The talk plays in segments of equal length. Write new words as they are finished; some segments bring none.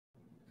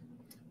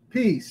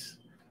Peace.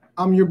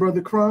 I'm your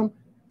brother Crumb,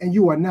 and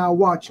you are now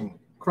watching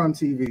Crumb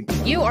TV.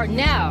 You are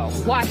now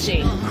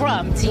watching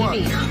Crumb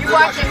TV. You're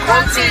watching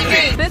Crumb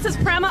TV. This is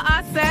Prema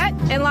Osset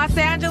in Los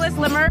Angeles,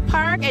 Leimert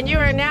Park, and you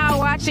are now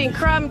watching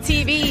Crumb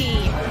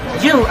TV.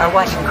 You are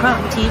watching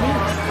Crumb TV.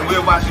 And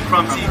we're watching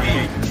Crumb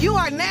TV. You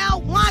are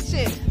now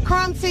watching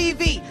Crumb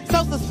TV.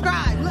 So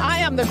subscribe. I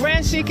am the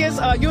Grand Sheikess,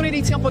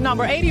 Unity Temple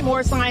number 80,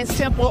 More Science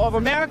Temple of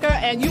America,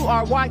 and you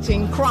are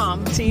watching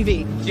Crumb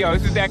TV. Yo,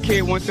 this is that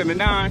kid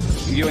 179.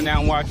 You are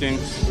now watching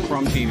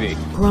Crumb TV.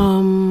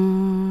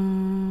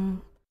 Crumb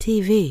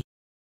TV.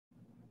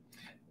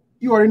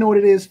 You already know what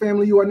it is,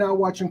 family. You are now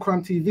watching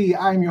Crumb TV.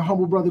 I am your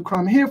humble brother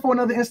Crumb, here for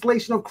another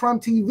installation of Crumb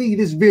TV.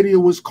 This video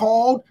was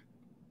called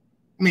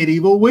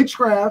Medieval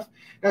Witchcraft.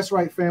 That's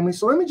right, family.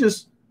 So let me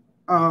just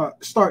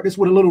start this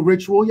with a little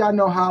ritual. Y'all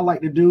know how I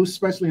like to do,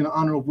 especially in the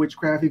honor of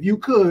witchcraft. If you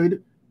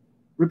could,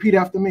 repeat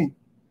after me.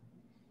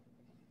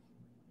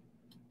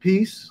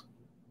 Peace,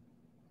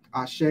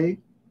 Ashe,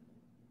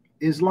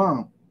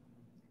 Islam,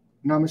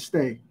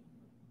 Namaste,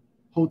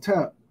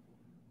 Hotep,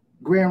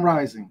 Grand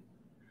Rising,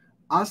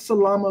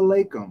 Assalamu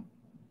Alaikum,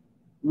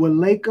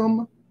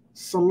 Walaikum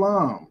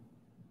Salam,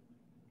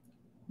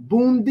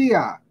 Boom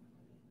Dia,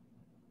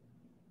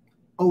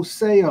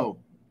 Oseo,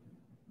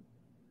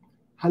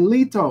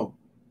 Halito,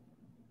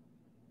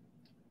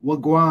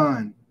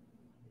 Wagwan,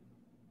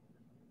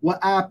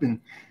 what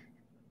happened?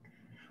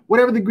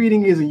 Whatever the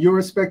greeting is in your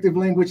respective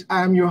language,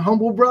 I am your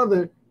humble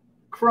brother,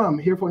 Crumb,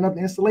 here for another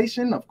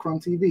installation of Crumb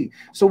TV.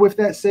 So with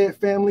that said,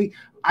 family,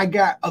 I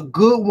got a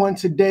good one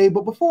today.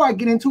 But before I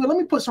get into it, let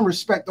me put some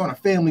respect on a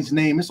family's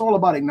name. It's all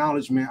about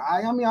acknowledgement.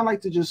 I mean, I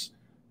like to just,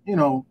 you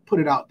know, put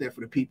it out there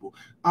for the people.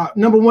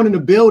 Number one in the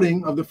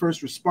building of the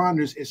first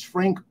responders is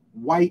Frank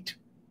White,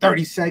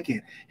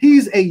 32nd.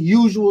 He's a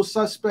usual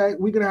suspect.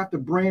 We're going to have to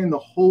brand the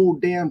whole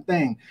damn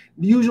thing.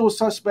 The usual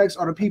suspects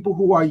are the people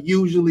who are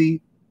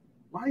usually,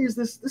 why is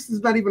this? This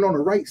is not even on the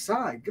right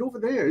side. Get over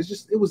there. It's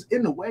just, it was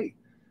in the way.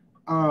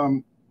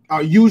 Are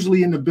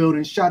usually in the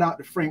building. Shout out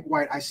to Frank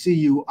White. I see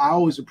you. I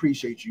always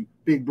appreciate you,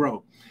 big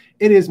bro.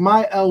 It is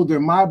my elder,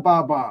 my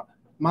baba,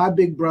 my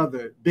big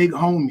brother, big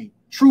homie,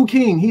 True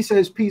King. He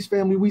says, peace,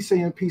 family. We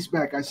saying peace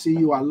back. I see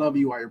you. I love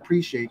you. I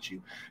appreciate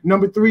you.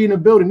 Number three in the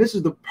building. This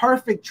is the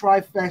perfect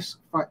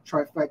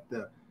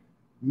trifecta.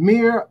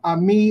 Mir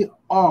Ami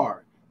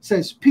R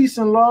says, peace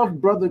and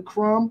love, brother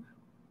Crumb.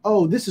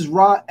 Oh, this is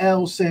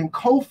Rael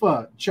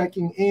Sankofa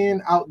checking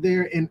in out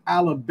there in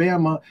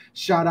Alabama.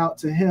 Shout out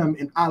to him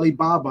in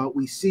Alibaba.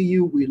 We see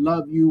you. We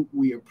love you.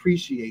 We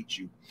appreciate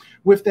you.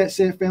 With that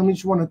said, family,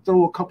 just want to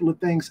throw a couple of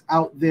things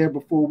out there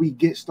before we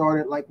get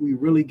started, like we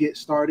really get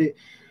started.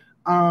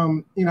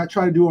 You know, I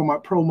try to do all my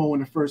promo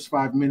in the first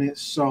 5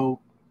 minutes. So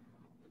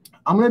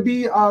I'm going to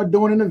be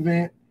doing an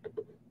event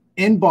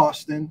in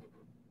Boston.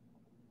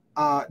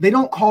 They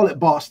don't call it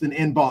Boston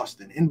in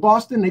Boston. In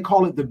Boston, they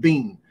call it the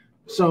Bean.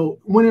 So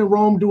when in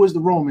Rome, do as the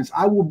Romans.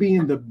 I will be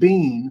in the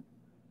Bean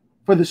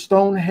for the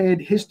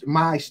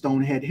my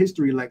Stonehead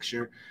history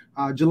lecture,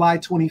 July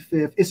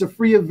 25th. It's a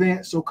free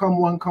event, so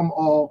come one, come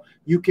all.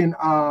 You can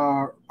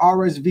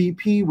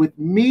RSVP with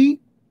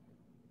me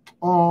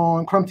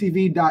on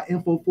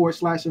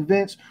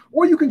crumbtv.info/events,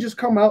 or you can just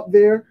come out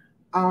there.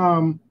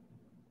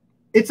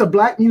 It's a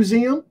black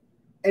museum,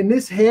 and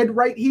this head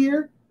right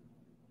here,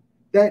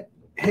 that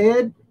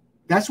head,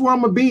 that's where I'm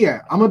going to be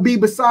at. I'm going to be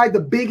beside the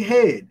big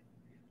head.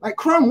 Like,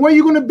 Crumb, where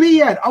you going to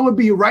be at? I'm going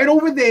to be right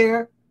over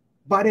there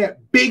by that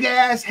big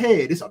ass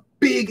head. It's a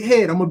big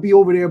head. I'm going to be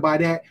over there by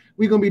that.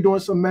 We're going to be doing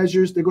some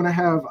measures. They're going to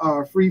have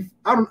free.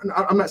 I'm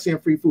not saying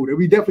free food. There'll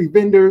be definitely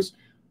vendors,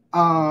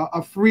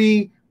 a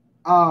free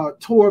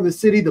tour of the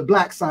city, the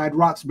Black Side,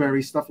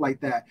 Roxbury, stuff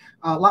like that.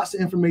 Lots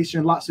of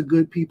information, lots of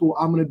good people.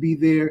 I'm going to be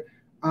there.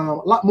 A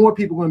lot more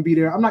people going to be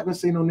there. I'm not going to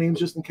say no names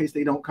just in case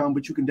they don't come,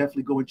 but you can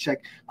definitely go and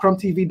check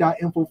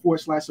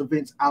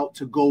crumbtv.info/events out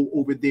to go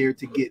over there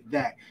to get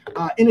that.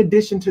 In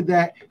addition to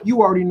that,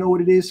 you already know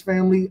what it is,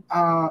 family.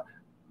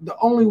 The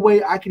only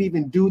way I can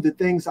even do the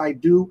things I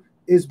do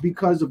is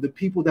because of the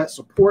people that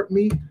support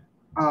me.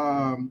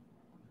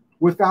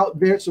 Without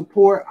their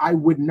support, I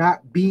would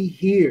not be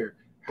here.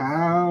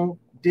 How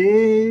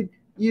did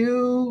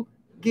you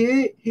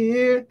get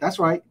here? That's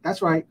right.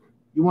 That's right.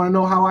 You want to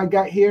know how I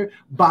got here?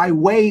 By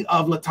way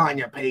of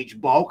Latanya Page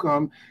Bulk.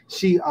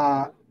 She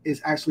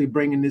is actually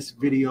bringing this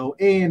video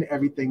and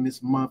everything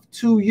this month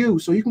to you.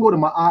 So you can go to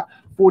my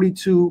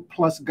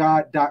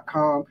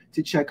 42plusgod.com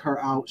to check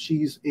her out.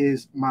 She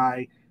is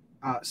my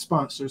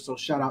sponsor. So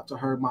shout out to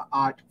her, my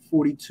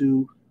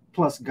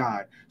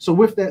 42plusgod. So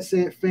with that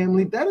said,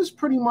 family, that is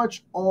pretty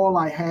much all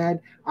I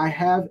had. I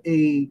have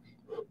a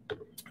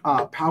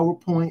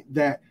PowerPoint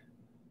that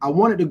I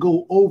wanted to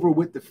go over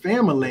with the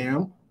family,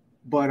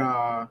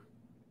 but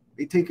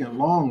they taking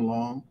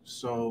long,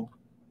 so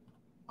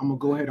I'm gonna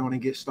go ahead on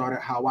and get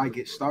started how I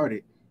get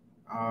started.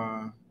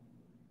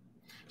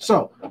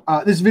 So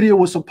this video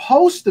was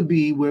supposed to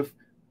be with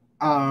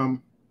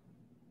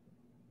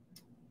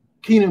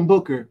Keenan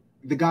Booker,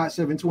 the God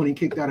 720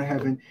 kicked out of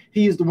heaven.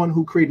 He is the one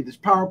who created this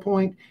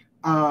PowerPoint,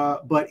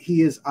 but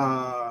he is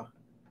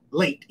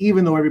late,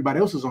 even though everybody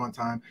else is on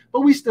time,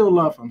 but we still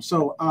love him.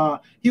 So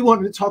he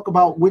wanted to talk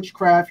about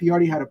witchcraft. He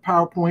already had a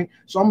PowerPoint,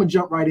 so I'm gonna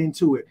jump right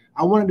into it.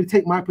 I wanted to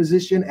take my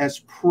position as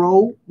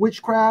pro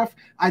witchcraft.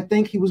 I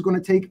think he was going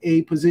to take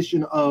a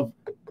position of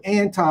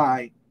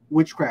anti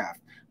witchcraft.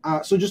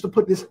 So just to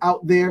put this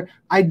out there,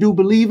 I do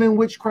believe in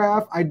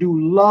witchcraft. I do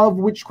love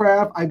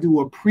witchcraft. I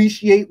do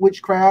appreciate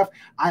witchcraft.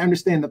 I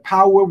understand the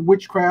power of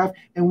witchcraft,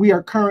 and we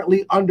are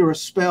currently under a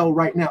spell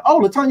right now. Oh,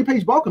 Latanya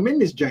Page, welcome in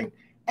this jank.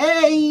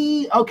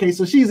 Hey, okay,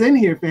 so she's in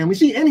here, family.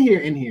 She in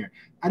here.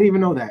 I didn't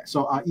even know that.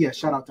 So yeah,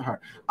 shout out to her.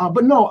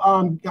 But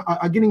no,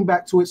 getting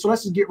back to it. So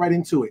let's just get right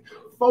into it.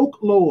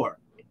 Folklore.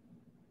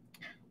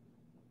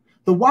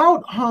 The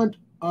Wild Hunt.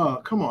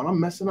 Come on, I'm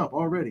messing up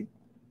already.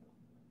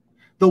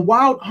 The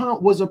Wild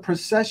Hunt was a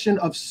procession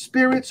of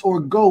spirits or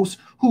ghosts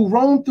who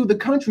roamed through the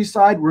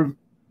countryside,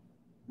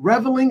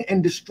 reveling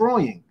and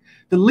destroying.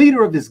 The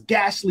leader of this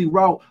ghastly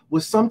rout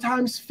was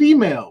sometimes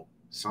female,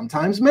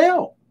 sometimes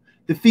male.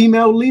 The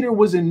female leader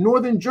was in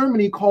northern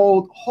Germany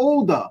called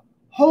Hulda,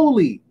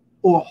 Holy,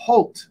 or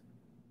Holt.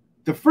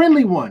 The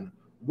friendly one,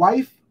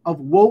 wife of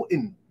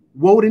Woden.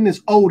 Woden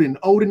is Odin.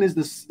 Odin is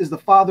the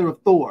father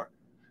of Thor.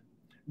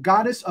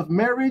 Goddess of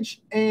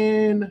marriage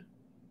and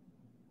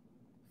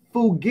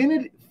I'm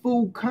going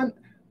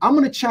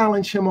to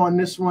challenge him on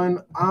this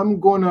one. I'm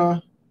going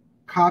to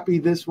copy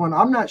this one.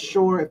 I'm not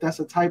sure if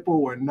that's a typo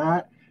or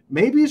not.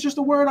 Maybe it's just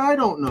a word I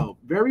don't know.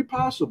 Very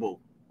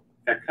possible.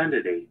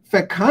 Fecundity.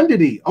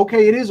 Fecundity.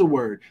 Okay, it is a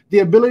word. The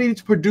ability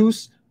to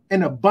produce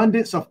an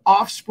abundance of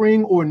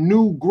offspring or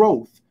new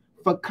growth.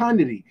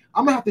 Fecundity.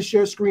 I'm going to have to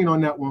share screen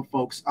on that one,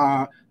 folks.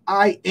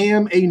 I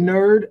am a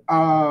nerd.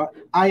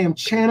 I am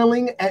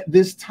channeling at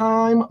this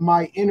time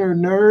my inner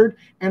nerd,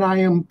 and I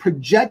am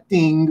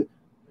projecting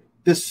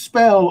the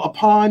spell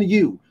upon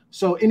you.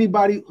 So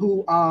anybody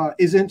who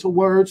is into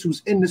words,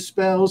 who's into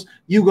spells,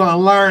 you're going to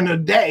learn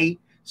today.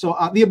 So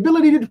the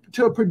ability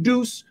to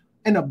produce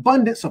an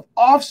abundance of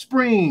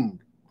offspring.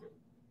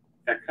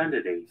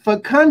 Fecundity.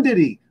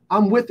 Fecundity.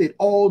 I'm with it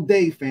all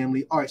day,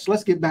 family. All right, so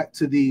let's get back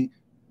to the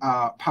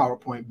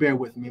PowerPoint. Bear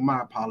with me.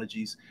 My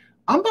apologies.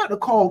 I'm about to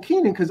call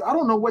Keenan because I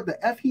don't know what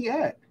the F he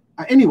at.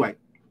 Anyway,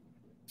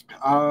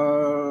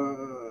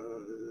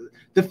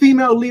 the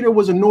female leader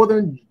was a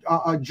northern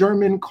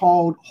German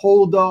called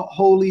Hulda,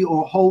 Holy,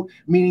 or Holt,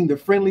 meaning the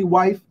friendly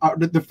wife,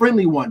 the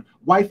friendly one,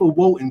 wife of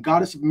Woden,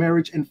 goddess of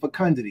marriage and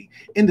fecundity.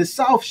 In the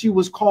south, she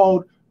was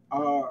called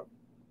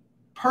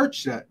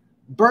Percha,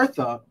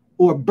 Bertha,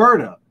 or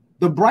Berta,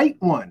 the bright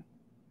one.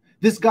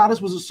 This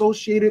goddess was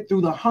associated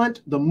through the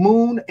hunt, the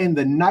moon, and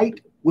the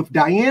night with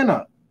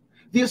Diana.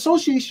 The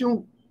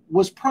association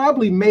was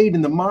probably made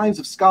in the minds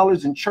of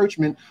scholars and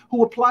churchmen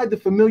who applied the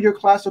familiar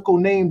classical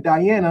name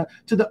Diana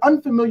to the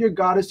unfamiliar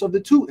goddess of the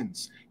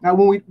Teutons. Now,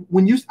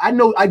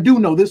 I do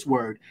know this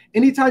word.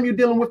 Anytime you're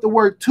dealing with the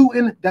word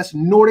Teuton, that's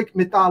Nordic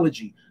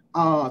mythology.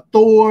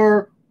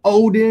 Thor,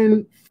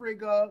 Odin,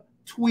 Frigga,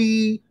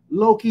 Twi,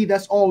 Loki,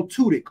 that's all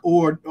Teutic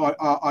or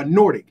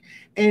Nordic.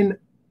 And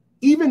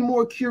even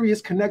more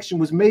curious connection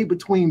was made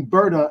between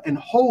Berta and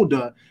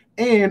Hulda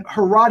and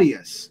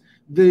Herodias,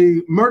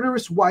 the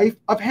murderous wife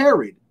of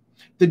Herod.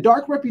 The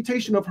dark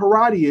reputation of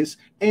Herodias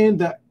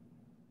and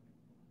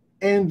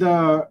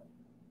her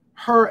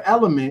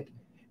element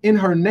in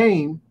her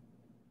name.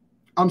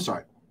 I'm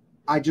sorry,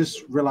 I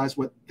just realized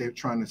what they're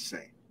trying to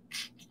say.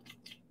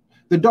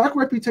 The dark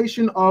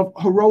reputation of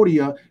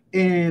Herodia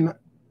and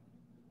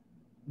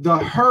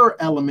her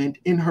element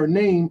in her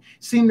name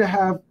seem to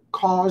have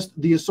caused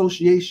the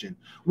association.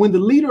 When the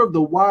leader of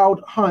the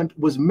Wild Hunt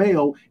was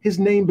male, his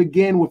name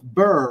began with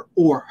Ber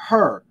or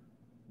her.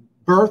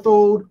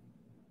 Berthold,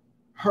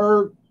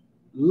 her,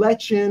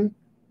 Lechen,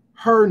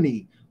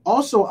 Herny.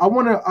 Also, I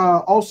want to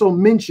also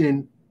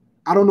mention,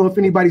 I don't know if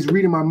anybody's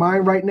reading my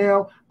mind right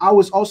now. I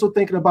was also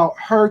thinking about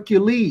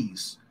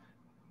Hercules.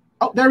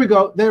 Oh, there we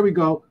go. There we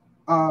go.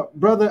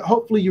 Brother,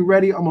 hopefully you're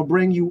ready. I'm going to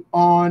bring you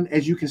on.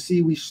 As you can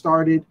see, we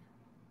started.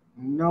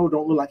 No,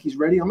 don't look like he's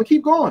ready. I'm going to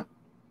keep going.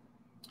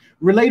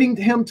 Relating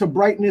him to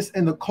brightness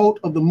and the cult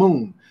of the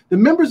moon. The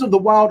members of the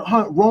Wild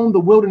Hunt roamed the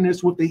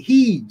wilderness with the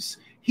Heaths,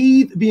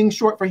 Heath being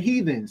short for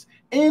heathens,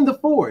 and the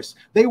forest.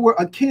 They were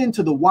akin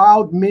to the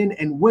wild men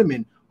and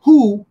women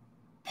who,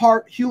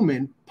 part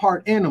human,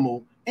 part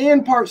animal,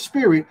 and part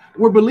spirit,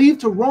 were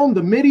believed to roam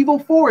the medieval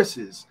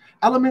forests.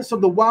 Elements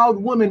of the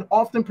wild woman,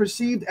 often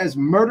perceived as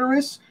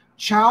murderous,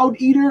 child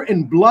eater,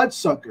 and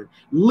bloodsucker,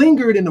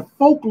 lingered in the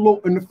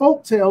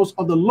folk tales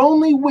of the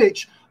lonely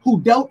witch who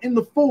dwelt in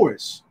the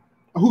forest.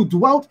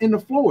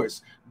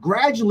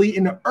 Gradually,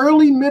 in the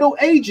early Middle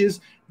Ages,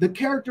 the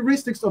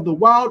characteristics of the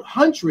wild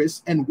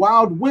huntress and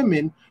wild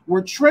women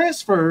were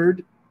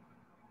transferred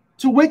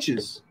to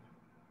witches.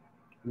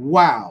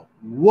 Wow,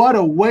 what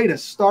a way to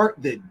start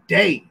the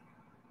day.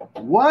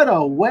 What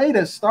a way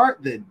to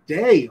start the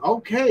day.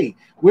 Okay,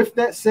 with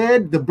that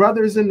said, the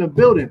brother's in the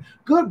building.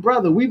 Good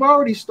brother, we've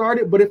already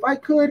started, but if I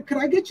could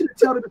I get you to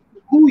tell them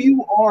who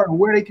you are and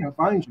where they can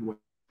find you?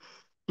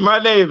 My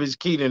name is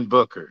Keenan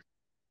Booker,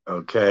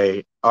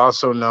 okay,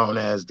 also known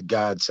as the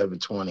God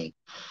 720.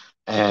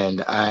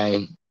 And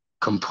I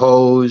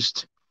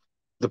composed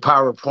the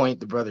PowerPoint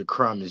the brother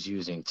Crumb is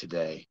using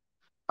today.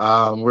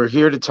 We're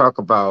here to talk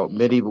about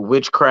medieval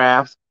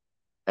witchcraft,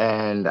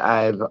 and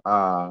I've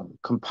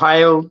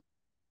compiled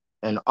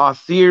and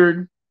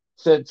authored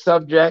said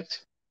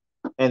subject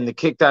in the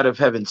Kicked Out of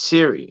Heaven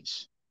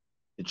series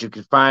that you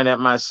can find at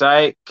my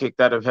site,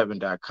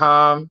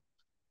 kickedoutofheaven.com.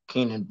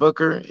 Keenan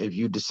Booker. If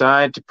you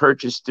decide to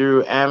purchase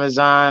through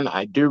Amazon,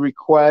 I do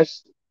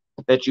request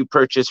that you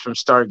purchase from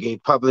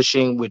Stargate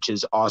Publishing, which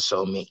is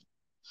also me.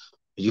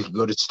 You can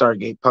go to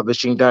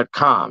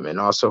stargatepublishing.com and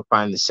also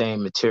find the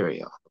same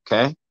material.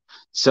 Okay,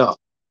 so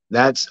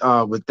that's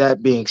with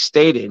that being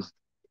stated,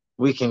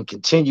 we can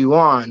continue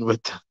on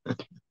with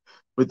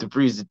with the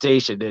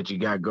presentation that you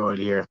got going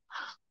here.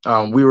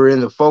 We were in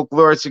the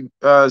folklore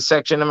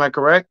section. Am I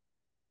correct?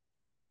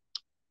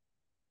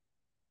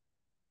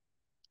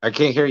 I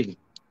can't hear you.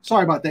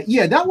 Sorry about that.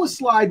 Yeah, that was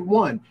slide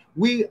 1.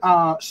 We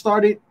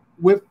started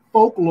with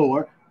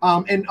folklore,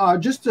 and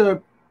just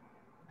to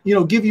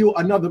give you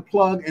another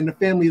plug, and the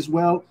family as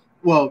well.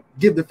 Well,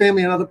 give the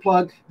family another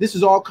plug. This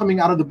is all coming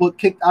out of the book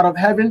Kicked Out of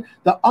Heaven,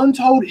 The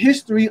Untold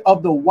History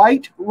of the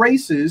White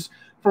Races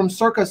from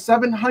circa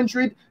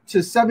 700 to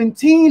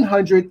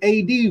 1700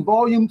 AD,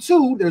 volume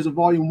 2. There's a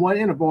volume 1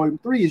 and a volume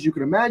 3, as you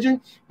can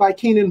imagine, by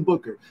Keenan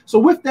Booker. So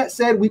with that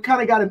said, we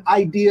kind of got an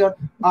idea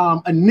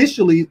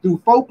initially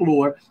through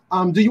folklore.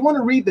 Do you want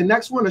to read the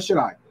next one, or should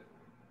I?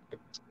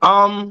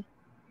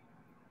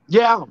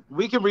 Yeah,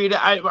 we can read it.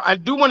 I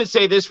do want to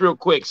say this real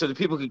quick so that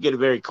people can get it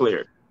very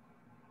clear.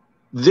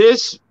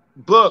 This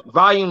book,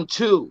 volume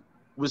 2,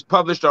 was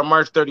published on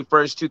March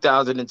 31st,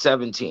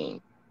 2017.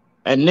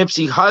 And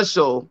Nipsey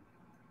Hussle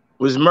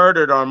was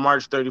murdered on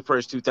March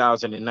 31st,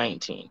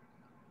 2019.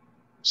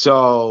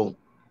 So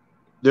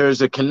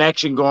there's a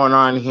connection going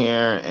on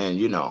here, and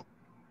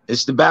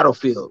it's the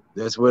battlefield.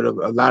 That's what a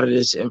lot of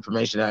this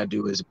information that I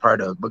do is a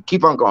part of. But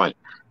keep on going.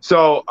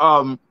 So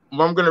I'm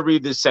going to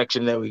read this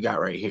section that we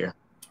got right here.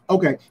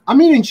 Okay, I'm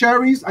eating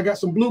cherries. I got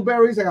some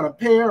blueberries. I got a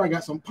pear. I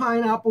got some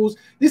pineapples.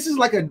 This is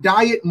like a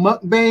diet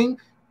mukbang.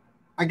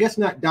 I guess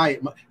not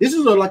diet. This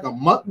is like a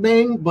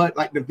mukbang, but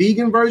like the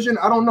vegan version.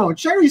 I don't know.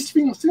 Cherries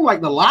seem like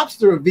the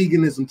lobster of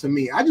veganism to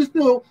me. I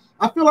feel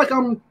like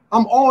I'm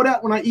all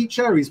that when I eat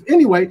cherries.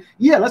 Anyway,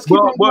 yeah, let's keep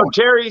on going.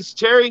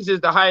 Cherries is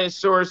the highest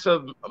source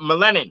of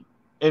melanin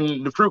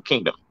in the fruit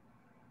kingdom.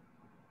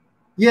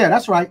 Yeah,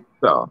 that's right.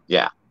 So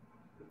yeah.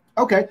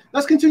 Okay,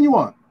 let's continue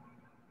on.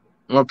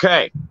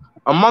 Okay.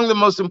 Among the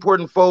most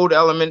important fold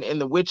element in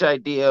the witch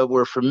idea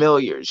were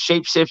familiars,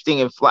 shape-shifting,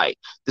 and flight.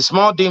 The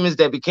small demons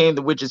that became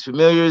the witches'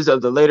 familiars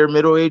of the later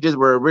Middle Ages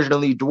were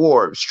originally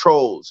dwarves,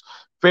 trolls,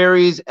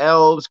 fairies,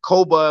 elves,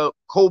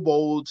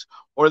 kobolds,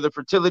 or the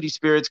fertility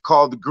spirits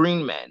called the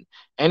green men,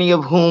 any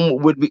of whom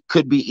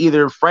could be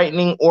either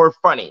frightening or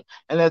funny.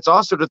 And that's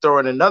also to throw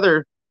in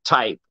another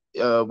type,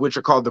 which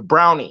are called the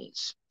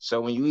brownies.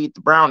 So when you eat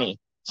the brownie,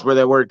 that's where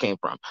that word came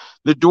from.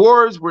 The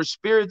dwarves were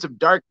spirits of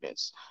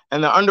darkness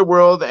and the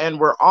underworld,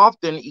 and were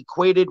often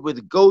equated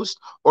with ghosts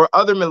or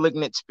other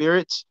malignant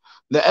spirits.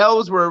 The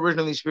elves were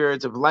originally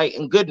spirits of light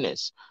and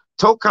goodness.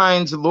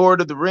 Tolkien's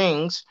Lord of the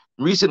Rings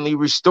recently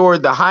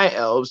restored the high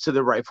elves to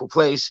their rightful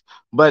place,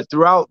 but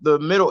throughout the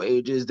Middle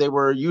Ages, they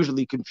were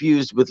usually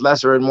confused with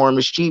lesser and more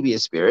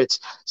mischievous spirits,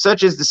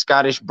 such as the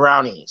Scottish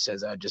brownies,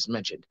 as I just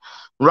mentioned.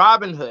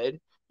 Robin Hood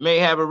may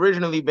have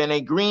originally been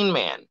a green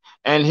man,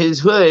 and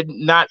his hood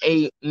not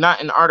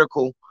an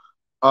article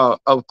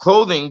of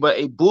clothing, but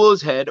a bull's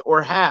head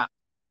or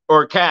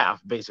calf,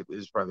 basically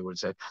is probably what it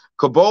said.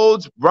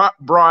 Kobolds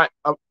brought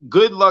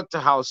good luck to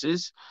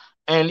houses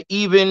and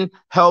even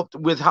helped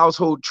with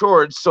household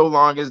chores so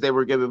long as they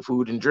were given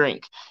food and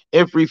drink.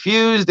 If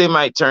refused, they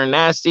might turn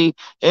nasty.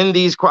 In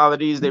these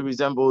qualities, they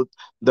resembled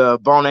the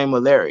Bone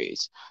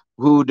Malaries,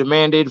 who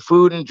demanded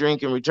food and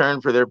drink in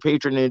return for their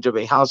patronage of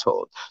a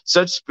household.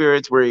 Such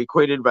spirits were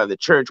equated by the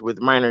church with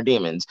minor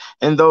demons,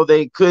 and though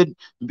they could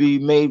be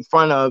made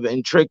fun of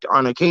and tricked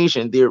on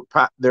occasion,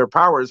 their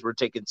powers were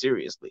taken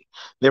seriously.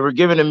 They were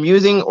given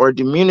amusing or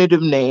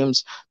diminutive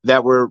names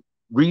that were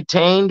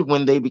retained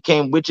when they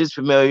became witches'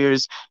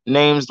 familiars,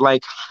 names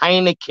like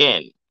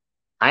Heineken,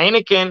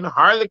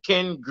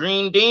 Harlequin,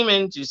 Green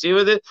Demons. You see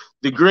with it?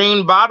 The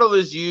green bottle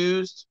is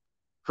used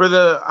for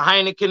the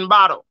Heineken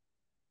bottle.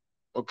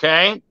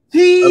 Okay,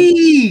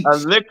 a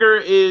liquor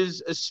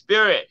is a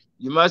spirit.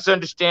 You must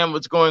understand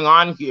what's going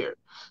on here.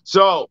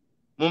 So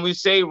when we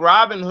say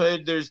Robin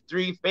Hood, there's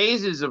 3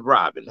 phases of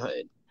Robin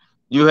Hood.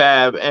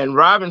 And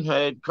Robin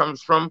Hood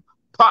comes from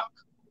Puck,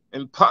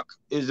 and Puck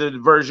is a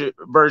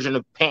version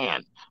of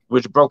Pan,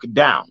 which broke it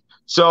down.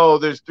 So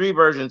there's 3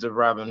 versions of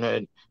Robin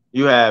Hood.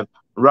 You have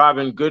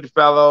Robin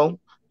Goodfellow,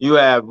 you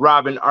have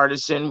Robin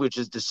Artisan, which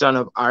is the son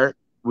of Art,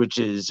 which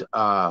is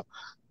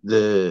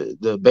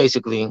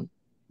basically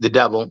the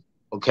devil.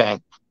 Okay,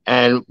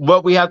 and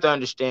what we have to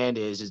understand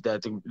is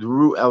that the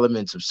root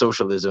elements of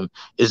socialism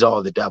is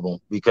all the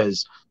devil,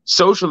 because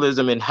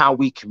socialism and how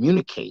we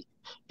communicate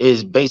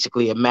is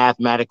basically a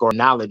mathematical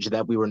knowledge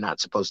that we were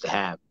not supposed to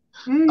have.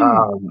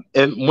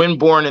 And when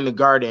born in the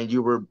garden,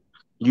 you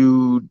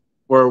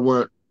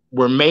were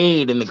were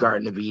made in the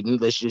Garden of Eden.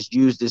 Let's just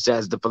use this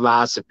as the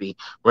philosophy.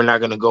 We're not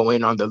going to go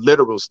in on the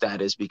literal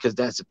status because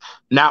that's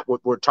not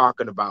what we're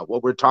talking about.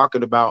 What we're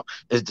talking about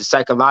is the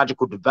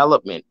psychological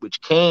development, which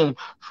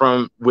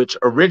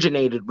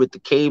originated with the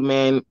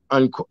caveman,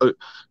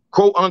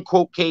 quote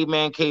unquote,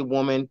 caveman, cave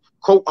woman,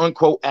 quote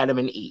unquote, Adam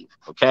and Eve.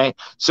 Okay.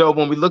 So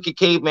when we look at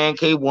caveman,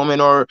 cave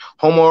woman, or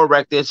Homo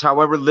erectus,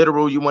 however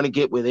literal you want to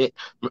get with it,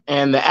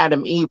 and the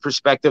Adam Eve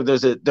perspective,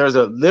 there's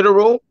a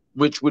literal,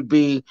 which would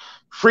be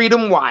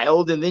freedom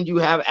wild, and then you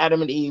have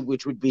Adam and Eve,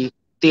 which would be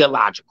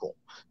theological.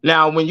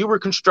 Now, when you were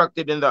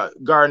constructed in the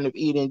Garden of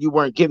Eden, you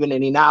weren't given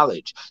any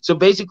knowledge. So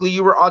basically,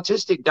 you were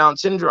autistic, Down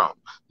syndrome.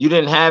 You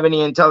didn't have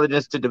any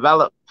intelligence to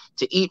develop.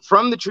 To eat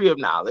from the tree of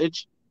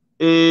knowledge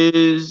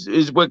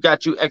is what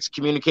got you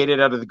excommunicated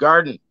out of the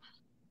garden.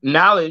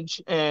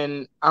 Knowledge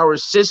and our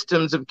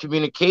systems of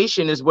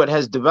communication is what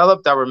has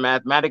developed our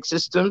mathematic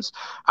systems,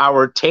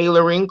 our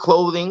tailoring,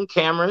 clothing,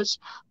 cameras,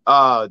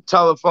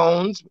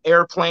 telephones,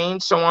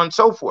 airplanes, so on and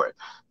so forth,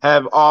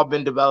 have all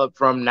been developed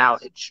from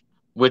knowledge,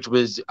 which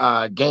was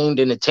gained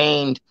and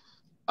attained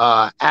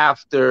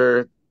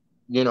after,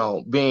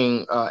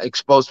 being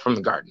exposed from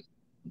the garden,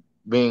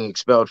 being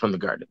expelled from the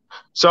garden.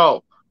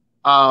 So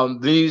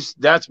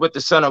that's what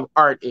the son of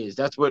art is.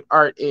 That's what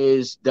art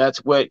is. That's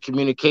what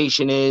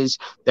communication is.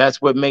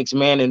 That's what makes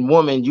man and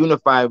woman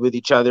unify with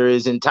each other,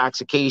 is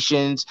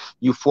intoxications,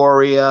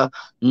 euphoria,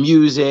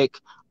 music,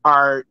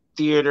 art,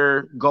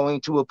 theater,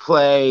 going to a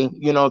play,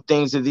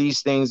 things of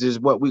these things is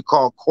what we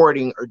call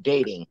courting or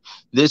dating.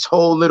 This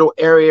whole little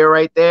area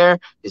right there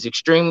is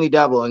extremely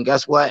devil. And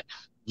guess what?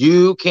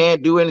 You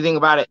can't do anything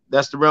about it.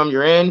 That's the realm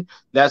you're in.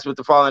 That's what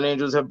the fallen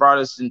angels have brought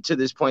us into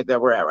this point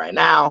that we're at right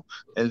now.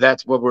 And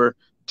that's what we're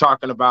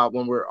talking about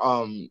when we're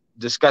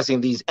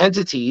discussing these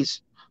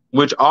entities,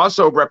 which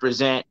also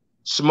represent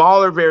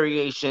smaller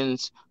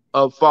variations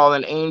of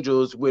fallen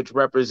angels, which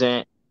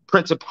represent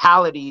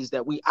principalities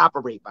that we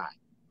operate by.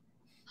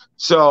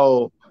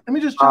 So let me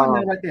just chime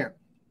in right there.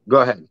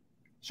 Go ahead.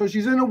 So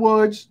she's in the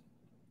woods.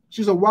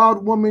 She's a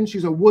wild woman.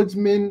 She's a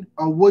woodsman,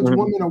 a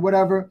woodswoman, or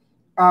whatever.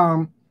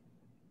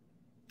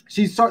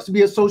 She starts to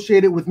be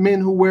associated with men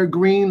who wear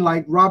green,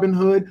 like Robin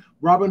Hood.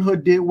 Robin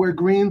Hood did wear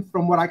green,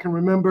 from what I can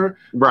remember.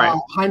 Right.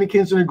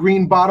 Heineken's in a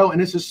green bottle,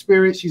 and it's a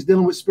spirit. She's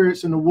dealing with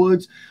spirits in the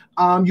woods.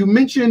 You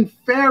mentioned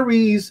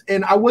fairies,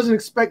 and I wasn't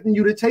expecting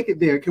you to take it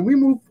there. Can we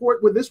move forward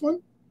with this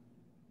one?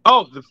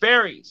 Oh, the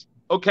fairies.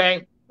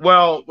 Okay.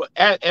 Well,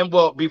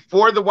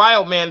 before the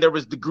wild man, there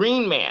was the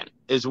green man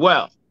as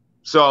well.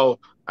 So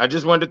I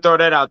just wanted to throw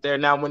that out there.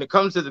 Now, when it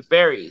comes to the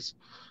fairies,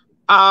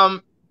 you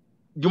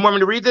want me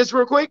to read this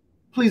real quick?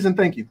 Please and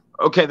thank you.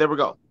 Okay, there we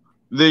go.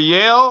 The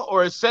Yale,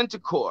 or a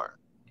centaur,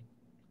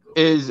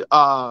 is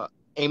a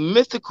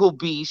mythical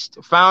beast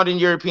found in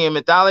European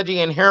mythology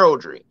and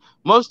heraldry.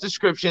 Most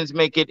descriptions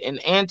make it an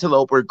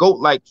antelope or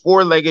goat-like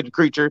four-legged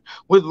creature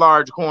with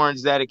large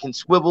horns that it can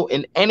swivel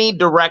in any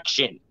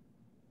direction.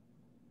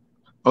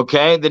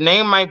 Okay, the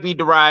name might be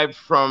derived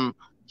from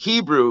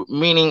Hebrew,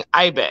 meaning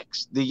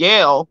ibex. The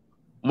Yale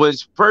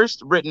was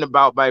first written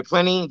about by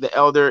Pliny the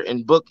Elder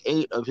in Book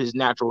 8 of his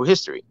Natural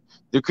History.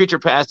 The creature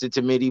passed it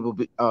to medieval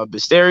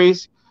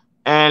bestiaries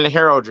and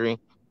heraldry,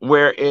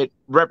 where it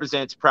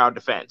represents proud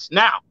defense.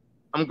 Now,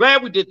 I'm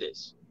glad we did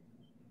this.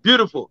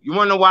 Beautiful. You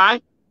want to know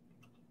why?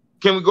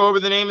 Can we go over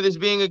the name of this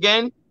being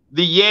again?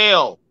 The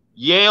Yale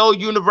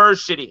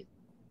University.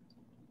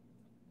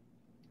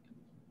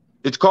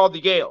 It's called the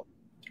Yale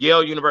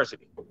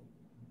University.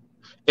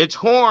 Its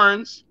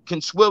horns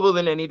can swivel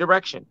in any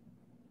direction.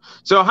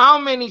 So how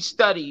many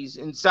studies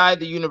inside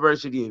the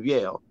University of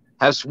Yale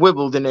have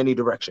swiveled in any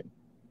direction?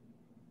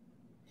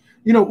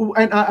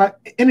 And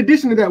in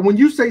addition to that, when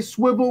you say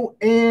swivel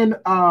in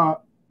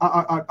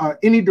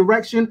any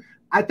direction,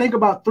 I think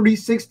about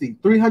 360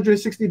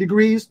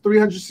 degrees,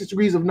 360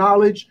 degrees of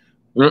knowledge,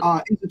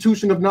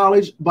 institution of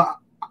knowledge. But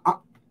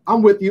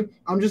I'm with you.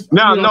 I'm just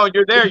no,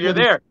 you're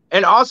there.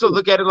 And also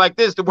look at it like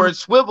this: the word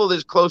swivel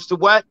is close to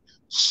what?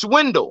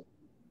 Swindle.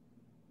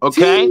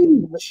 Okay.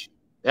 Teach.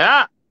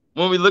 Yeah.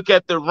 When we look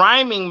at the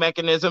rhyming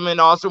mechanism, and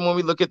also when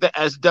we look at the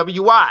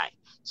SWI.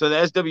 So the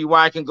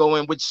SWI can go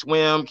in with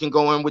swim, can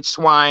go in with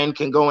swine,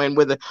 can go in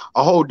with a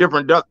whole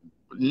different.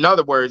 In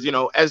other words,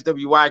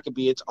 SWI could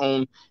be its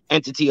own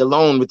entity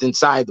alone within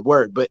inside the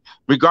word. But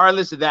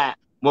regardless of that,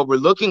 what we're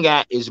looking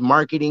at is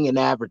marketing and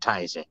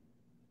advertising.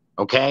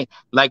 Okay,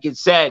 like it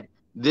said,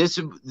 this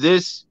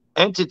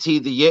entity,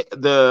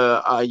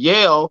 the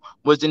Yale,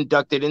 was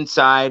inducted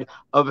inside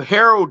of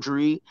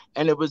heraldry,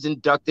 and it was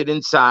inducted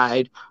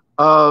inside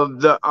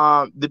of the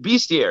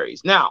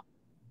bestiaries. Now,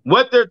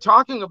 what they're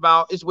talking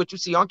about is what you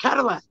see on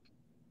Cadillac.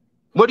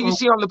 What do you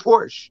see on the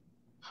Porsche?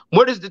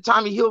 What is the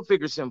Tommy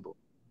Hilfiger symbol?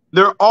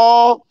 They're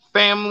all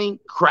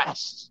family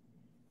crests.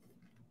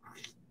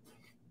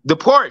 The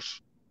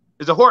Porsche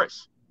is a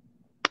horse.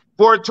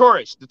 Ford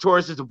Taurus, the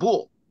Taurus is a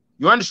bull.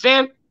 You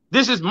understand?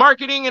 This is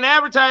marketing and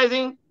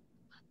advertising.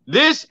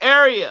 This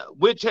area,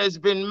 which has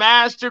been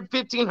mastered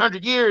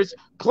 1,500 years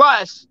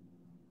plus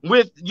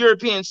with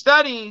European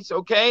studies,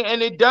 okay,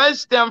 and it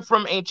does stem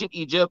from ancient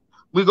Egypt,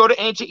 We go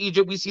to ancient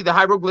Egypt. We see the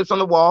hieroglyphs on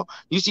the wall.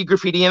 You see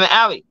graffiti in the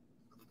alley.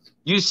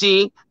 You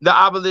see the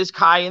obelisk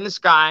high in the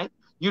sky.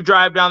 You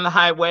drive down the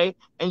highway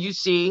and you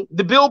see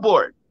the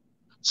billboard.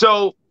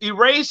 So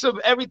erase of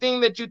everything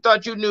that you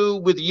thought you knew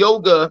with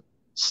yoga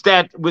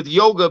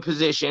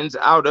positions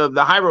out of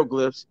the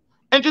hieroglyphs,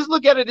 and just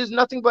look at it as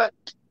nothing but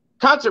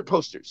concert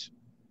posters,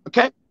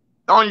 okay,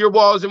 on your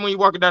walls and when you're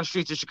walking down the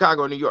streets of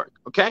Chicago or New York,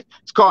 okay?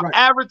 It's called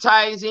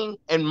advertising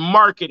and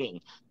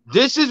marketing.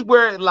 This is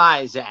where it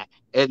lies at.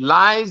 It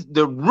lies,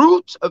 the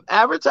roots of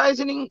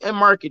advertising and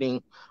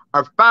marketing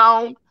are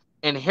found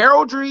in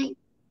heraldry,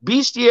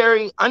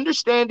 bestiary,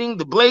 understanding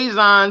the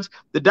blazons,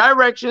 the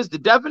directions, the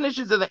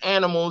definitions of the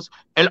animals,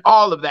 and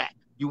all of that.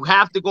 You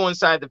have to go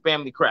inside the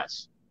family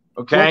crest,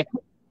 okay?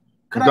 Well,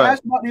 could I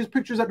ask about these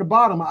pictures at the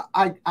bottom?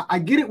 I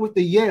get it with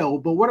the Yale,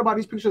 but what about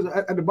these pictures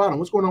at the bottom?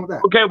 What's going on with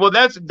that? Okay, well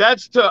that's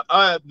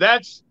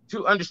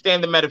to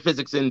understand the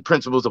metaphysics and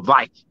principles of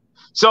life.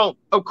 So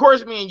of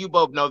course, me and you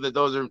both know that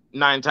those are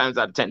 9 times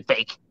out of 10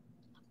 fake,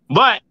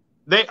 but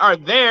they are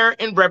there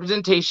in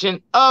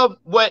representation of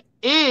what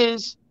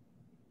is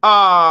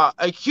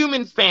a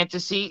human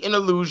fantasy, an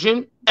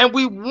illusion, and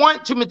we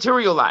want to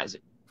materialize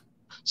it.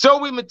 So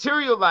we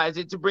materialize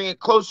it to bring it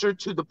closer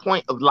to the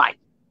point of life.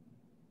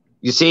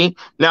 You see?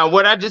 Now,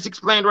 what I just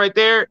explained right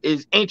there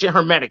is ancient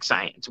Hermetic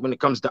science when it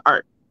comes to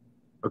art.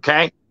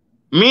 Okay?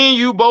 Me and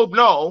you both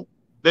know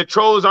that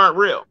trolls aren't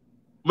real.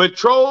 But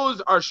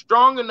trolls are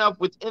strong enough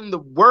within the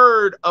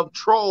word of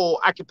troll,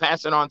 I can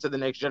pass it on to the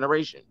next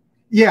generation.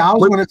 Yeah, I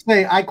was going to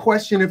say, I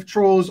question if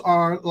trolls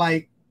are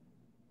like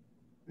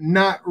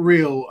not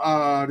real.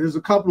 There's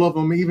a couple of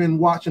them even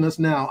watching us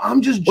now.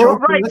 I'm just joking. Well,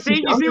 right,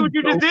 see, you see what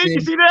you just did? You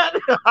see that?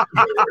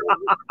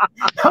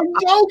 I'm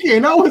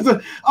joking. I'm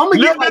gonna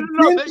get like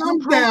 10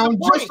 thumbs down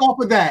just off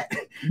of that.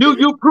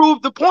 You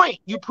proved the point.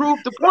 You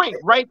proved the point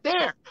right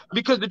there.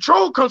 Because the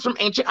troll comes from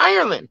ancient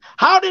Ireland.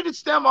 How did it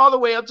stem all the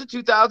way up to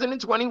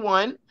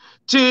 2021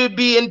 to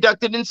be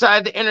inducted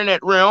inside the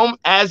internet realm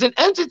as an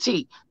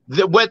entity?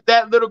 What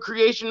that little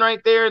creation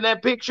right there in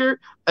that picture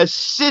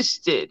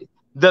assisted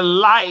the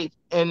life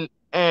and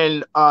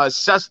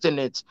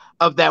sustenance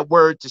of that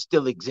word to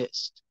still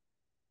exist.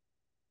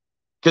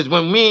 Because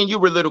when me and you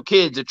were little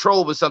kids, a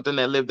troll was something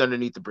that lived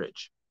underneath the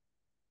bridge.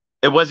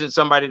 It wasn't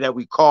somebody that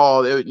we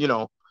called, you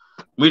know,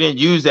 we didn't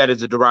use that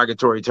as a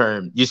derogatory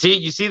term. You see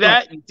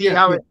that? You see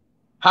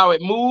how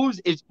it moves?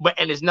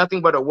 And it's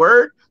nothing but a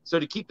word. So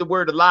to keep the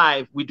word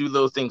alive, we do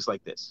little things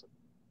like this.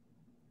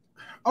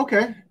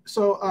 Okay.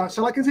 So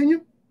shall I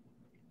continue?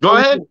 Go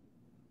ahead.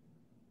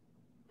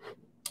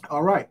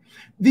 All right.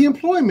 The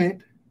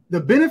employment, the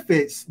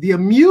benefits, the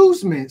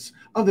amusements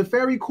of the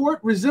fairy court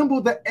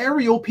resembled the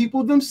aerial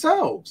people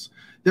themselves.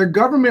 Their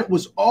government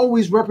was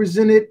always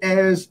represented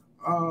as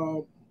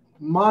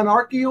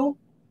monarchical,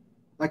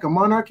 like a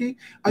monarchy.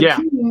 A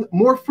king,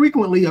 more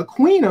frequently, a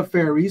queen of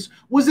fairies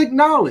was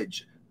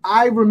acknowledged.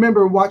 I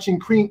remember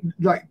watching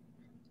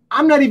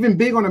I'm not even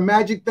big on the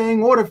magic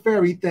thing or the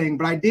fairy thing,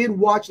 but I did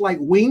watch like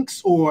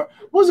Winx, or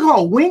what was it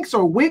called? Winx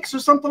or Wix or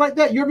something like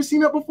that. You ever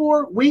seen that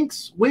before?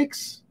 Winx,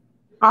 Wix?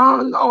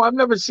 Oh no, I've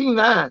never seen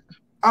that.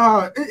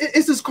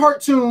 It's this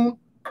cartoon.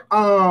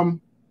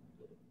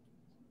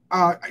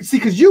 See,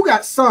 because you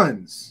got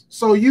sons,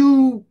 so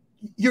you're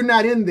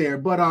not in there.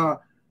 But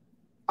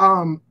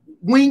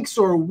Winx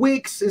or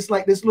Wix is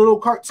like this little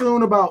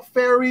cartoon about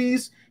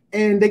fairies,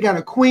 and they got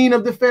a queen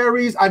of the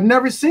fairies. I've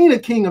never seen a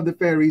king of the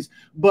fairies,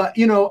 but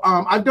you know,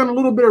 I've done a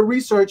little bit of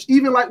research.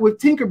 Even like with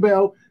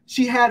Tinkerbell,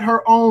 she had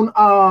her own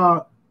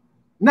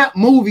not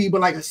movie,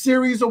 but like a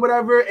series or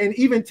whatever. And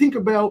even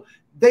Tinkerbell,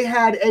 they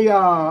had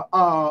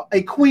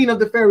a queen of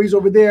the fairies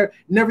over there.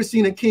 Never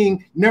seen a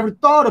king. Never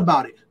thought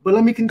about it. But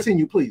let me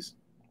continue, please.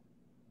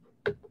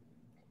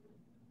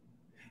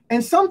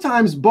 And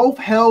sometimes both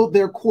held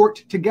their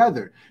court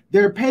together.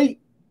 Their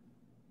pageants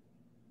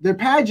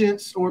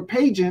or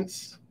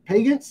pagans.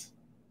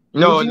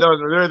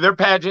 No, they're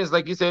pageants,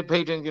 like you said,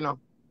 pageants, you know.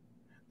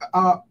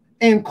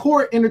 And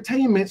court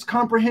entertainments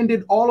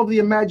comprehended all of the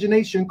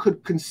imagination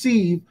could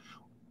conceive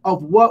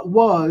of what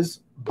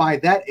was, by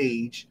that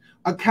age,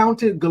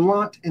 accounted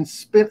gallant and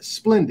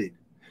splendid.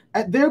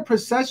 At their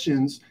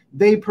processions,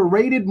 they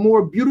paraded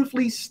more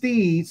beautifully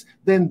steeds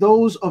than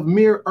those of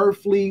mere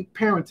earthly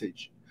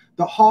parentage.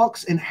 The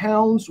hawks and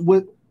hounds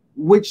with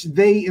which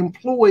they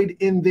employed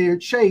in their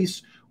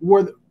chase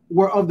were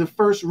of the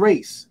first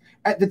race.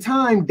 At the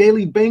time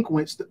daily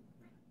banquets,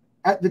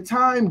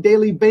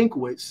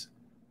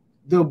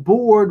 the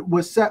board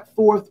was set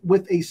forth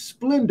with a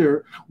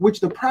splendor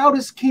which the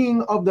proudest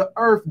king of the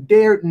earth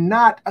dared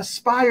not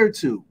aspire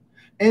to,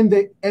 and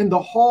the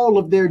hall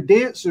of their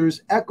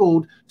dancers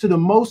echoed to the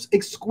most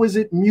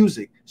exquisite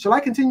music. Shall I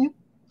continue?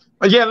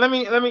 Yeah, let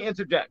me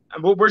interject.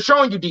 We're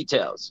showing you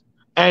details,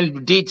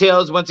 and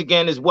details once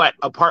again is what?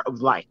 A part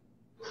of life.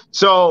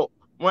 So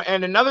Well,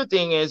 and another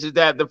thing is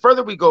that the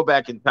further we go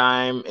back in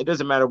time, it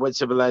doesn't matter what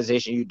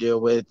civilization you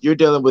deal with, you're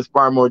dealing with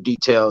far more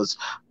details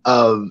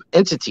of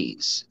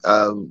entities,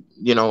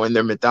 you know, in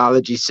their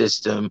mythology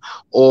system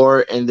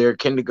or in their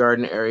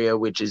kindergarten area,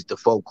 which is the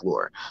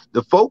folklore.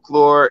 The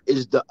folklore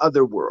is the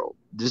other world.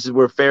 This is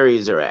where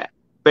fairies are at.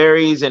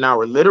 Fairies in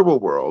our literal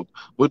world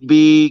would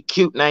be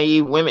cute,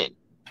 naive women.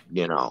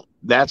 You know,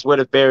 that's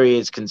what a fairy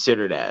is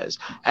considered as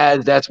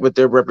that's what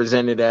they're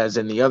represented as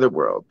in the other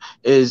world,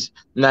 is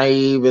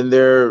naive, and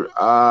they're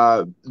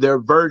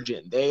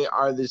virgin. They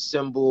are the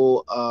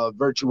symbol of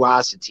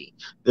virtuosity.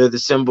 They're the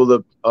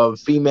symbol of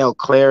female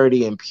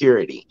clarity and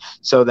purity.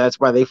 So that's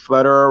why they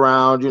flutter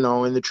around, you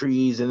know, in the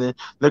trees, and then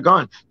they're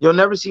gone. You'll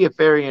never see a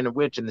fairy and a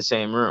witch in the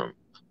same room,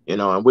 you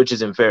know, and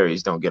witches and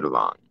fairies don't get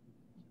along,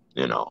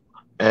 you know.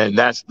 And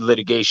that's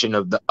litigation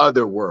of the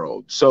other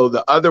world. So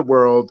the other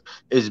world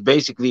is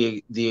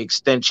basically the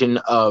extension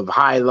of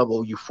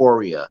high-level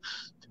euphoria,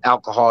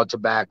 alcohol,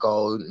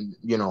 tobacco,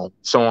 you know,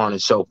 so on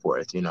and so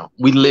forth. You know,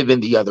 we live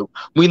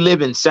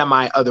in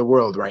semi-other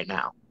world right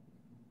now.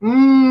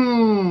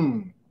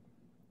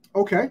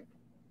 Okay.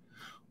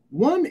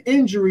 One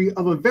injury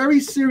of a very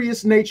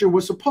serious nature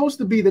was supposed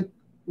to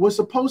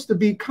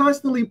be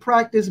constantly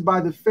practiced by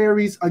the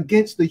fairies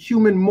against the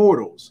human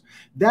mortals,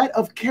 that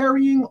of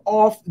carrying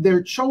off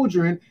their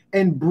children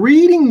and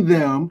breeding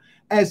them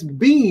as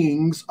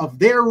beings of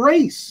their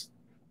race.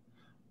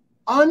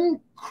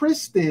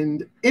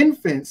 Unchristened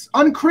infants,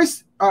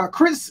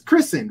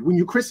 christened, when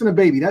you christen a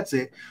baby, that's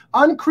it.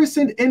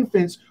 Unchristened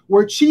infants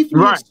were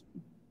chiefly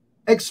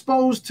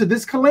exposed to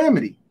this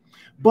calamity,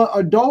 but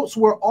adults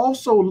were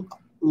also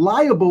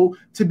liable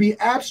to be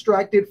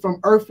abstracted from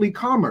earthly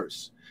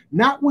commerce.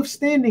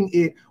 Notwithstanding,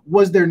 it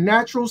was their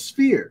natural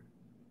sphere.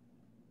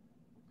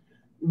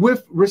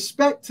 With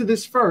respect to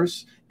this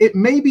verse, it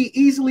may be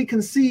easily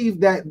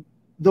conceived that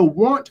the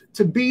want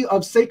to be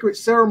of sacred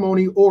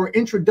ceremony or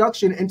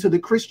introduction into the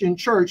Christian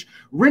church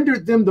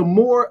rendered them the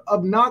more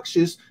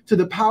obnoxious to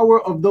the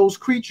power of those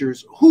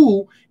creatures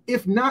who,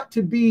 if not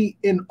to be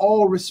in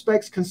all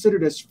respects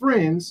considered as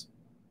friends,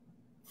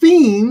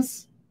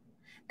 fiends,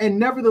 and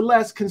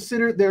nevertheless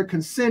considered their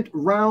consent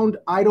round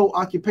idle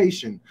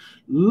occupation,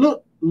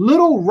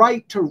 little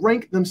right to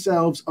rank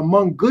themselves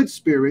among good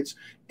spirits,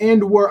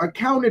 and were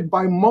accounted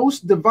by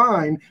most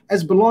divine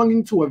as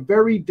belonging to a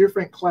very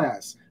different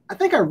class. I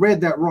think I read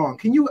that wrong.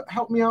 Can you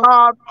help me out?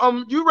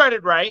 You read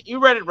it right.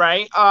 You read it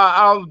right.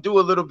 I'll do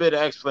a little bit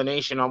of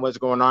explanation on what's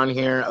going on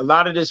here. A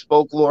lot of this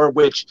folklore,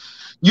 which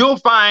you'll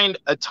find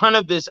a ton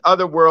of this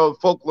other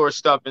world folklore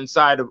stuff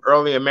inside of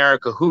early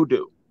America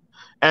hoodoo.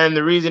 And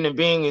the reason it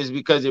being is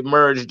because it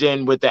merged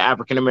in with the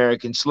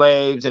African-American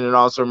slaves, and it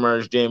also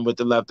merged in with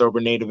the leftover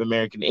Native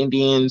American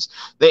Indians,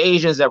 the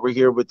Asians that were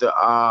here with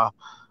the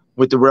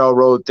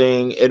railroad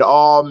thing. It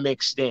all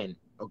mixed in,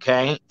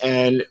 okay?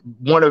 And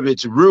one of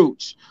its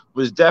roots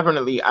was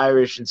definitely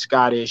Irish and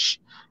Scottish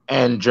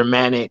and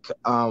Germanic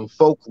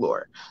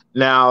folklore.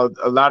 Now,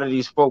 a lot of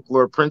these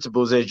folklore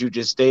principles, as you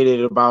just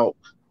stated, about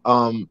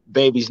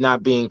babies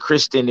not being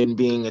christened and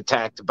being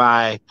attacked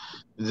by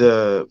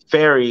the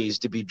fairies,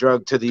 to be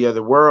drugged to the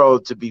other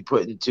world, to be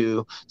put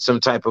into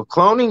some type of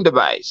cloning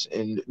device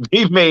and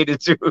be made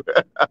into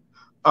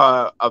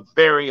a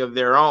fairy of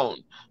their own.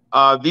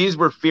 These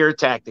were fear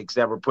tactics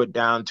that were put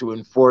down to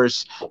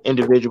enforce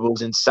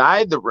individuals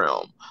inside the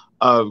realm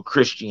of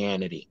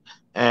Christianity.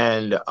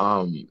 And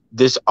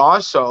this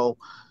also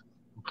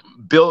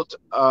built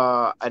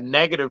a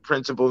negative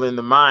principle in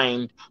the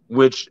mind,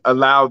 which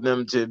allowed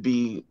them to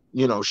be,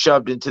 you know,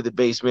 shoved into the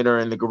basement or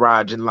in the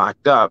garage and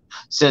locked up,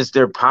 since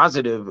their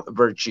positive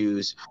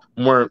virtues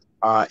weren't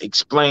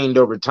explained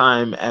over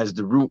time, as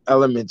the root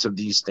elements of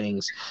these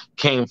things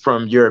came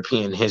from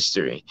European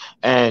history.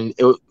 And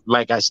it,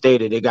 like I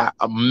stated, it got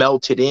a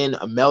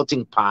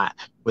melting pot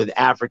with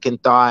African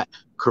thought,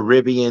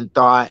 Caribbean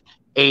thought,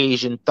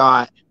 Asian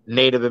thought,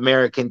 Native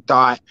American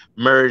thought,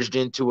 merged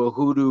into a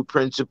hoodoo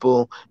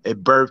principle.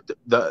 It birthed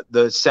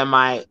the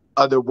semi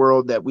other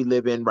world that we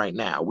live in right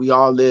now. We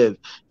all live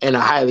in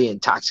a highly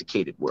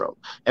intoxicated world.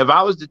 If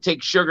I was to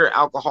take sugar,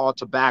 alcohol,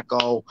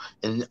 tobacco,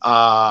 and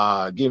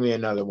give me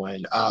another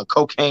one,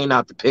 cocaine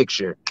out the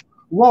picture,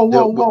 whoa.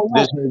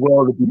 This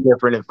world would be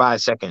different in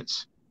 5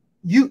 seconds.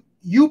 You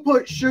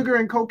put sugar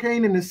and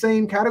cocaine in the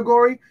same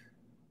category?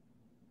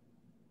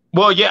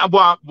 Well, yeah.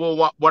 Well,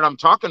 what I'm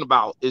talking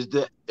about is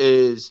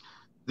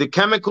the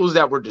chemicals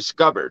that were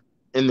discovered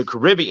in the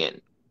Caribbean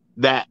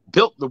that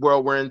built the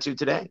world we're into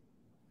today,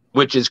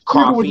 which is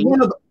coffee,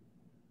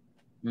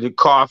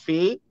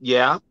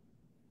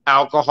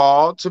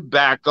 alcohol,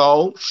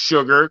 tobacco,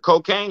 sugar,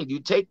 cocaine. You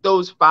take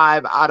those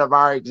 5 out of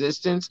our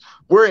existence,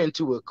 we're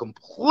into a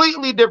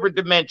completely different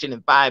dimension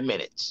in 5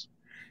 minutes.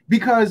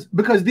 Because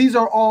these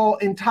are all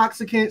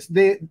intoxicants.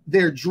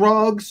 They're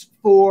drugs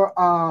for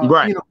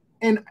right. You know,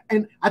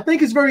 and I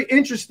think it's very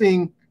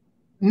interesting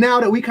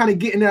now that we kind of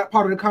get in that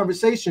part of the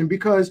conversation,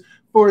 because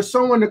for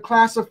someone to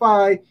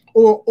classify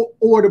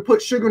or to put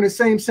sugar in the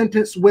same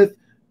sentence with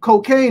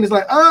cocaine is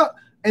like,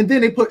 and then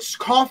they put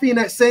coffee in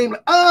that same,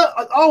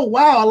 oh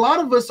wow, a lot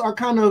of us are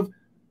kind of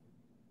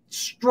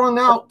strung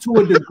out to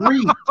a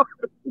degree.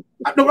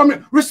 No, I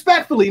mean,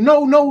 respectfully,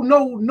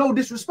 no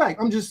disrespect.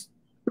 I'm just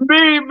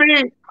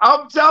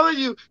I'm telling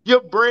you,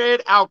 your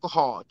bread,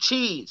 alcohol,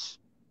 cheese.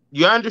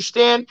 You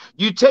understand?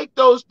 You take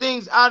those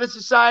things out of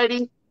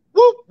society,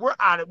 whoop,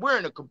 we're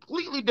in a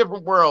completely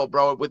different world,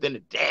 bro, within a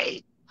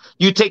day.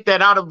 You take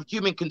that out of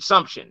human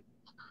consumption.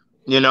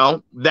 You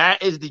know,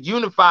 that is the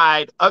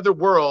unified other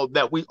world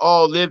that we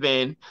all live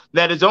in,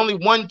 that is only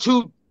 1,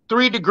 2,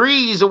 3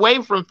 degrees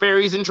away from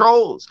fairies and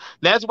trolls.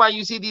 That's why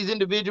you see these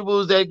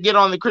individuals that get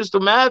on the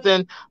crystal meth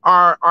and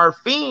are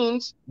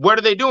fiends. What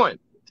are they doing?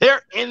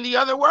 They're in the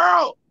other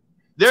world.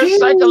 They're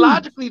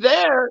psychologically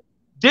there,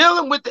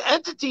 dealing with the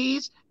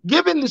entities,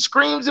 giving the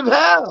screams of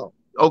hell.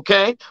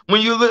 Okay,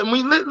 when you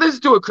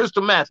listen to a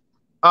crystal meth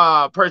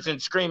person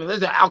screaming,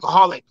 there's an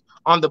alcoholic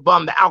on the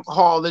bum. The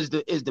alcohol is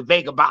the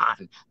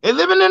vagabond. They're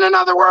living in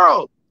another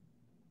world,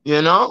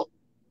 you know,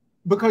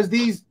 because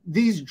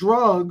these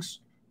drugs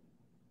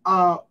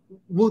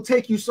will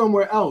take you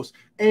somewhere else.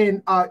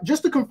 And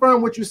just to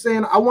confirm what you're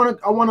saying, I want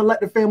to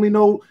let the family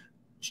know,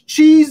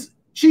 cheese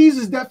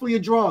is definitely a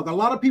drug. A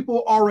lot of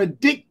people are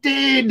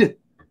addicted.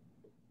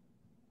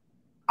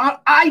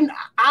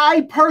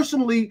 I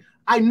personally,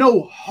 I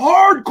know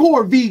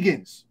hardcore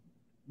vegans,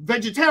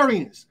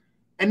 vegetarians,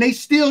 and they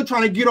still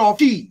trying to get off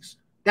cheese.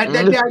 We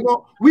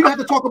got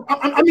to talk about.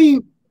 I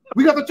mean,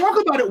 we got to talk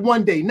about it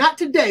one day. Not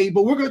today,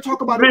 but we're going to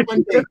talk about it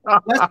one day.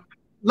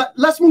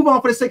 Let's move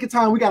on for the sake of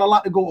time. We got a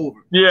lot to go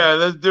over. Yeah,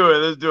 let's do it.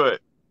 Let's do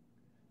it.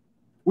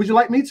 Would you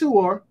like me to,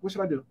 or what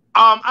should I do?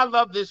 I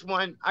love this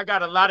one. I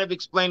got a lot of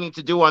explaining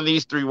to do on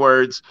these 3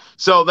 words.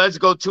 So let's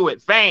go to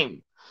it.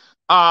 Fame.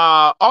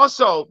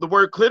 Also, the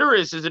word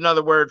clitoris is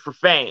another word for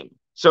fame.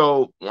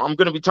 So I'm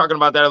going to be talking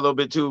about that a little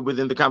bit too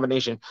within the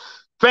combination.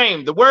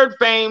 Fame. The word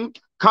fame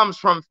comes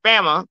from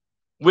fama,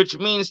 which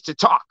means to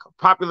talk,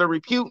 popular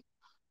repute,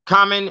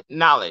 common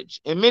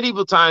knowledge. In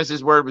medieval times,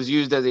 this word was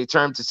used as a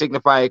term to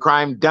signify a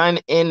crime done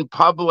in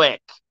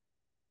public.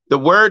 The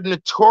word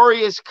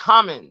notorious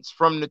commons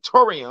from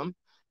notorium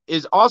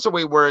is also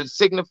a word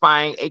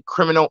signifying a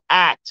criminal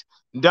act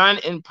done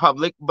in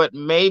public, but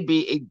may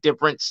be a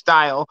different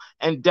style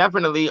and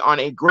definitely on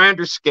a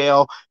grander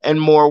scale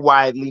and more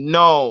widely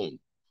known.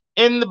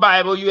 In the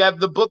Bible, you have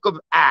the book of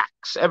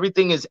Acts.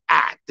 Everything is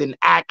act and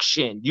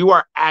action. You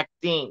are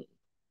acting.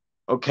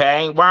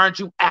 Okay, why aren't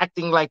you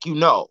acting like you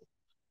know?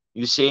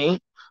 You see,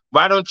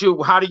 why don't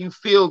you? How do you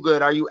feel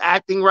good? Are you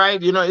acting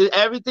right? You know,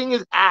 everything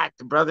is act,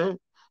 brother.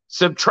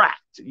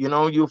 Subtract. You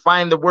know, you'll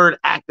find the word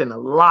act in a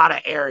lot of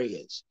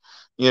areas.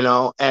 You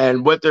know,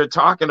 and what they're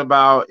talking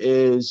about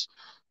is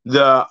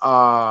the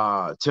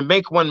to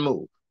make one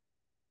move,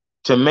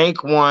 to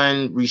make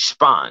one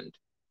respond.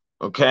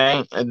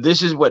 Okay, and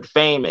this is what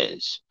fame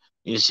is.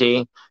 You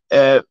see,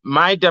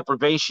 my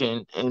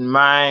deprivation and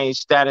my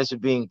status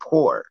of being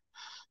poor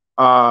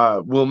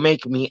will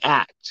make me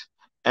act,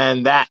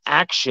 and that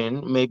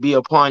action may be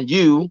upon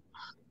you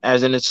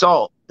as an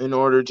assault in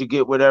order to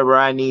get whatever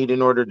I need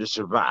in order to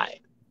survive.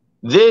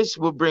 This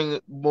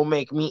will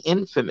make me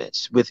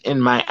infamous within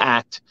my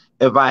act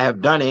if I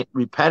have done it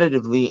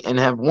repetitively and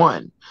have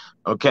won.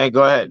 Okay,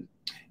 go ahead.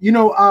 You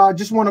know,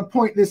 just want to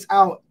point this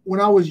out. When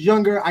I was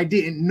younger, I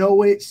didn't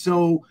know it.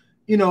 So,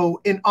 you know,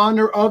 in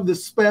honor of the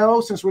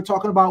spell, since we're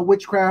talking about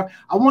witchcraft,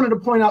 I wanted to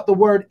point out the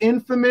word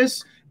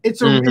infamous.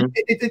 It's a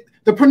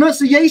the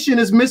pronunciation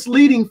is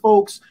misleading,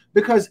 folks,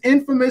 because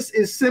infamous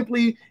is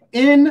simply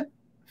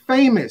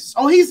infamous.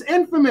 Oh, he's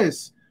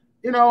infamous.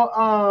 You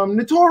know,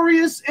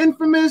 notorious,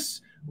 infamous,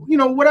 you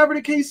know, whatever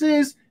the case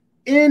is,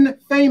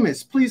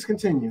 infamous. Please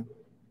continue.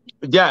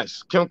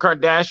 Yes, Kim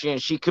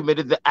Kardashian, she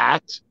committed the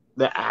act.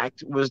 The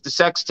act was the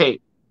sex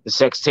tape. The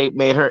sex tape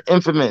made her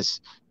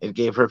infamous. It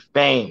gave her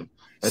fame.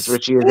 That's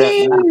what she is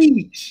at now.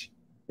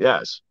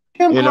 Yes.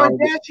 Kim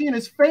Kardashian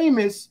is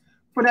famous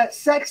for that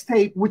sex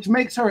tape, which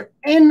makes her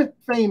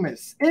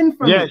infamous.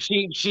 Infamous.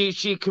 Yeah,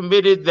 she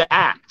committed the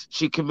act.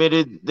 She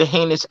committed the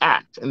heinous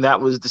act, and that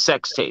was the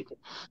sex tape,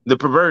 the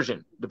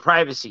perversion, the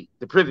privacy,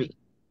 the privy.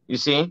 You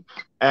see,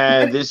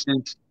 and this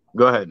is.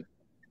 Go ahead.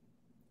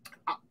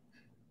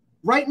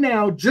 Right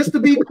now, just to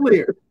be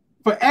clear,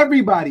 for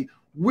everybody,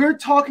 we're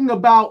talking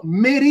about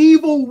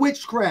medieval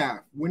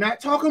witchcraft. We're not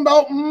talking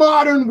about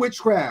modern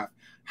witchcraft.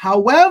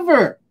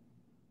 However,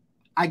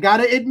 I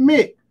gotta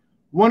admit,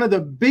 one of the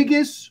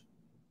biggest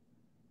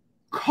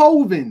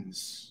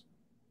covens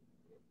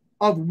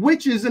of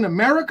witches in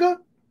America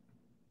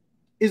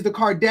is the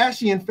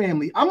Kardashian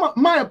family.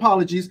 My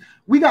apologies.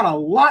 We got a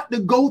lot to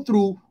go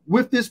through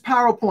with this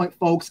PowerPoint,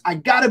 folks. I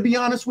gotta be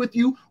honest with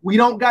you. We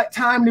don't got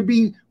time to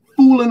be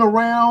fooling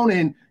around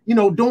and, you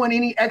know, doing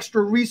any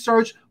extra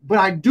research, but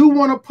I do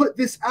want to put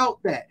this out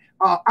there.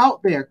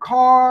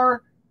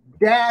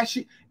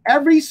 Kardashian,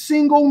 every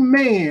single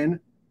man,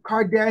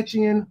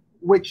 Kardashian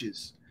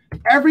witches.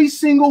 Every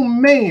single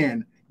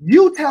man.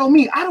 You tell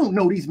me, I don't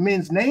know these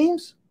men's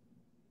names.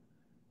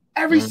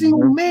 Every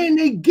single man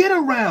they get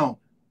around,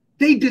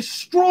 they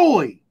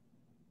destroy.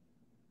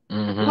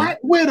 Black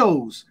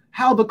widows,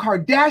 how the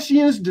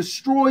Kardashians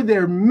destroy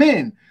their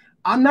men.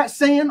 I'm not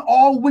saying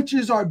all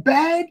witches are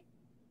bad,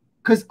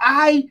 because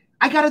I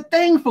got a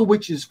thing for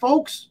witches,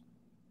 folks.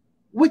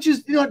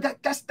 Witches, you know,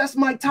 that's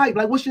my type.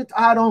 Like, what's your?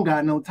 I don't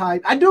got no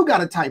type. I do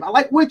got a type. I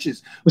like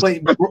witches,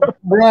 but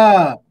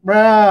bruh,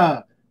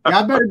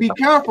 y'all better be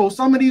careful.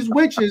 Some of these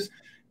witches,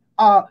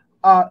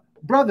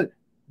 brother,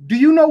 do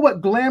you know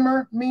what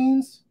glamour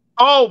means?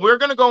 Oh, we're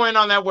going to go in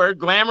on that word.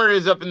 Glamour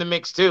is up in the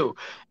mix too.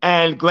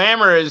 And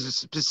glamour is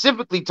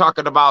specifically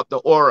talking about the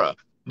aura.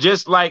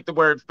 Just like the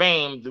word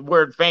fame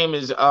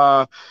is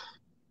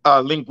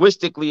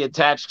linguistically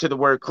attached to the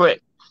word clit.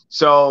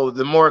 So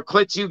the more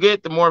clits you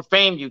get, the more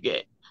fame you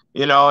get.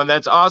 You know, and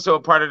that's also a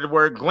part of the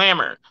word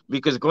glamour,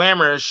 because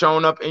glamour is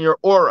shown up in your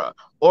aura.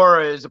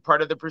 Aura is a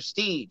part of the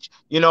prestige.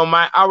 You know,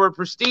 our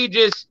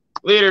prestigious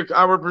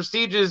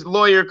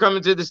lawyer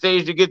coming to the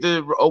stage to get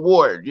the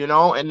award, you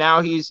know, and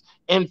now he's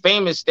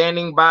infamous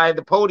standing by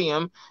the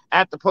podium,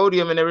 at the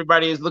podium, and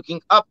everybody is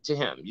looking up to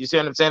him. You see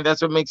what I'm saying?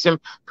 That's what makes him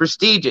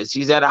prestigious.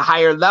 He's at a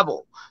higher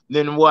level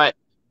than what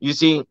you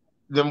see,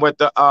 than what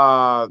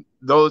the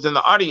those in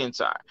the audience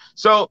are.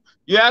 So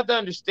you have to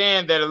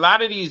understand that a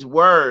lot of these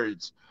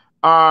words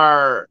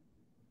are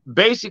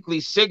basically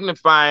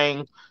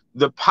signifying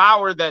the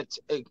power that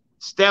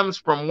stems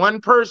from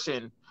one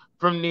person,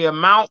 from the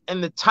amount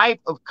and the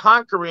type of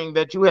conquering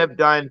that you have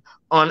done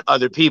on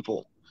other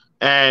people.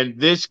 And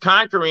this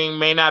conquering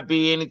may not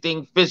be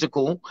anything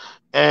physical,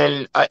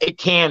 and it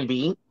can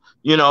be,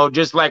 you know,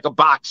 just like a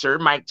boxer,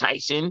 Mike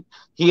Tyson.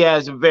 He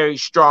has a very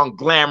strong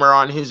glamour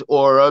on his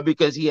aura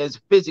because he has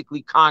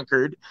physically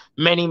conquered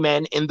many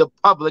men in the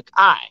public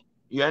eye.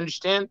 You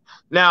understand?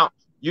 Now,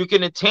 you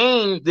can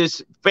attain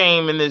this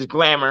fame and this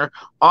glamour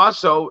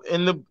also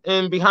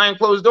in behind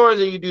closed doors,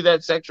 and you do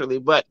that sexually,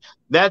 but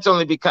that's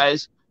only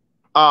because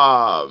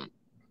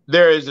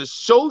there is a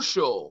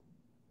social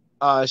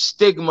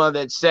stigma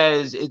that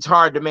says it's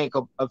hard to make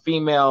a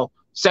female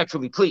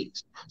sexually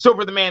pleased. So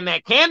for the man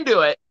that can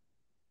do it,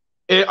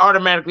 it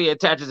automatically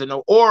attaches an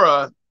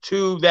aura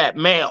to that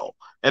male.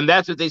 And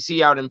that's what they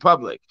see out in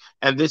public.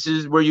 And this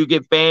is where you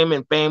get fame,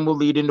 and fame will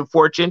lead into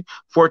fortune.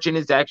 Fortune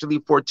is actually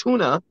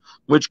Fortuna,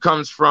 which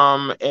comes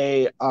from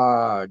a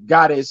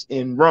goddess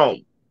in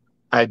Rome.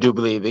 I do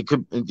believe it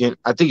could.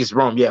 I think it's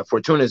Rome. Yeah,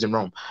 Fortuna is in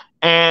Rome.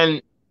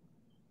 And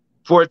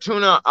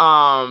Fortuna,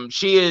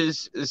 she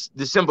is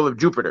the symbol of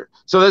Jupiter.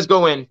 So let's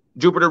go in.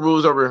 Jupiter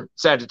rules over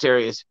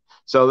Sagittarius.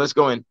 So let's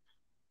go in.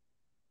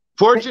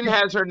 Fortune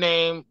has her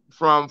name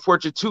from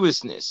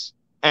fortuitousness,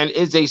 and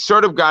is a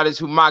sort of goddess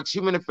who mocks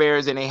human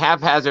affairs in a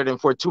haphazard and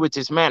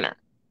fortuitous manner.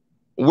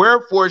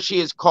 Wherefore she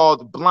is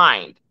called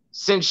blind,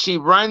 since she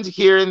runs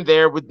here and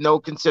there with no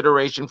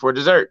consideration for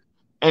dessert,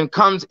 and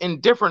comes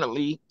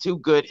indifferently to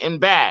good and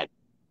bad.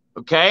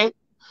 Okay?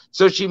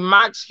 So she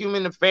mocks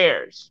human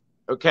affairs,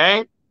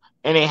 okay,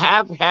 in a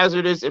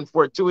haphazardous and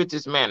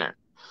fortuitous manner.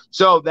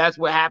 So that's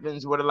what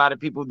happens with a lot of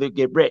people that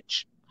get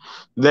rich.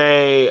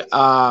 They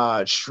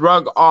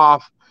shrug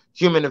off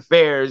human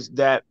affairs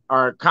that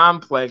are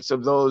complex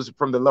of those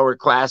from the lower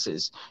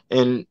classes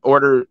in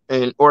order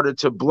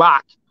to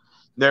block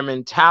their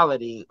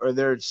mentality or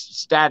their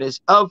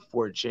status of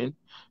fortune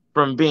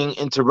from being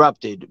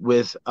interrupted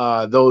with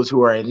those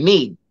who are in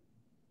need.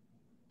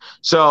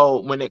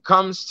 So when it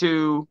comes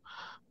to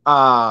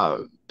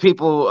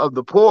people of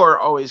the poor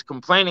always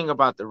complaining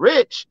about the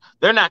rich,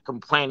 they're not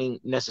complaining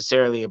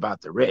necessarily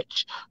about the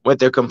rich. What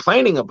they're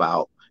complaining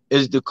about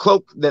is the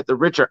cloak that the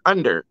rich are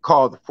under,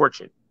 called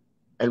fortune.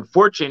 And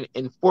fortune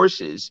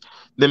enforces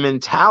the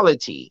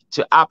mentality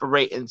to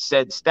operate in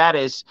said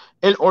status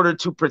in order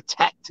to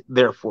protect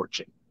their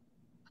fortune.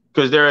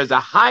 Because there is a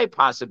high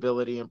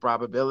possibility and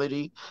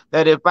probability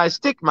that if I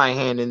stick my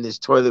hand in this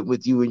toilet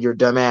with you and your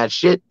dumbass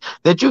shit,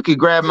 that you could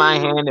grab my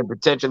hand and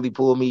potentially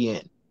pull me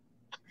in.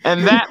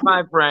 And that,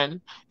 my friend,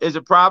 is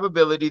a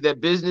probability that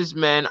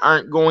businessmen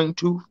aren't going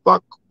to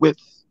fuck with.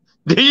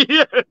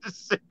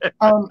 Yes.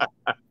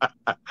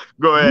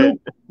 Go ahead.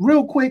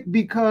 Real quick,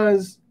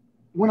 because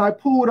when I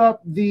pulled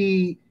up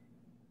the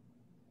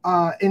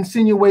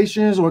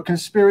insinuations or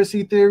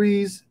conspiracy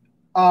theories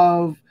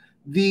of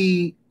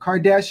the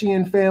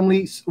Kardashian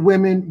family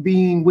women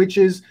being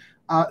witches,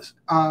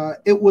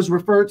 it was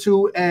referred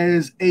to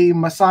as a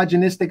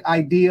misogynistic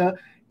idea.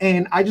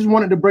 And I just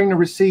wanted to bring the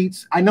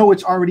receipts. I know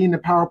it's already in the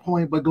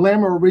PowerPoint, but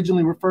glamour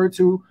originally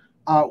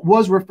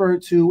was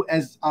referred to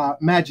as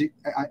magic,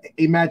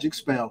 a magic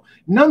spell.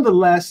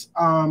 Nonetheless,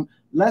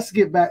 let's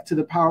get back to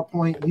the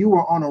PowerPoint. You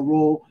were on a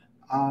roll.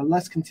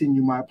 Let's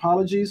continue. My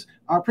apologies.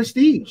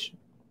 Prestige.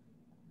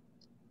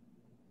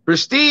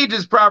 Prestige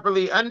is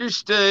properly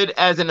understood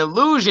as an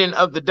illusion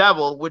of the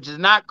devil, which is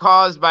not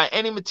caused by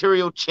any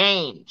material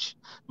change,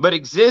 but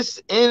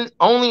exists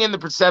only in the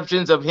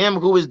perceptions of him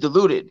who is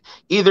deluded,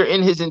 either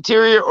in his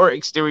interior or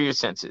exterior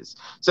senses.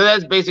 So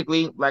that's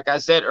basically, like I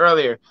said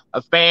earlier,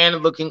 a fan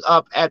looking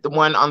up at the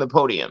one on the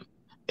podium.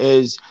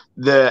 Is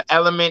the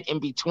element in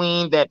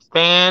between that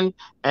fan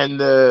and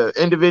the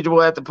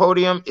individual at the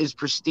podium is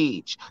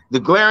prestige.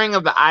 The glaring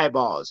of the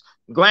eyeballs.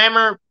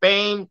 Glamour,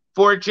 fame,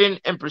 fortune,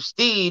 and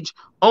prestige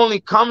only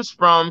comes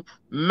from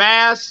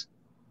mass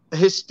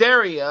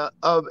hysteria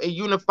of a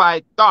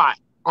unified thought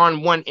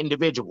on one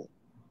individual.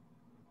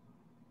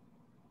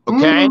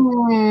 Okay?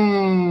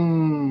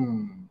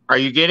 Are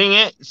you getting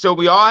it? So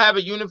we all have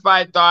a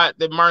unified thought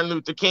that Martin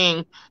Luther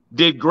King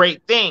did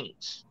great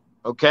things.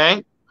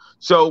 Okay?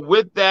 So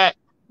with that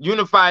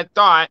unified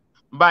thought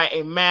by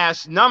a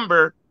mass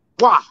number,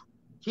 wow,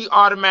 he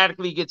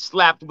automatically gets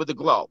slapped with a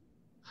globe.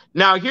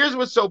 Now, here's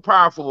what's so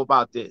powerful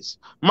about this.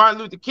 Martin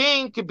Luther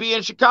King could be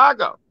in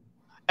Chicago,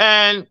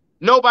 and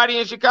nobody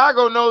in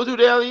Chicago knows who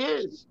the hell he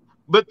is.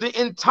 But the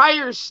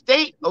entire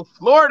state of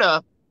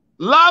Florida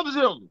loves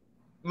him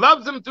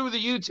through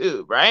the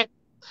YouTube, right?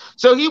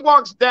 So he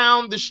walks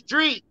down the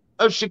street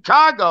of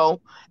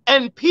Chicago,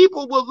 and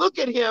people will look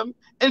at him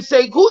and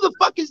say, who the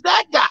fuck is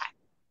that guy?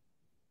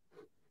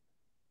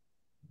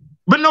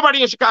 But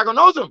nobody in Chicago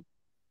knows him.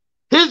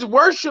 His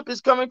worship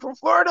is coming from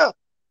Florida.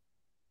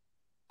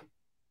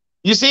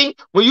 You see,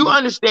 when you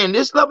understand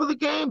this level of the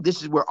game,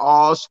 this is where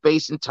all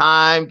space and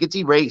time gets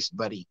erased,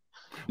 buddy.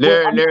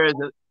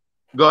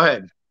 Go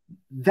ahead.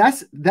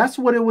 That's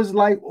what it was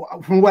like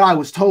from what I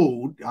was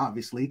told,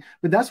 obviously,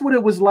 but that's what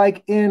it was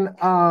like in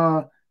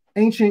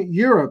ancient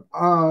Europe.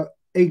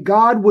 A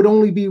god would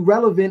only be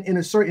relevant in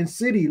a certain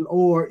city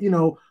or, you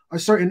know, a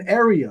certain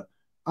area.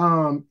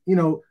 You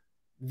know,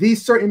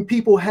 these certain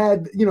people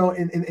had, you know,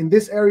 in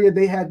this area,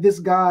 they had this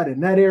god in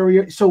that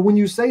area. So when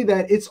you say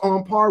that, it's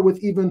on par with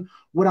even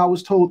what I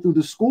was told through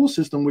the school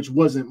system, which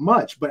wasn't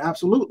much, but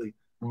absolutely.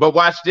 But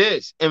watch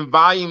this. In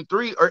volume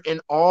 3, or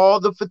in all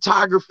the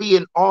photography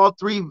in all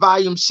 3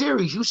 volume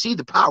series, you see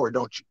the power,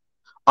 don't you?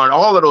 On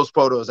all of those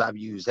photos I've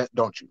used,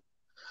 don't you?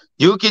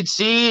 You can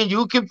see and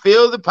you can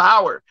feel the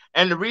power.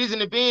 And the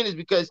reason it being is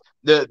because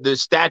the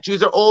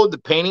statues are old, the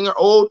painting are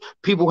old.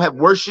 People have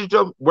worshipped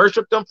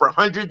them for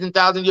hundreds and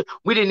thousands of years.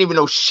 We didn't even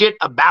know shit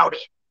about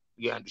it.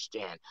 You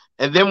understand?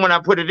 And then when I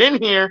put it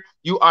in here,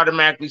 you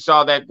automatically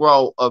saw that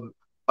grow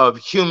of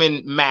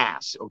human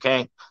mass.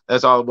 Okay,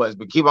 that's all it was.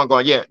 But keep on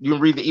going. Yeah, you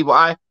can read the evil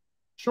eye.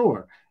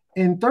 Sure.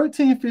 In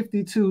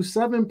 1352,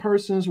 7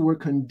 persons were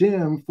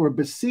condemned for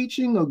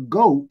beseeching a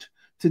goat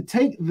to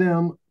take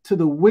them to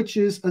the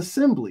witches'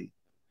 assembly.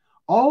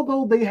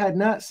 Although they had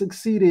not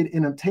succeeded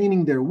in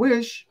obtaining their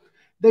wish,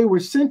 they were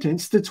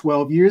sentenced to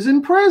 12 years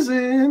in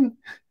prison.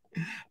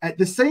 At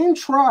the same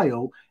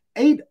trial,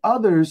 8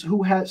 others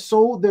who had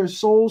sold their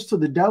souls to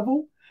the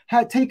devil,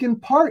 had taken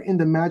part in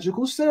the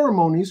magical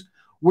ceremonies,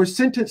 were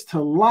sentenced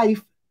to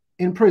life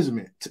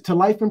imprisonment,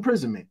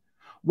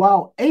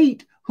 while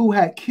 8 who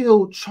had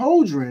killed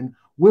children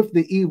with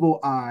the evil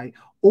eye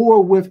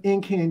or with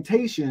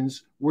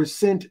incantations were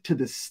sent to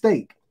the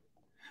stake.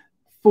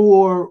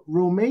 For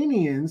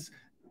Romanians,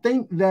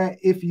 think that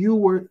if you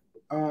were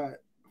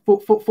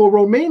for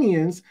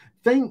Romanians,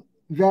 think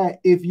that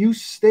if you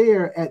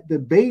stare at the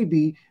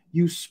baby,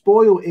 you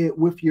spoil it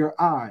with your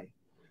eye.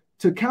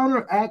 To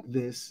counteract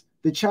this,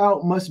 the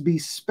child must be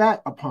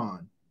spat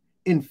upon.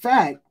 In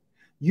fact,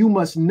 you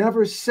must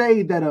never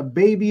say that a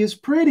baby is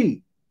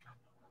pretty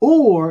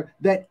or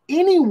that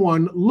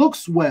anyone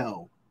looks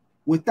well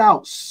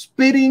without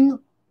spitting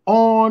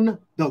on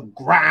the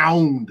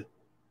ground.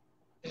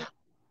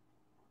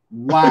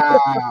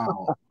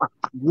 Wow.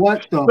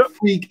 What the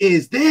freak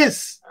is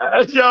this?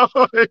 Yo.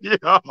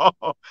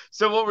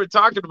 So what we're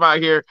talking about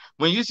here,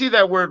 when you see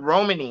that word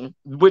Romany,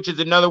 which is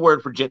another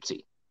word for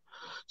gypsy.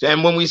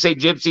 And when we say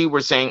gypsy,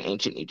 we're saying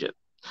ancient Egypt.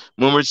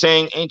 When we're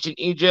saying ancient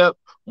Egypt,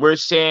 we're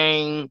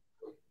saying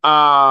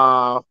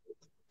female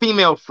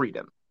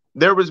freedom.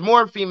 There was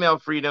more female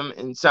freedom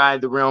inside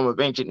the realm of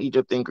ancient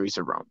Egypt than Greece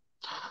or Rome.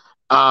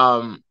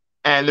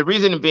 And the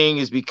reason being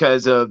is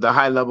because of the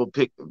high level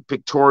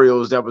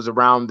pictorials that was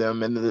around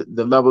them and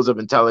the levels of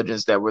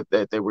intelligence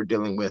that they were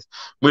dealing with,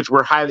 which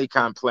were highly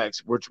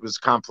complex, which was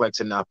complex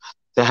enough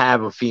to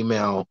have a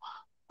female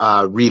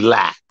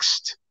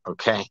relaxed.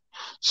 Okay.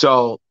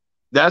 So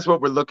that's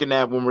what we're looking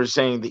at when we're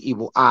saying the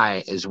evil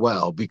eye as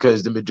well,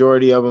 because the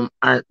majority of them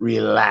aren't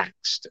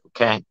relaxed.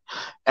 Okay.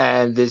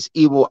 And this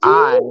evil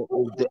eye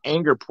is the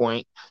anger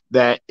point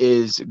that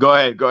is, go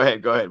ahead.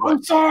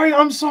 I'm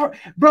sorry.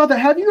 Brother,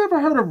 have you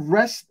ever heard of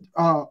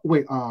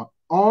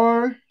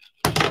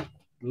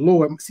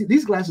Lord, see,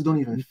 these glasses don't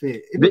even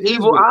fit. The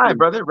evil eye,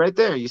 brother, right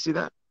there. You see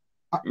that?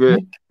 Yeah.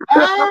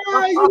 That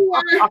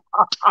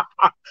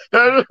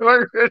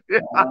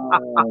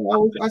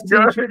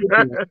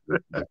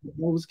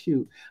was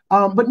cute.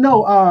 But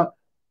no,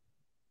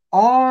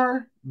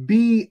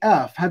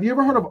 RBF. Have you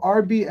ever heard of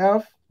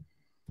RBF?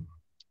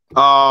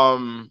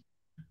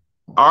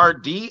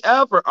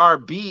 RDF or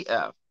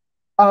RBF?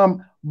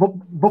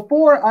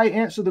 Before I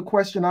answer the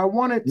question, I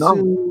wanted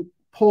to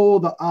poll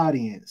the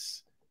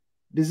audience.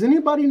 Does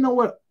anybody know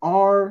what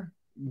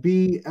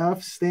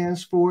RBF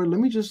stands for? Let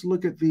me just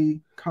look at the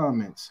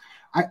comments.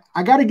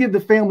 I got to give the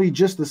family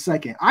just a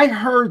second. I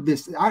heard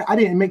this. I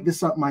didn't make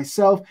this up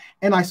myself.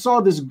 And I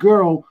saw this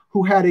girl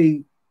who had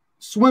a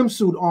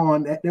swimsuit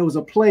on. There was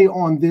a play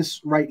on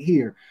this right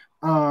here.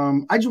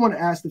 I just want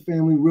to ask the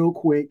family real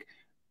quick.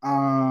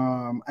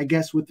 I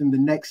guess within the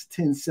next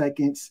 10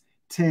 seconds,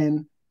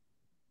 10,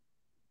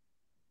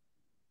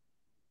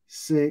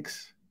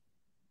 6,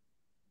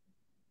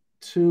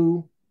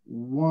 2,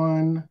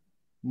 1.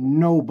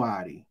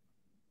 Nobody.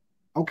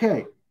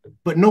 Okay,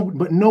 but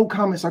no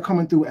comments are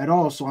coming through at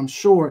all. So I'm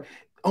sure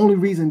the only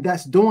reason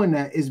that's doing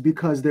that is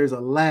because there's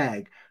a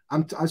lag.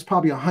 There's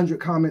probably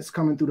 100 comments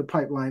coming through the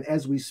pipeline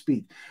as we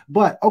speak.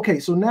 But okay,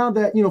 so now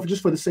that, you know,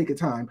 just for the sake of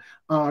time,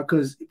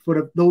 because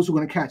for those who are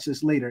going to catch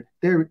this later,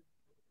 there,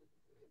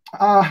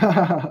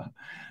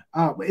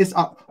 it's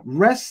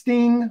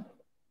resting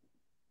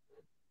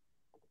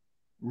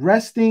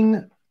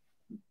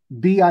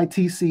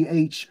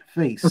BITCH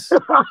face.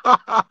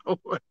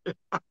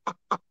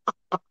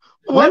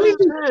 What is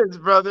this,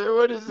 brother?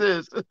 What is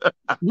this?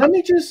 Let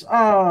me just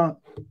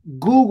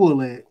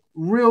Google it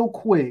real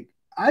quick.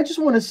 I just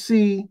want to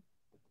see.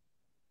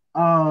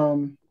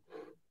 Hold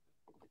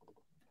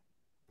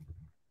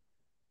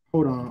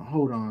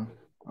on.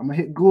 I'm gonna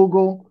hit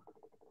Google.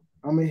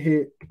 I'm gonna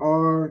hit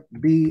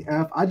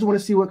RBF. I just want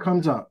to see what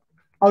comes up.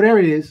 Oh, there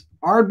it is.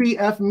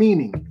 RBF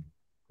meaning.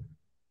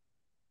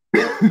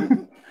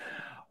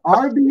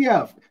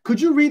 RBF.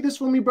 Could you read this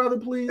for me, brother,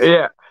 please?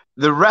 Yeah.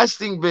 The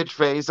resting bitch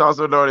face,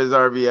 also known as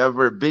RBF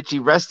or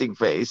bitchy resting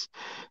face,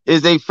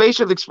 is a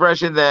facial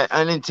expression that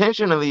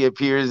unintentionally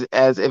appears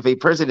as if a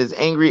person is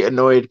angry,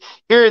 annoyed,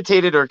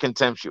 irritated, or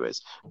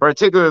contemptuous,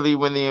 particularly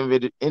when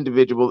the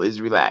individual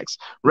is relaxed,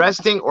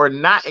 resting, or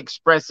not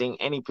expressing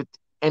any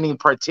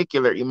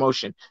particular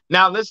emotion.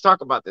 Now, let's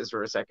talk about this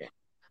for a second,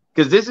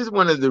 because this is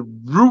one of the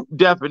root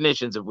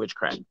definitions of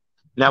witchcraft.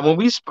 Now, when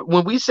we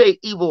say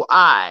evil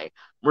eye,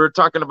 we're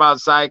talking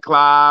about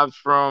Cyclops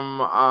from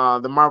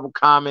the Marvel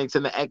Comics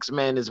and the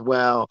X-Men as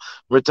well.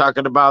 We're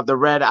talking about the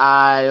red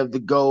eye of the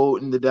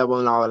goat and the devil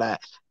and all of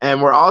that.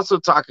 And we're also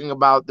talking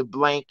about the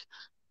blank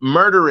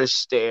murderous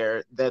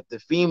stare that the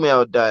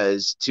female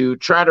does to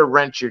try to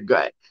wrench your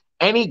gut.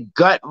 Any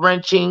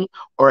gut-wrenching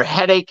or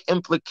headache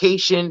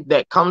implication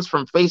that comes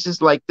from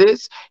faces like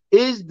this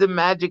is the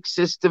magic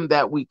system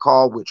that we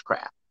call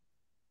witchcraft.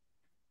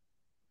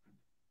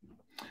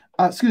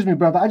 Excuse me,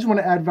 brother. I just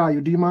want to add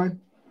value. Do you mind?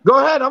 Go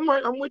ahead. I'm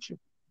with you.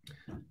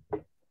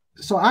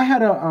 So I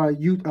had a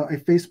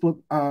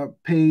Facebook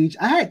page.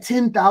 I had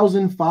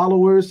 10,000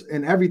 followers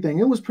and everything.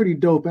 It was pretty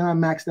dope. And I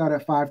maxed out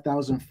at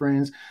 5,000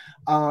 friends.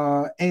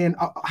 And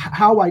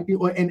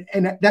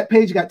that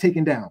page got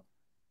taken down.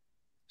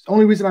 It's the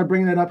only reason I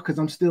bring that up because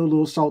I'm still a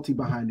little salty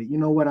behind it. You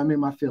know what? I'm in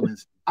my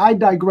feelings. I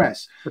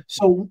digress.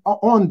 So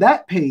on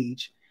that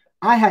page,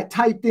 I had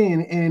typed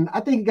in, and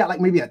I think it got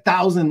like maybe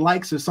 1,000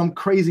 likes or some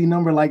crazy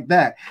number like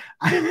that.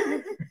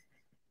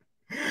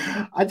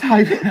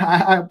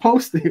 I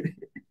posted,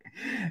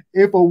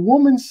 if a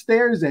woman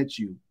stares at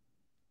you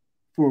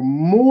for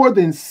more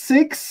than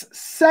 6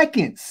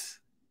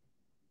 seconds,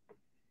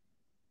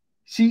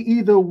 she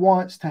either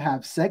wants to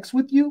have sex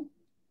with you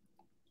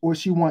or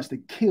she wants to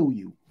kill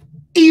you.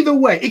 Either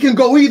way, it can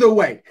go either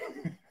way.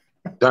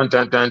 Dun,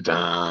 dun, dun,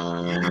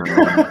 dun.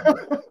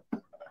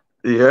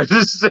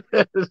 Yes.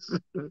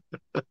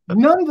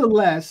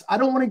 Nonetheless, I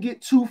don't want to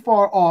get too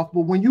far off,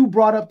 but when you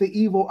brought up the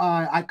evil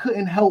eye, I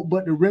couldn't help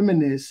but to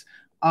reminisce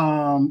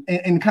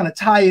and kind of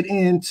tie it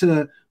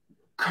into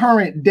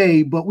current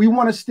day, but we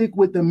want to stick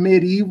with the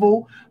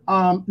medieval.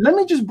 Let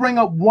me just bring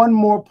up one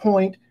more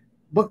point,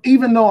 but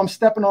even though I'm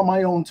stepping on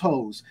my own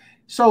toes.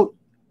 So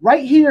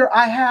right here,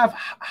 I have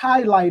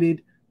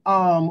highlighted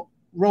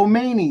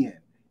Romanian,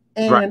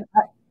 and right.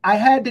 I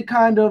had to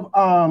kind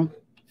of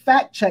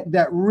fact check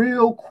that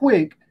real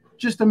quick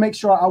just to make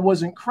sure I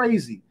wasn't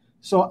crazy.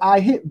 So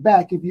I hit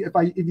back. If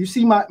you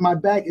see my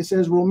back, it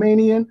says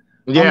Romanian.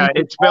 Yeah,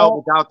 it's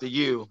spelled without the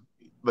U,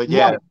 but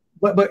yeah.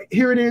 Right. But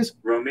here it is,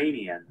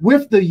 Romanian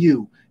with the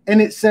U, and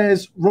it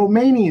says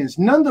Romanians.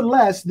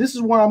 Nonetheless, this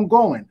is where I'm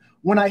going.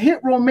 When I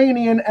hit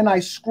Romanian and I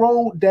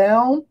scroll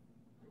down,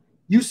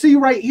 you see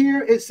right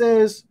here it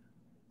says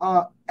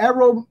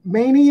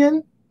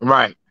Aromanian.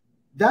 Right.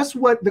 That's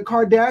what the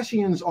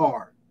Kardashians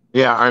are.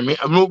 Yeah,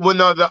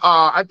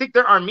 I think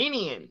they're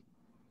Armenian.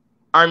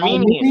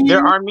 Armenian.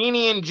 They're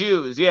Armenian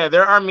Jews. Yeah,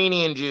 they're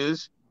Armenian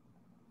Jews.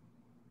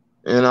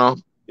 You know,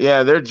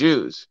 yeah, they're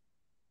Jews.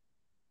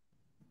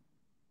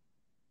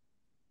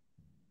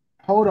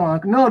 Hold on.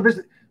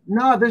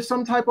 There's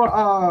some type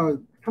of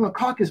from the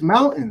Caucasus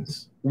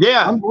Mountains.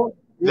 Yeah,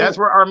 that's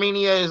where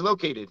Armenia is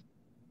located.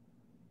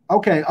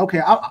 Okay.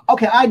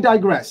 I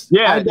digress.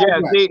 Yeah.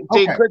 See,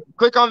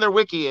 click on their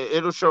wiki.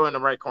 It'll show in the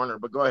right corner.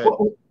 But go ahead.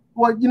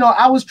 Well, you know,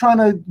 I was trying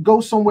to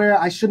go somewhere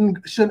I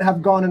shouldn't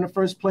have gone in the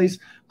first place.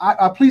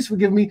 Please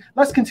forgive me.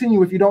 Let's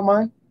continue if you don't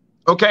mind.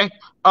 Okay.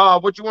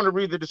 What you want to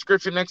read the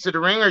description next to the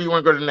ring, or you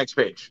want to go to the next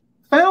page?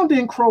 Found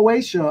in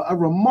Croatia, a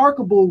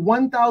remarkable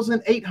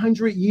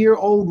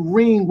 1,800-year-old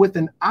ring with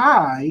an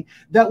eye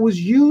that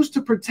was used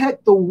to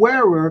protect the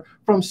wearer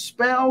from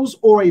spells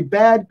or a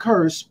bad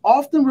curse,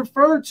 often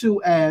referred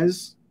to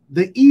as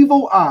the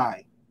evil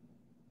eye.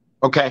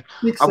 Okay.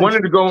 I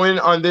wanted to go in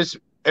on this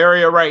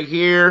area right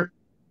here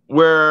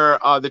where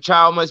the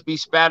child must be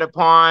spat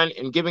upon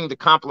and giving the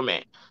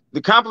compliment.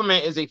 The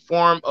compliment is a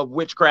form of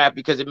witchcraft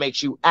because it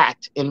makes you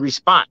act in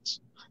response.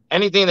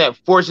 Anything that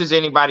forces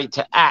anybody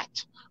to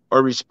act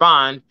or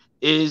respond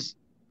is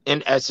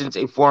in essence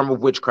a form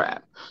of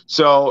witchcraft.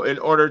 So in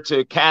order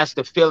to cast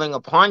a feeling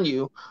upon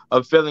you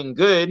of feeling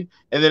good,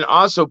 and then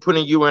also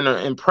putting you in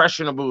an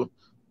impressionable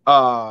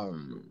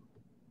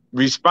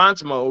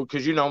response mode,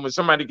 because you know when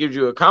somebody gives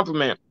you a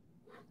compliment,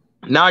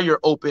 now you're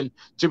open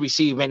to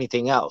receive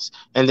anything else.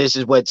 And this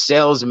is what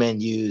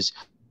salesmen use.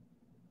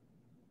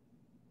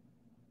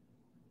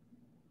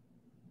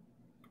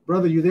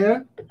 Brother, you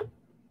there?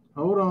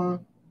 Hold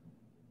on.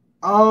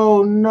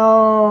 Oh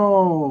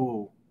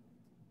no.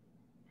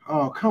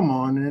 Oh, come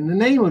on. In the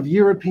name of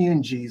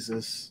European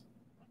Jesus.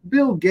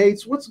 Bill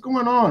Gates, what's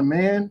going on,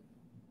 man?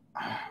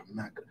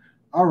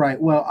 All right,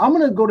 well, I'm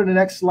going to go to the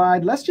next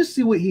slide. Let's just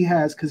see what he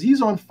has, because he's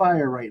on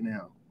fire right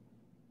now.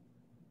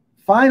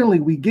 Finally,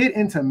 we get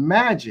into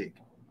magic.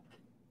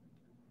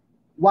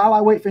 While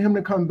I wait for him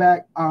to come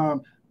back,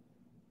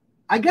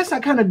 I guess I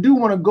kind of do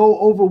want to go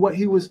over what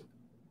he was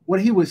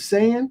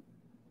saying,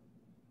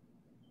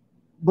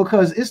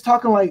 because it's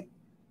talking like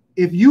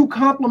if you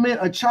compliment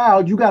a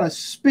child, you got to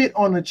spit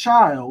on the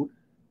child,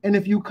 and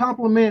if you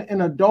compliment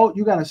an adult,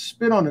 you got to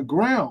spit on the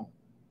ground.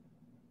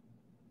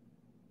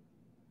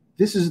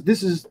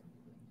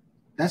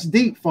 That's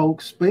deep,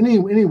 folks. But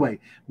anyway,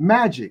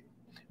 magic.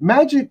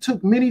 Magic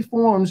took many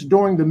forms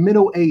during the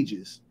Middle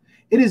Ages.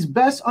 It is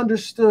best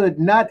understood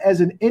not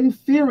as an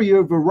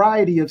inferior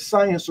variety of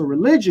science or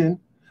religion,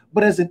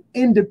 but as an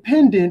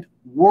independent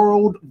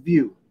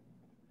worldview.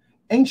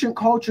 Ancient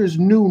cultures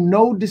knew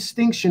no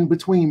distinction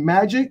between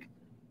magic,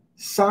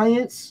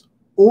 science,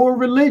 or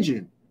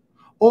religion,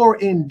 or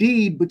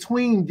indeed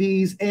between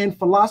these and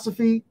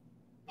philosophy,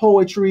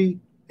 poetry,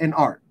 and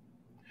art.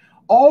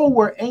 All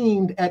were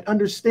aimed at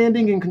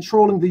understanding and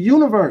controlling the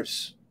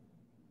universe.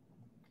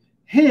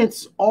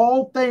 Hence,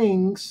 all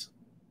things,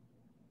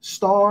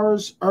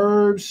 stars,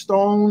 herbs,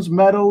 stones,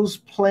 metals,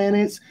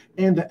 planets,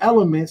 and the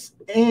elements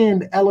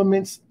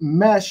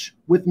mesh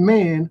with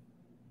man,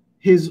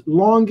 his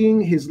longing,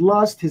 his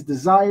lust, his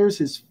desires,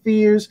 his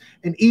fears,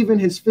 and even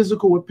his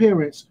physical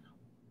appearance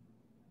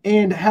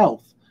and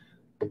health.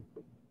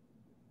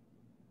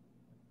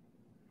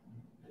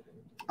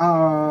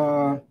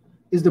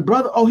 Is the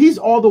brother? Oh, he's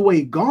all the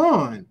way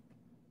gone.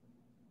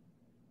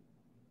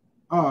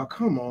 Oh,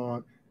 come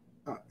on.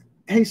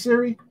 Hey,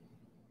 Siri,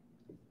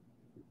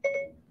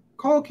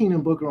 call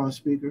Keenan Booker on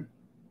speaker.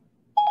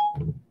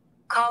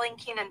 Calling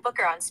Keenan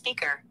Booker on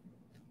speaker.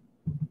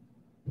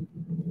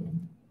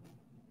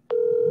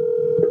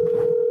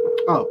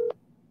 Oh,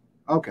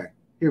 okay.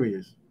 Here he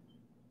is.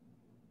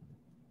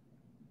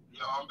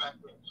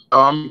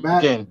 I'm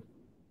back. Again.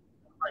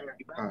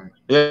 All right.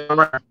 Yeah, I'm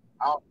right.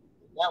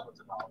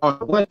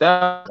 What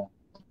that?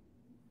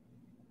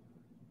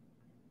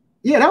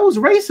 Yeah, that was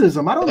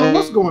racism. I don't know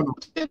what's going on.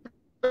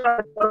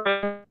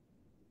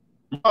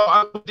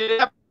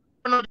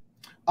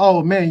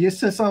 Oh man, you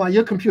sound like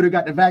your computer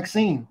got the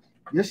vaccine.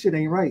 Your shit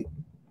ain't right.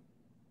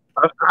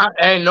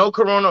 Ain't no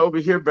corona over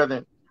here,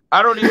 brother.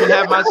 I don't even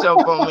have my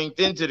cell phone linked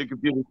into the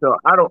computer, so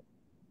I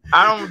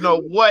don't know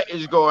what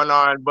is going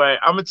on. But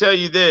I'm gonna tell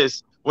you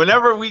this: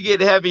 whenever we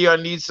get heavy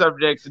on these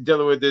subjects and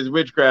dealing with this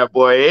witchcraft,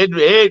 boy,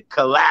 it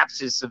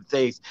collapses some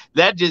things.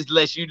 That just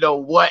lets you know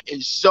what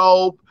is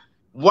so.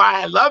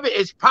 Why I love it.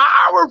 It's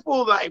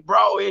powerful, like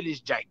bro. It is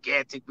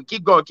gigantic. But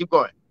keep going, keep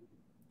going.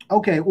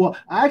 Okay, well,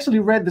 I actually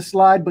read the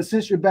slide, but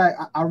since you're back,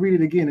 I'll read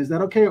it again. Is that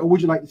okay, or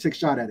would you like to take a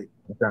shot at it?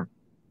 Okay.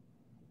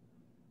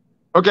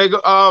 Okay, go.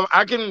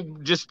 I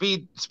can just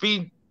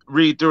speed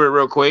read through it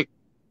real quick.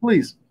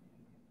 Please.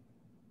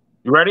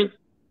 You ready?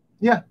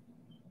 Yeah.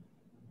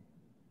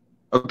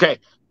 Okay.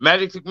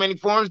 Magic took many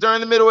forms during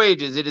the Middle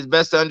Ages. It is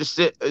best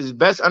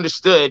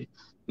understood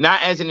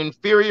not as an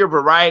inferior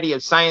variety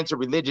of science or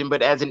religion,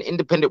 but as an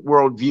independent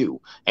worldview.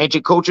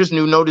 Ancient cultures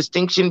knew no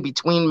distinction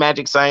between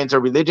magic, science, or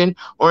religion,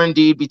 or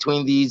indeed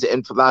between these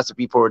and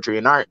philosophy, poetry,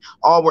 and art.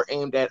 All were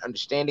aimed at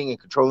understanding and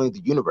controlling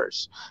the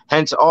universe.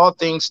 Hence, all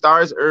things,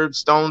 stars, herbs,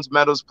 stones,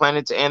 metals,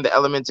 planets, and the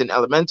elements and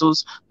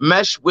elementals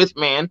mesh with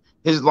man,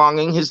 his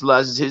longing, his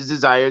lusts, his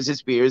desires,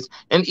 his fears,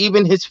 and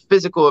even his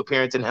physical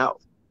appearance and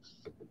health.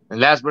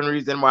 And that's one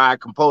reason why I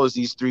composed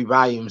these 3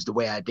 volumes the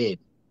way I did,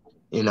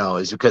 you know,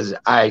 is because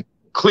I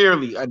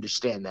clearly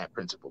understand that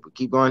principle. But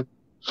keep going.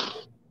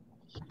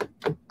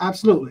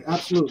 Absolutely,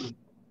 absolutely.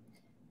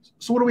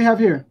 So what do we have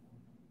here?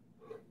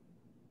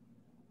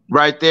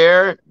 Right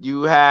there,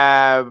 you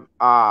have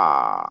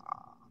well,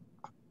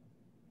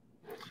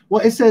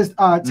 it says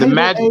the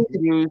magic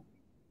used.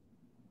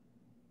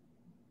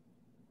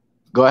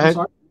 Go ahead.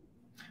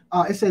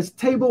 It says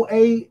Table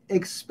A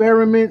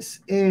experiments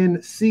in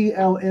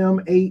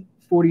CLM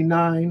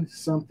 849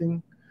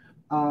 something.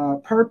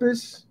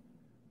 Purpose.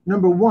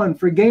 Number 1,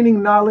 for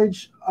gaining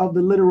knowledge of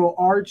the literal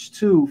arts.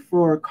 2,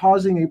 for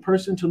causing a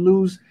person to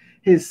lose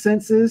his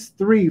senses.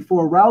 3,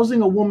 for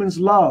arousing a woman's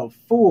love.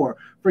 4,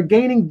 for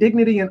gaining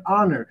dignity and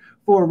honor.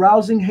 For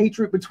arousing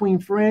hatred between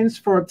friends.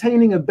 For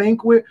obtaining a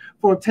banquet.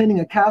 For obtaining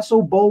a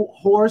castle, boat,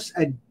 horse.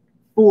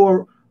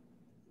 For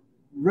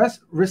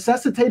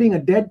resuscitating a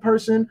dead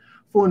person.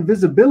 For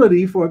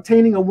invisibility. For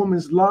obtaining a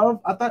woman's love.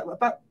 I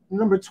thought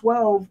number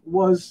 12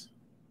 was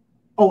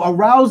Oh,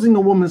 arousing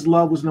a woman's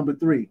love was number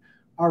 3.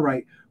 All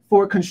right.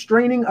 For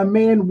constraining a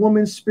man,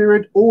 woman,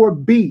 spirit, or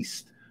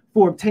beast.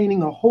 For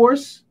obtaining a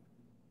horse.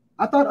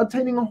 I thought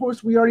obtaining a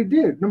horse we already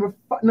did.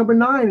 Number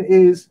 9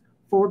 is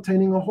for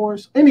obtaining a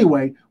horse.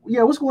 Anyway,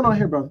 yeah, what's going on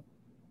here, brother?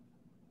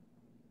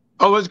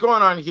 Oh, what's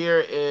going on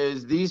here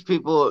is these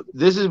people,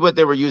 this is what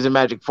they were using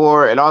magic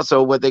for, and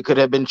also what they could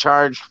have been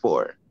charged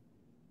for.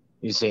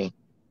 You see,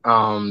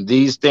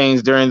 these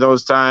things during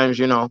those times,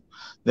 you know,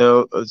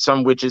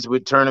 some witches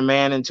would turn a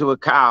man into a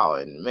cow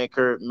and make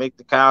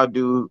the cow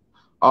do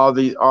all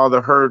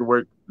the herd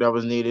work that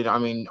was needed. I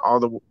mean, all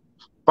the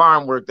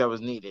farm work that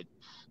was needed.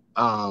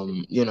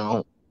 You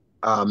know,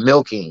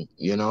 milking.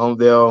 You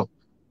know,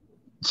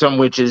 some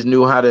witches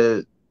knew how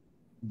to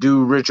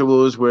do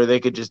rituals where they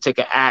could just take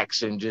an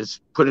axe and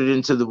just put it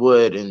into the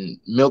wood and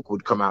milk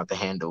would come out the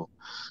handle.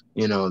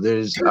 You know,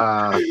 there's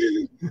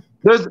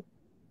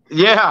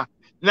yeah.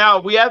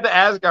 Now we have to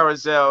ask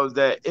ourselves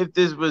that if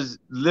this was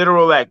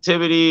literal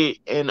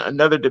activity in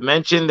another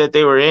dimension that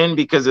they were in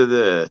because of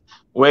the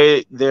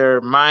way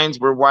their minds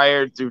were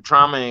wired through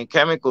trauma and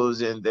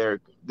chemicals and their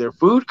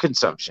food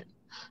consumption,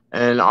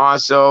 and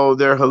also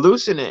their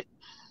hallucinant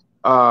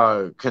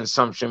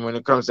consumption when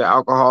it comes to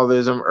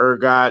alcoholism,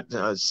 ergot,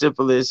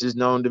 syphilis is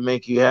known to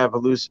make you have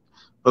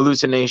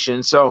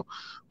hallucinations. So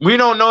we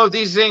don't know if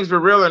these things were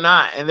real or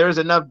not, and there's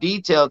enough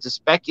detail to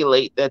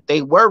speculate that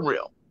they were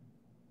real.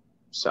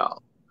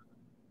 So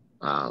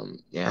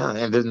yeah,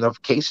 and there's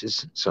enough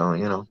cases. So,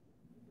 you know,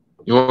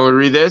 you want me to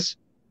read this?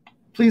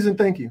 Please and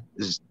thank you.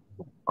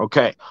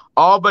 Okay.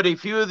 All but a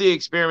few of the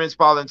experiments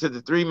fall into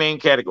the 3 main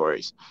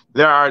categories.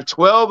 There are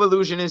 12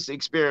 illusionist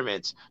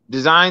experiments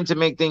designed to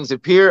make things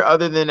appear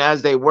other than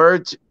as they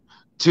were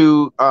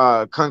to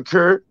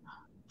conjure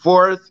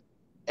forth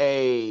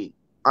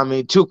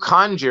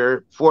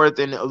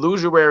an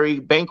illusory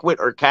banquet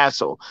or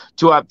castle,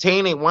 to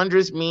obtain a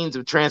wondrous means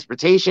of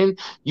transportation,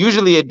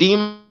 usually a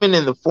demon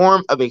in the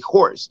form of a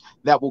horse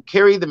that will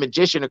carry the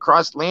magician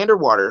across land or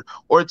water,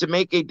 or to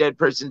make a dead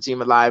person seem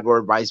alive,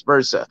 or vice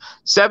versa.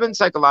 7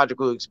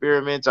 psychological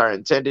experiments are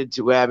intended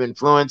to have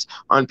influence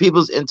on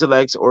people's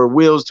intellects or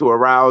wills to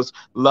arouse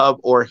love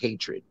or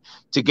hatred,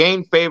 to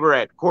gain favor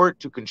at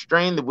court, to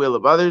constrain the will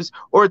of others,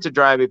 or to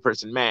drive a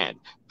person mad.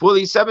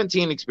 Fully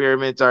 17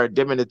 experiments are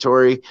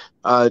divinatory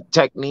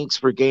techniques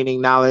for gaining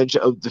knowledge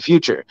of the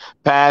future,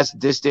 past,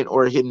 distant,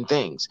 or hidden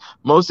things.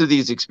 Most of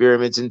these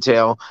experiments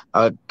entail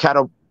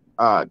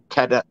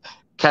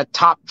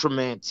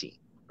catoptromancy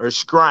or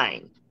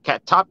scrying.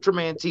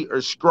 Catoptromancy or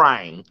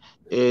scrying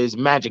is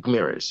magic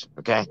mirrors.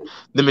 Okay,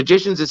 the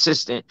magician's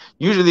assistant,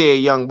 usually a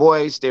young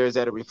boy, stares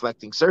at a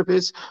reflecting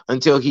surface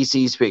until he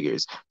sees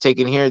figures,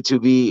 taken here to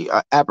be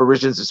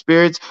apparitions of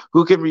spirits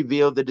who can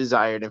reveal the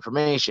desired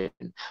information.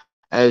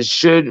 As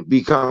should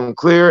become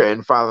clear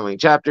in following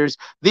chapters,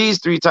 these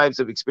 3 types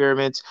of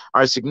experiments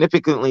are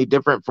significantly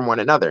different from one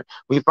another.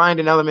 We find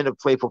an element of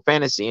playful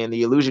fantasy in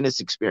the illusionist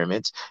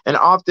experiments, and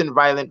often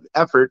violent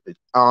effort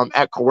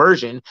at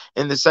coercion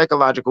in the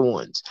psychological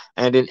ones,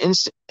 and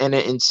an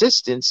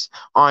insistence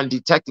on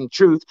detecting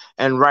truth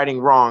and righting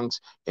wrongs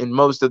in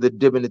most of the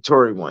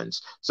divinatory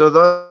ones. So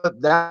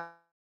that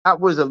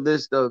was a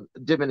list of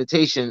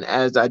divinitation,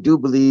 as I do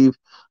believe.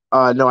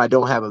 No, I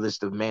don't have a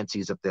list of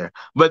mancies up there,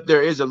 but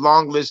there is a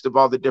long list of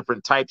all the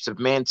different types of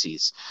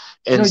mancies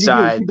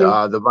inside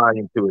the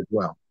volume 2 as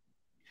well.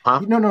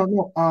 Huh?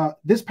 No.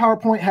 This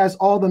PowerPoint has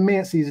all the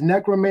mancies: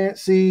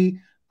 necromancy,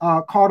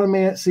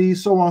 cartomancy,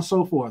 so on and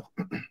so forth.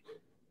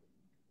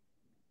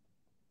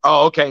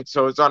 Oh, okay.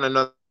 So it's on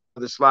another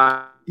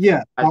slide.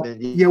 Yeah.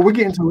 Yeah, we're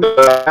getting to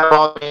it.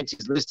 All the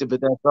mancies listed,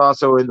 but that's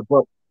also in the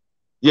book.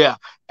 Yeah,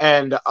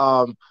 and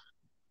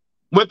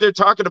what they're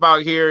talking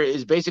about here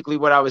is basically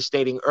what I was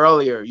stating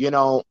earlier, you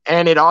know,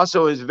 and it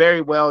also is very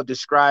well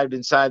described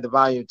inside the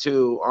volume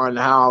 2 on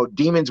how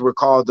demons were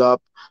called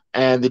up,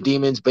 and the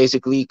demons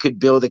basically could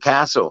build a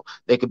castle.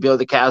 They could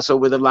build a castle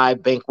with a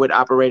live banquet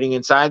operating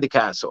inside the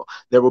castle.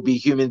 There will be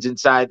humans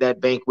inside that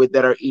banquet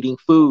that are eating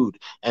food,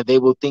 and they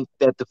will think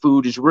that the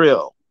food is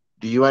real.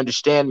 Do you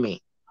understand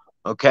me?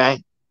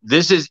 Okay.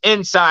 This is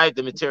inside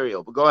the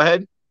material, but go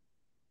ahead.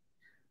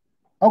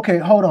 Okay,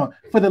 hold on.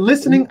 For the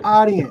listening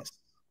audience,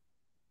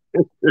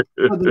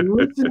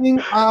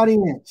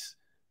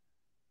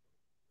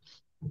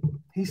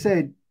 he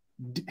said,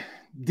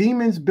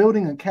 demons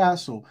building a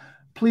castle.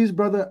 Please,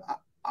 brother,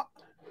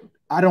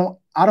 I don't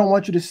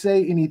want you to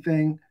say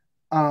anything.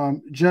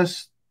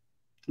 Just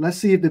let's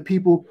see if the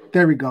people.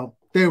 There we go.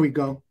 Anybody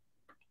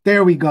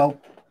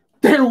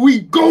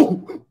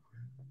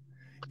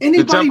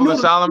know the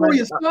story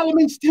of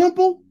Solomon's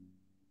temple?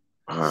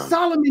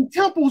 Solomon's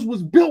temples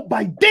was built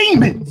by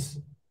demons.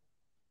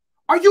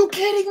 Are you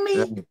kidding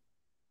me?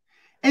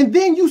 And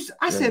then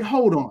I said,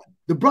 hold on.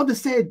 The brother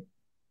said,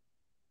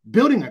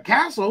 building a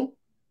castle.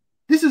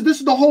 This is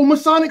the whole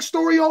Masonic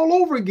story all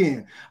over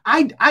again.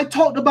 I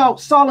talked about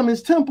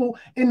Solomon's temple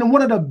in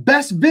one of the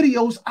best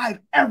videos I've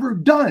ever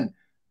done.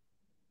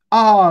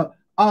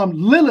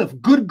 Lilith,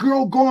 good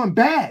girl gone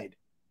bad.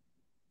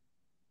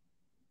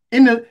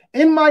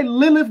 In my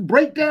Lilith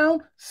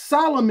breakdown,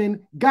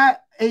 Solomon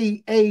got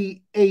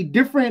a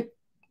different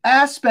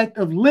aspect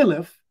of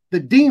Lilith, the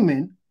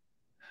demon.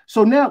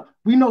 So now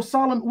we know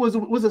Solomon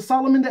was it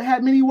Solomon that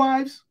had many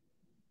wives?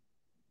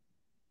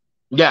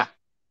 Yeah.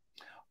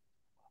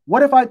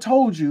 What if I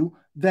told you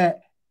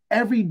that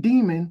every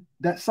demon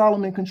that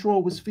Solomon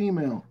controlled was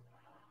female?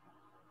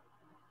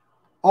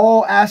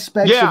 All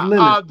aspects of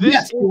Lilith.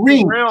 Yes, the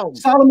ring.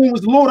 Solomon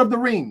was Lord of the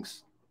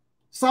Rings.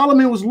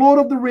 Solomon was Lord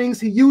of the Rings.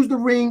 He used the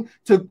ring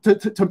to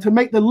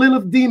make the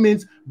Lilith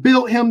demons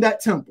build him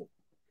that temple.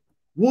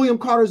 William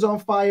Carter's on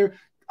fire.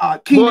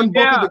 Kingdom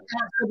Book of the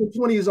Cat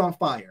 720 is on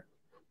fire.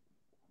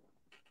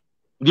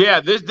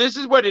 Yeah, this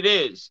is what it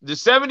is. The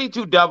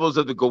 72 devils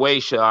of the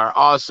Goetia are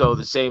also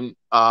the same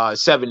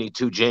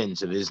 72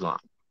 jinns of Islam.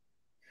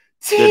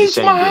 Teach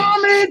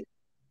Muhammad.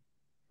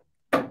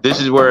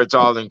 This is where it's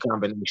all in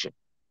combination.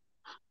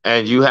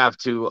 And you have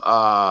to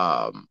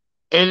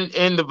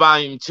in the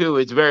volume 2,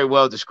 it's very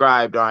well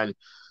described on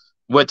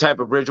what type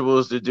of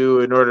rituals to do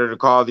in order to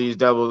call these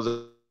devils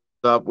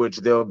up, which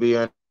they'll be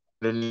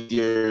underneath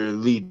your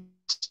lead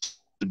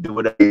to do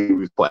whatever you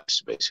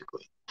request,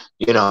 basically.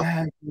 You know,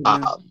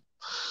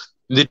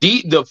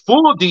 the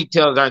full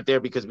details aren't there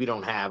because we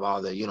don't have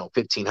all the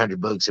 1,500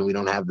 books, and we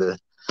don't have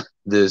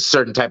the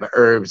certain type of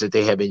herbs that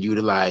they have been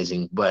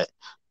utilizing, but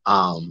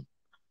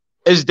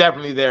it's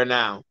definitely there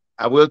now.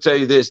 I will tell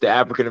you this: the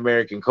African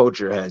American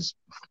culture has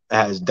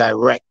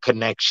direct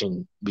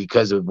connection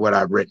because of what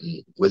I've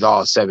written with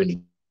all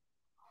 72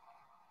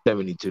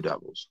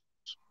 devils.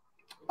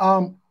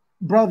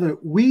 Brother,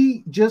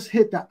 we just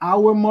hit the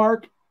hour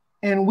mark,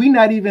 and we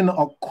not even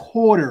a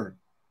quarter.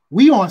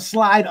 We on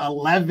slide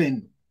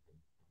 11.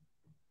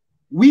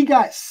 We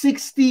got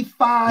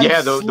 65.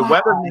 Yeah, the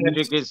weather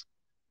magic is.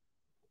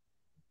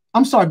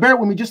 I'm sorry, bear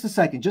with me just a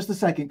second,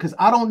 because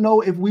I don't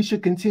know if we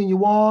should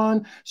continue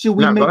on. Should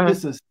we make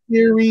this a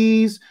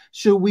series?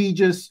 Should we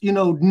just,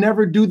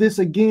 never do this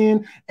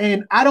again?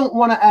 And I don't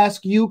want to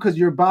ask you because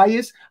you're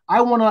biased.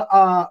 I want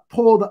to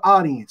poll the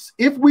audience.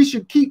 If we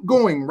should keep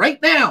going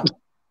right now,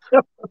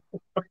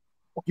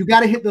 you got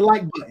to hit the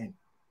like button.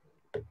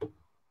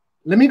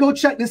 Let me go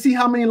check to see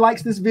how many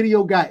likes this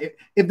video got.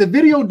 If the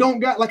video don't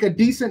got like a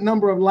decent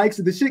number of likes,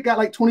 if the shit got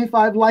like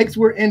 25 likes,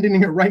 we're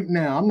ending it right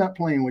now. I'm not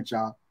playing with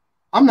y'all.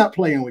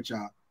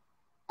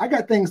 I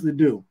got things to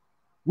do.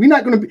 We're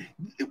not going to be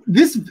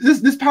this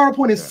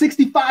PowerPoint is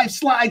 65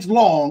 slides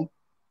long,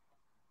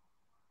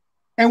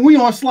 and we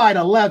on slide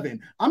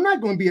 11. I'm not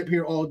going to be up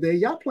here all day.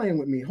 Y'all playing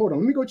with me. Hold on.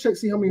 Let me go check,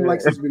 see how many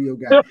likes this video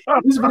got.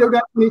 If this video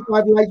got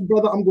 25 likes,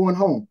 brother, I'm going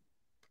home.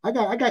 I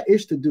got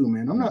ish to do,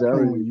 man. I'm not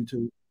playing with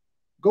YouTube.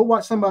 Go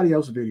watch somebody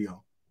else's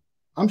video.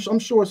 I'm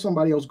sure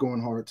somebody else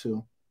going hard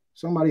too.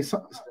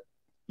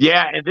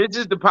 Yeah, and this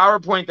is the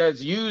PowerPoint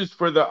that's used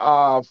for the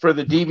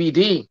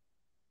DVD,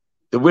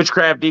 the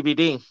WitchCraft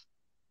DVD.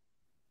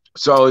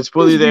 So it's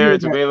fully there.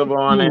 It's available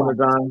on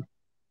Amazon.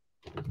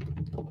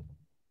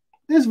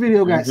 This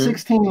video got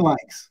 16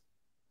 likes.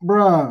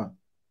 Bruh,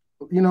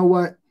 you know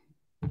what?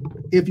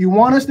 If you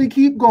want us to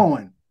keep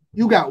going,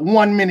 you got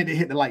 1 minute to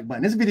hit the like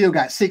button. This video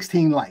got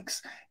 16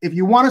 likes. If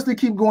you want us to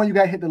keep going, you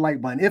got to hit the like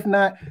button. If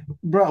not,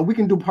 bro, we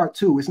can do part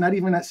 2. It's not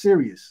even that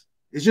serious.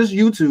 It's just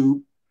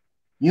YouTube.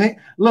 You ain't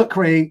look,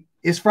 Craig.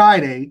 It's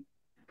Friday.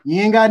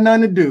 You ain't got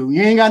nothing to do.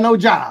 You ain't got no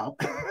job.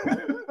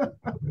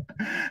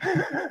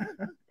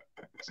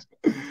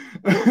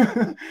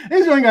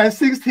 This one got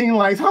 16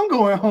 likes. I'm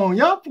going home.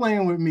 Y'all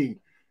playing with me.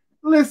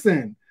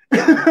 Listen.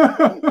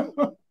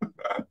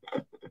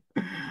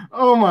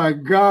 Oh my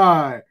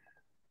God.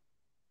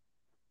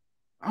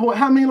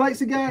 How many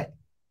likes it got?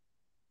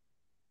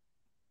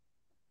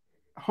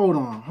 Hold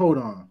on.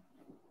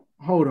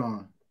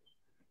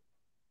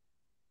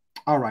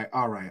 All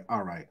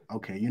right.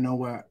 Okay, you know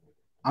what?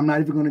 I'm not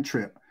even going to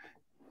trip.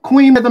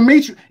 Queen Mother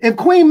Matriarch. If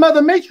Queen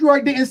Mother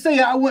Matriarch didn't say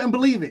it, I wouldn't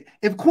believe it.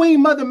 If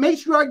Queen Mother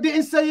Matriarch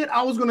didn't say it,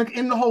 I was going to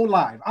end the whole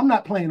live. I'm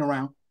not playing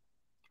around.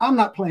 I'll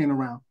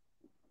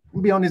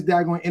be on this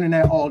daggone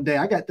internet all day.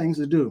 I got things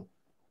to do.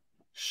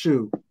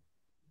 Shoot.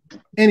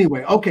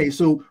 Anyway, okay,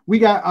 so we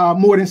got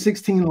more than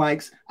 16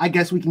 likes. I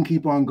guess we can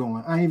keep on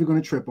going. I ain't even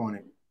going to trip on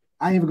it.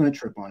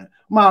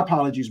 My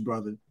apologies,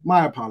 brother.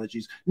 My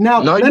apologies.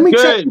 Now, no, let me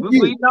check.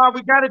 We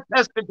got to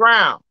test the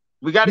ground.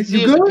 We got to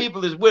see if the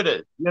people is with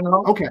us,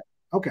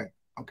 Okay.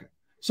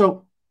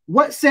 So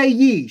what say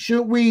ye?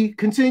 Should we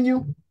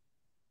continue?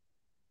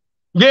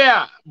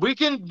 Yeah, we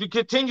can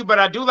continue, but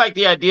I do like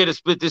the idea to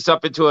split this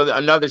up into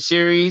another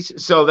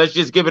series. So let's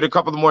just give it a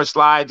couple more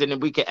slides and then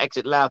we can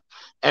exit left.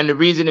 And the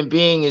reason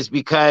being is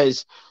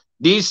because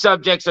these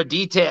subjects are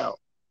detailed.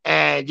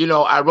 And,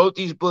 I wrote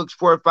these books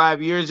 4 or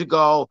 5 years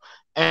ago,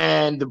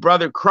 and the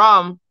brother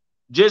Crumb,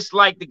 just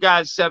like the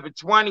guy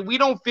 720, we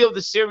don't feel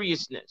the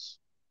seriousness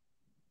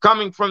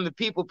coming from the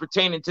people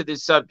pertaining to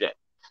this subject.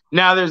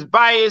 Now there's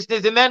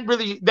biasness, and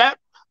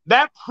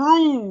that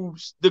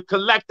proves the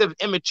collective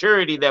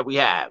immaturity that we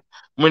have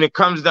when it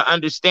comes to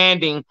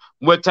understanding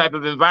what type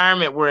of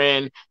environment we're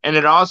in. And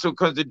it also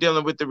comes to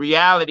dealing with the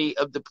reality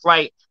of the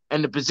plight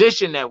and the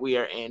position that we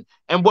are in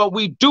and what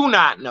we do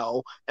not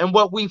know and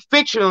what we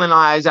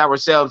fictionalize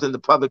ourselves in the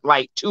public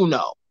light to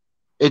know.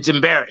 It's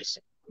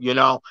embarrassing, you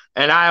know,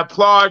 and I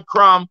applaud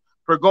Crumb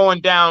for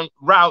going down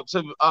routes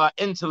of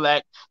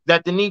intellect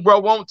that the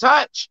Negro won't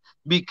touch,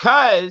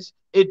 because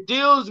it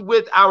deals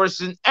with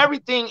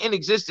everything in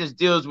existence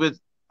deals with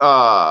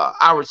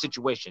our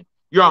situation.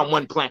 You're on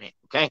one planet,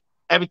 okay?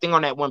 Everything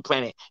on that one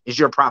planet is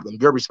your problem,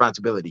 your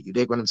responsibility. You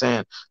dig what I'm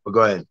saying? But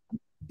go ahead.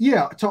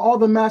 Yeah, to all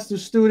the master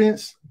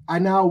students, I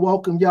now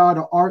welcome y'all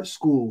to art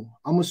school.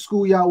 I'm gonna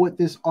school y'all with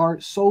this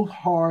art so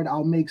hard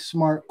I'll make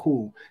smart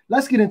cool.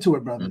 Let's get into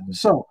it, brother.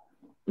 So,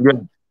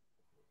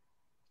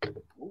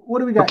 what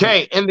do we got?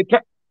 Okay, in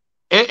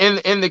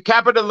the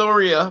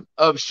Capitolaria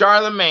of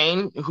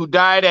Charlemagne, who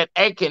died at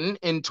Aachen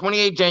in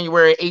 28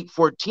 January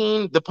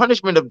 814, the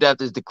punishment of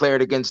death is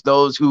declared against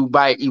those who,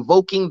 by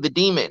evoking the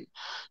demon,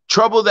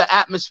 trouble the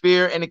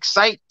atmosphere and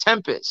excite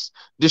tempests,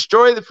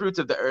 destroy the fruits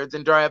of the earth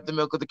and dry up the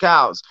milk of the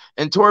cows,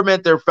 and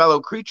torment their fellow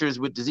creatures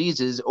with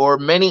diseases or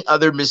many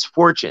other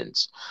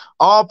misfortunes.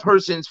 All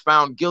persons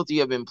found guilty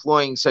of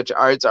employing such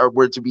arts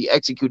were to be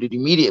executed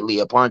immediately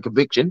upon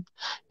conviction.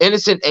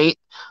 Innocent VIII,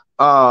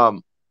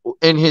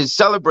 in his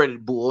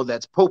celebrated bull,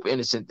 that's Pope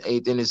Innocent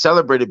VIII, in his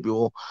celebrated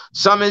bull,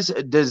 summons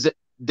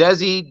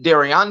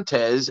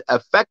Desideriantes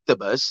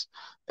Effectibus,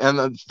 and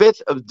the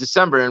 5th of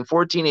December in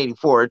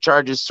 1484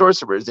 charges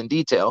sorcerers in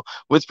detail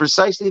with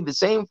precisely the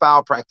same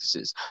foul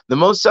practices. The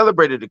most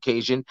celebrated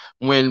occasion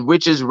when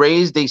witches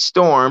raised a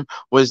storm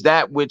was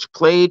that which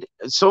played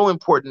so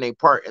important a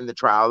part in the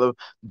trial of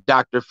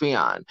Dr.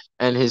 Fion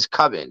and his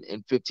coven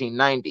in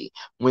 1590,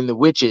 when the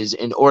witches,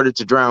 in order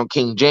to drown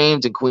King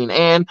James and Queen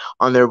Anne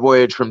on their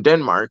voyage from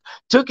Denmark,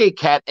 took a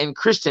cat and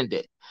christened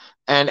it.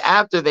 And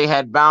after they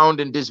had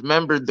bound and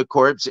dismembered the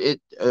corpse to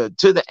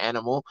the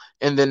animal,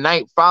 in the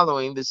night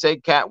following, the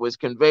said cat was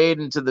conveyed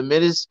into the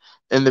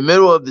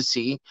middle of the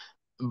sea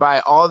by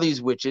all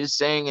these witches,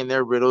 saying in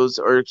their riddles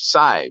or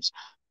sighs.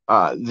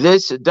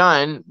 This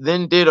done,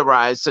 then did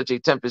arise such a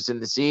tempest in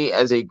the sea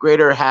as a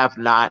greater have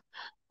not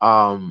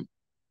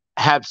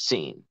have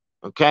seen.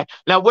 Okay.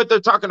 Now, what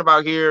they're talking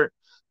about here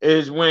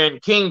is when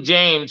King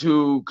James,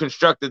 who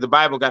constructed the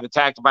Bible, got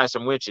attacked by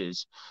some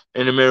witches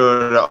in the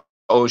middle of the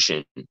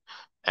ocean,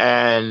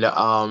 and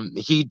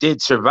he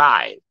did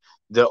survive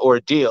the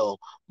ordeal,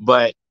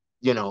 but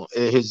you know,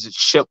 his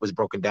ship was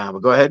broken down.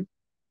 But go ahead.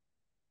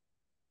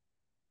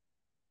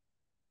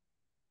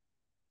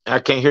 I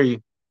can't hear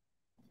you.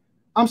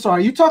 I'm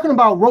sorry, you talking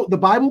about wrote the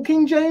Bible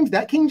King James?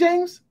 That King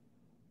James?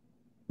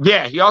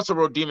 Yeah, he also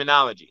wrote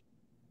demonology.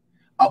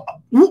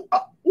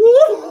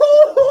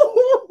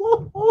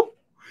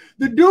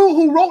 The dude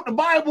who wrote the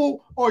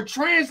Bible or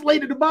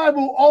translated the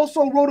Bible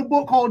also wrote a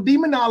book called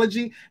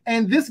Demonology,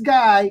 and this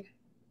guy,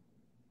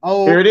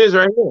 here it is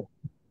right here.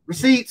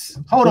 Receipts.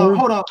 Hold on.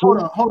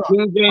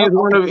 King James,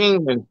 one of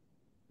England.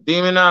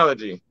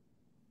 Demonology.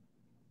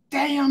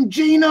 Damn,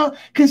 Gina.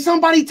 Can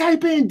somebody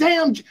type in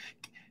damn?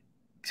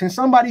 Can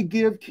somebody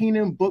give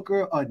Keenan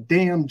Booker a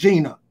damn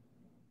Gina?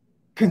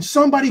 Can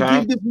somebody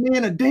give this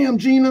man a damn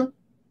Gina?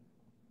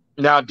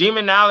 Now,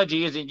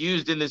 demonology isn't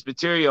used in this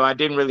material. I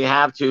didn't really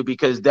have to,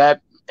 because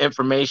that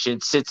information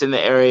sits in the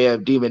area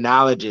of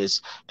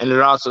demonologists, and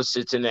it also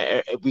sits in the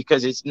area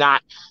because it's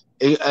not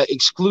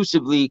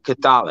exclusively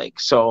Catholic,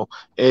 so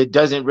it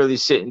doesn't really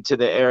sit into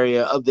the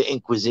area of the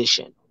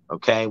Inquisition,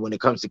 okay, when it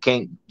comes to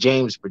King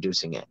James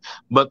producing it.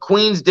 But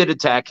queens did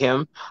attack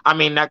him. I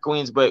mean, not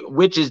queens, but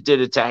witches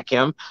did attack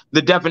him.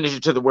 The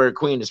definition to the word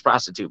queen is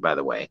prostitute, by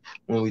the way,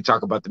 when we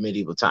talk about the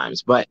medieval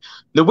times. But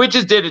the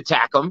witches did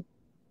attack him,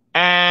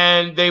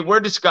 and they were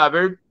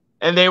discovered,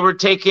 and they were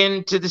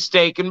taken to the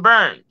stake and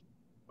burned,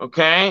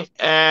 okay?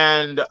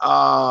 And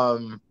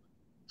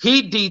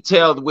he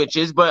detailed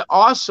witches, but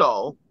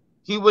also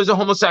he was a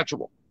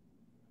homosexual.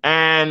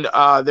 And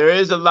there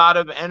is a lot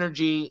of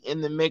energy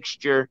in the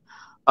mixture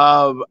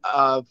of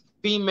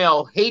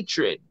female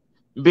hatred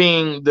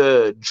being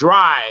the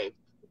drive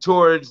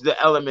towards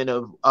the element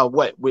of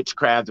what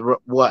witchcraft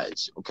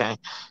was, okay?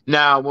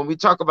 Now, when we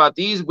talk about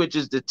these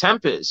witches, the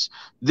Tempests,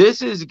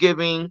 this is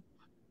giving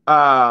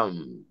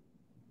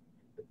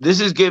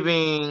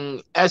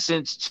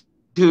essence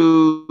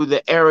to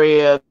the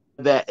area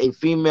that a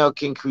female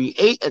can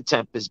create a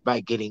tempest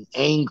by getting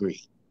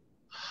angry.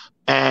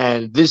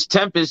 And this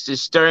tempest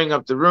is stirring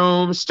up the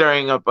room,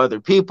 stirring up other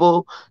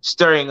people,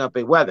 stirring up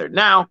a weather.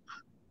 Now,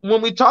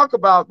 when we talk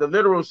about the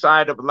literal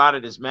side of a lot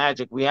of this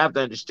magic, we have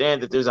to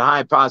understand that there's a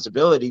high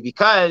possibility,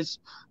 because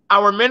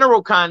our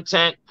mineral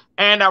content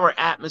and our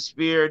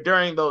atmosphere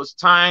during those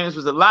times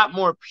was a lot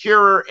more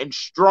pure and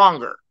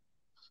stronger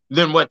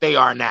than what they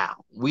are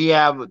now. We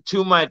have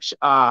too much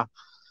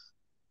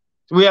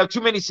we have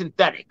too many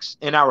synthetics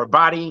in our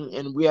body,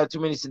 and we have too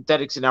many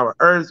synthetics in our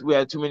earth. We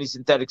have too many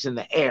synthetics in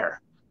the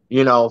air,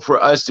 you know,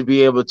 for us to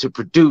be able to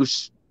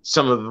produce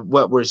some of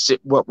what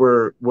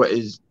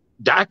is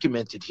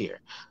documented here.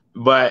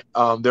 But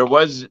there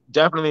was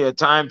definitely a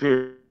time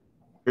period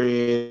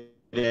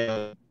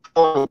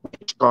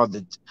called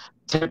the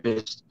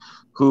tempest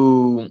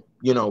who,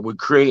 you know, would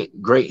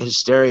create great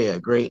hysteria,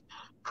 great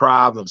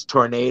problems,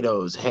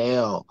 tornadoes,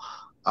 hail,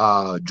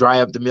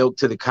 dry up the milk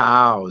to the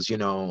cows, you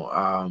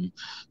know,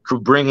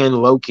 bring in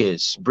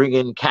locusts, bring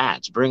in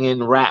cats, bring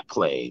in rat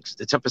plagues.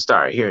 The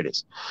Tempestari, here it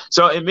is.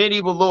 So in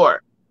medieval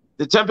lore,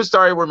 the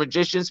Tempestari were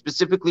magicians,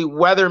 specifically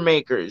weather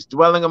makers,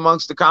 dwelling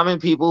amongst the common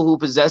people who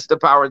possessed the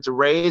power to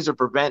raise or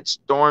prevent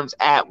storms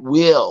at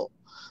will.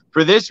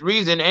 For this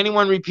reason,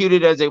 anyone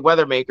reputed as a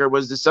weather maker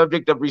was the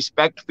subject of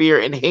respect, fear,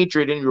 and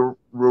hatred in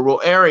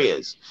rural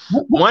areas.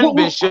 One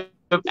bishop,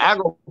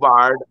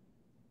 Agobard,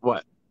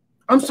 what?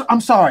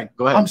 I'm sorry.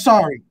 Go ahead. I'm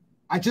sorry.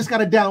 I just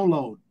got a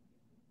download.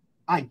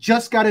 I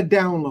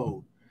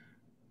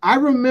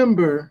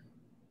remember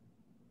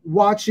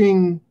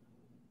watching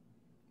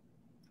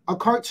a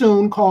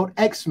cartoon called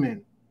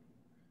X-Men.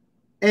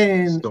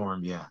 And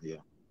Storm, yeah.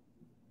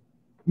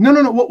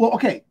 No. Well,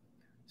 okay.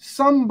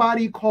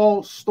 Somebody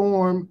called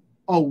Storm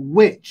a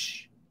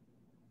witch.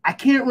 I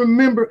can't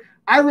remember.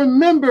 I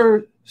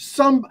remember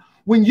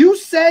when you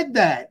said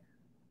that,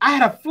 I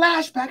had a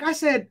flashback. I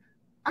said,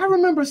 I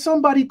remember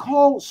somebody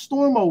called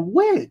Storm a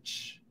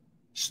witch.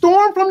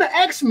 Storm from the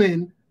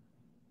X-Men,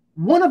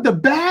 one of the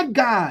bad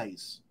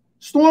guys.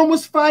 Storm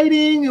was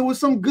fighting. It was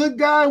some good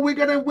guy. We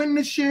got to win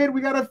this shit.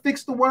 We got to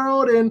fix the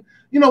world, and,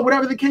 you know,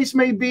 whatever the case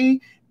may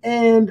be.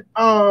 And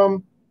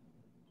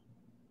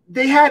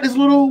they had this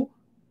little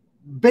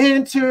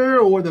banter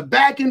or the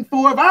back and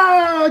forth.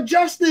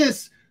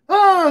 Justice.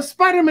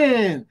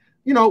 Spider-Man.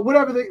 You know,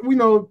 whatever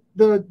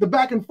the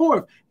back and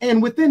forth.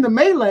 And within the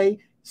melee,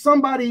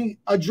 somebody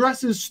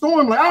addresses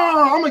Storm like,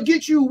 I'm gonna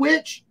get you,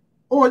 witch,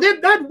 or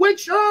that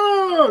witch,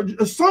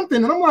 or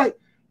something. And I'm like,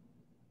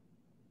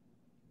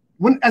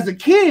 when as a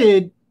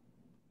kid,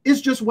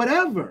 it's just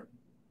whatever.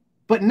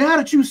 But now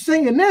that you're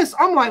saying this,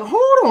 I'm like,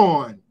 hold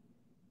on.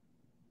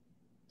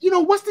 You know,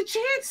 what's the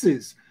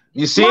chances?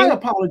 You see? My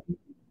apologies.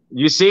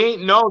 You see?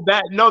 No,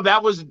 that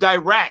was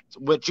direct,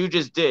 what you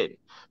just did.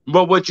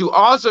 But what you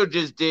also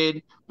just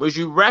did was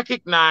you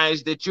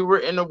recognized that you were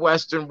in a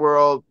Western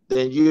world,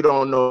 and you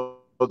don't know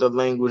the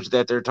language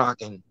that they're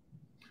talking.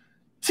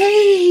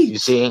 Teach. You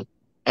see?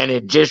 And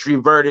it just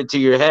reverted to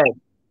your head.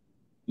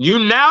 You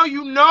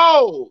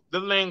know the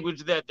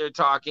language that they're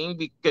talking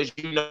because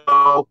you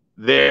know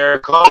their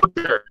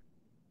culture.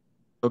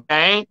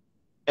 Okay?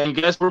 And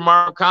guess where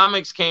Marvel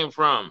Comics came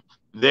from?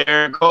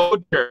 Their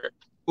culture.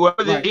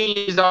 Whoever the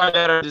geniuses are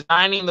that are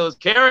designing those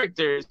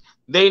characters,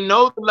 they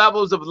know the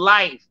levels of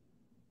life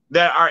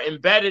that are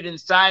embedded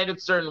inside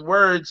of certain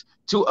words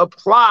to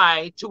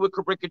apply to a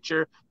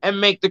caricature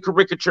and make the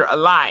caricature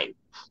alive.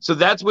 So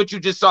that's what you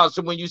just saw.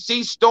 So when you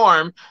see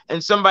Storm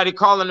and somebody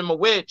calling him a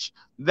witch,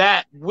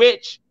 that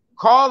witch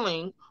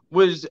calling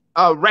was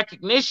a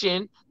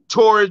recognition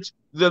towards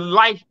the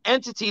life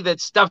entity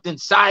that's stuffed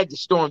inside the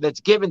Storm,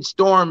 that's given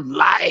Storm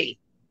life.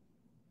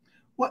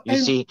 Well, you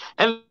see?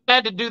 And they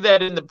had to do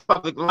that in the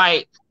public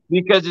light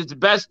because it's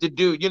best to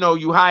do, you know,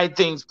 you hide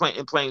things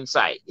in plain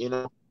sight, you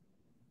know?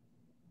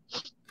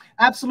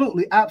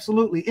 Absolutely,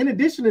 absolutely. In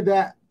addition to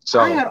that,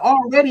 I had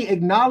already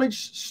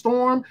acknowledged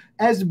Storm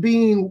as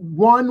being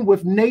one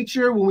with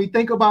nature. When we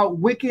think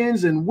about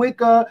Wiccans and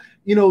Wicca,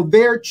 you know,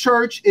 their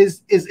church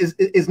is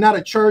not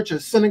a church, a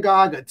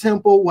synagogue, a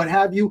temple, what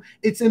have you.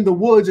 It's in the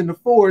woods, in the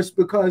forest,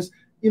 because,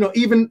 you know,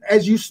 even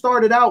as you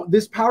started out,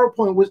 this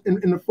PowerPoint was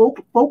in the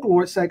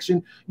folklore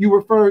section, you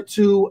referred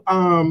to,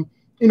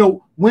 you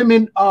know,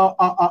 women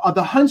are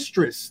the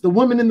huntress, the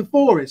woman in the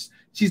forest.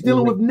 She's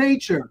dealing with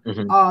nature.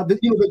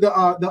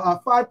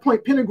 The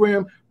 5-point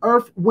pentagram: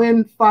 earth,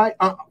 wind,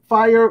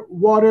 fire,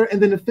 water,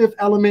 and then the fifth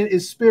element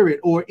is spirit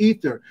or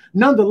ether.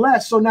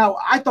 Nonetheless, so now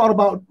I thought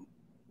about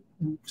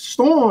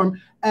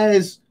Storm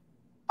as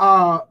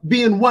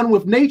being one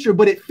with nature,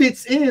 but it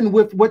fits in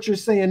with what you're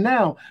saying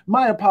now.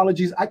 My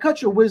apologies. I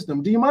cut your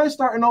wisdom. Do you mind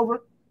starting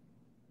over?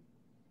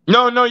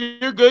 No,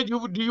 you're good.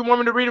 Do you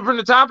want me to read it from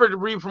the top or to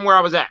read from where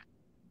I was at?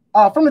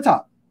 From the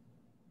top.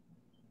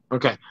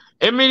 Okay.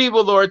 In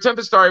medieval lore,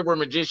 Tempestari were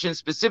magicians,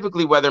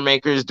 specifically weather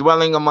makers,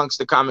 dwelling amongst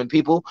the common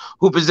people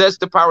who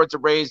possessed the power to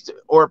raise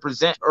or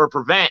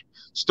prevent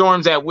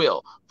storms at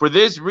will. For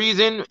this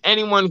reason,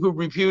 anyone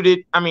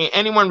reputed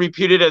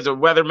as a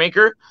weather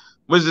maker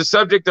was the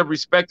subject of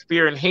respect,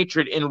 fear, and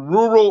hatred in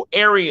rural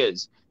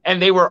areas.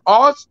 And they would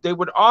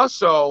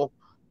also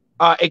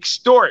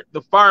extort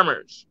the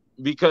farmers,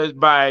 because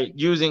by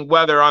using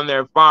weather on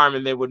their farm,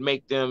 and they would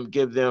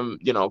give them,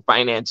 you know,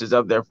 finances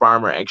of their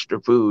farm or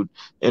extra food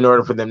in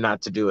order for them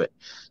not to do it.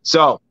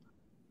 So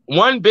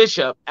one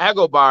bishop,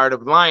 Agobard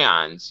of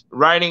Lyons,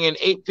 writing in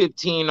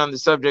 815 on the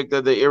subject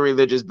of the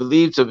irreligious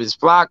beliefs of his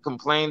flock,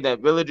 complained that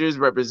villagers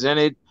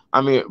resented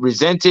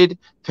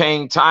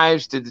paying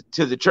tithes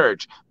to the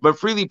church, but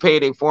freely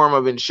paid a form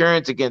of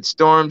insurance against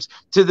storms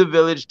to the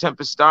village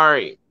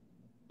Tempestari.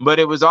 But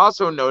it was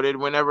also noted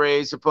whenever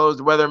a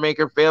supposed weather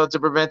maker failed to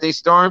prevent a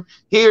storm,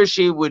 he or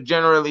she would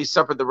generally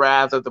suffer the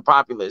wrath of the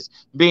populace,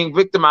 being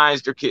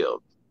victimized or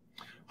killed.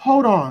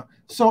 Hold on.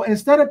 So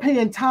instead of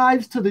paying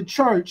tithes to the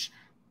church,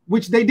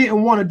 which they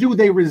didn't want to do.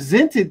 They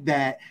resented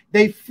that.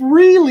 They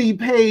freely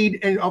paid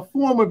a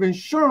form of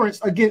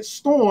insurance against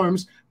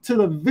storms to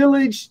the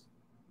village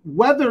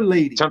weather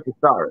lady.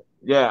 Tempestari.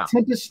 Yeah.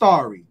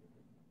 Tempestari.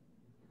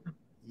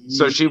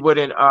 So she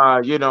wouldn't,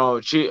 you know,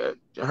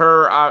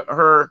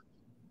 her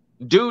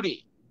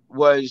duty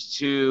was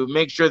to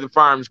make sure the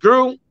farms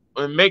grew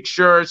and make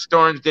sure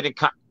storms didn't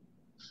come.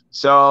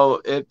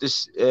 So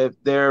if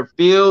their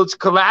fields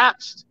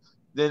collapsed,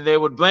 then they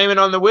would blame it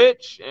on the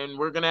witch, and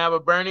we're gonna have a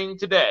burning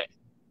today.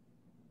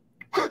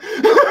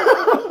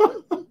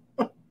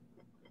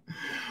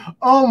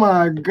 Oh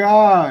my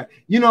God!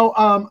 You know,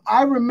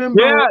 I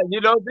remember. Yeah, you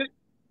know.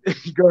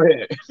 Go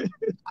ahead.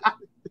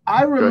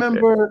 I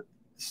remember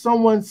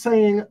someone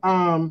saying,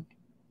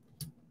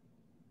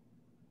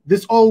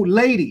 this old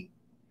lady,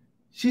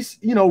 she's,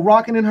 you know,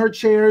 rocking in her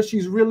chair.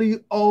 She's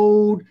really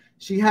old.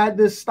 She had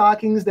the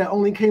stockings that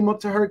only came up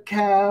to her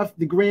calf,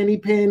 the granny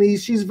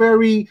panties. She's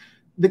very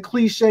the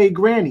cliche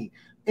granny.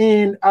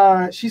 And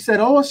she said,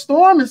 oh, a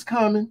storm is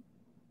coming.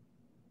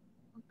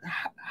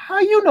 How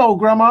you know,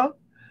 Grandma?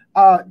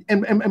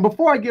 And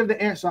before I give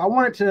the answer, I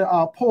wanted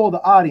to poll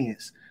the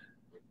audience.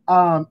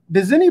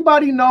 Does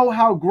anybody know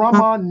how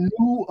Grandma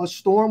knew a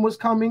storm was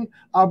coming?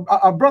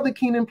 Brother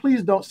Keenan,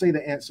 please don't say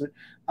the answer.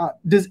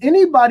 Does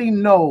anybody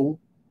know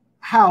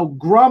how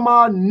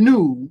Grandma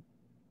knew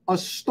a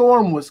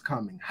storm was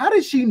coming? How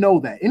did she know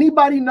that?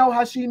 Anybody know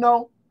how she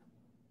know?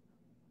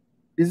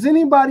 Does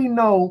anybody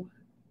know?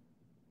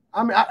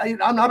 I mean,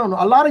 I don't know.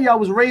 A lot of y'all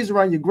was raised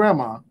around your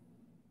grandma.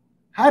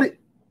 How did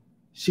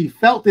she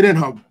felt it in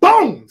her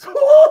bones?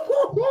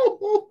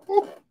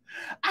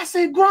 I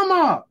said,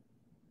 Grandma,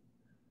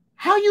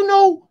 how you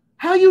know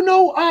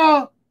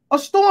a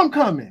storm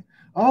coming?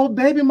 Oh,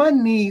 baby, my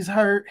knees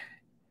hurt.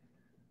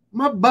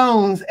 My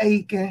bones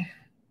aching.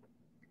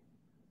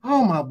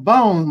 Oh, my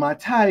bones, my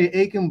tired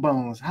aching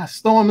bones. A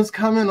storm is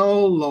coming.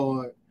 Oh,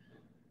 Lord.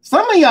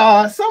 Some of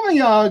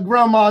y'all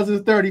grandmas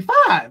is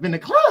 35 in the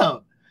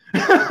club.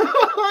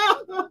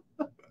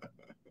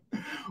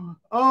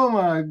 Oh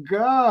my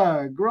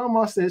God.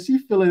 Grandma said she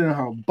feel it in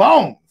her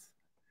bones.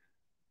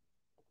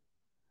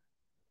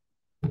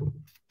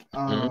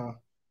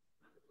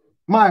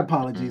 My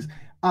apologies.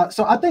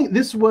 So I think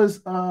this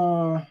was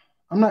I'm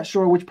not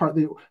sure which part.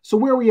 So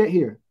where are we at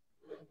here?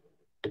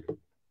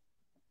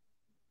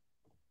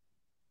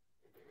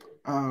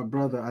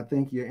 Brother, I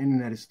think your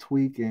internet is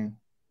tweaking.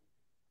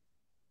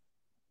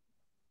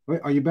 Wait,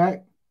 are you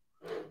back?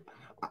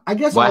 I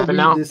guess what I'll read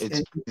now? this.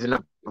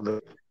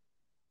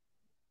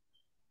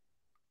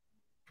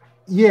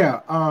 Yeah.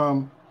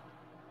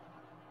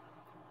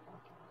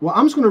 Well,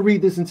 I'm just going to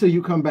read this until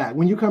you come back.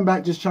 When you come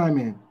back, just chime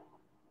in.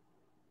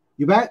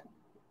 You back?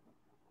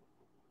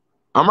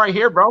 I'm right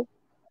here, bro.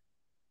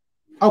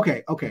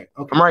 Okay.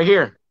 I'm right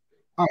here.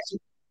 All right. So,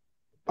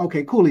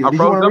 okay, cool. I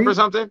froze up or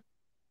something?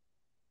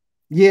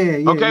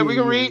 Yeah. Okay, we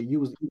can read.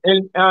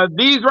 And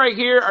these right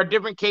here are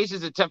different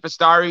cases of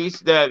Tempestaries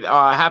that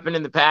happened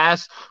in the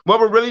past. What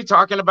we're really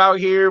talking about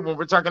here, when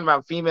we're talking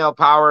about female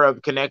power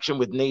of connection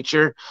with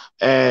nature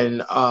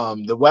and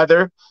the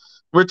weather,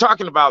 we're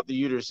talking about the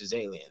uterus's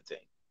alien thing.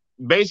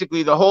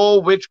 Basically, the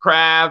whole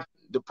witchcraft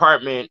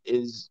department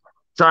is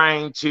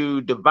trying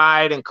to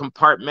divide and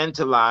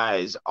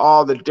compartmentalize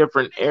all the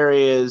different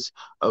areas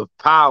of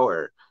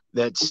power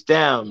that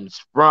stems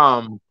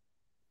from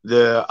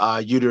the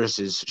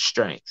uterus's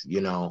strength,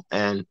 you know,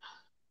 and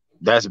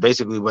that's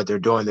basically what they're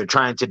doing. They're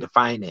trying to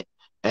define it,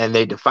 and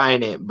they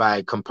define it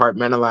by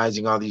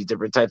compartmentalizing all these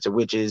different types of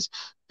witches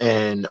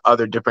and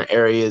other different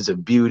areas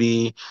of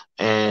beauty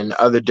and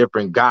other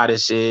different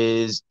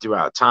goddesses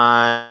throughout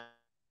time.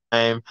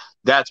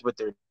 That's what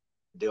they're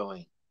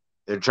doing.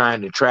 They're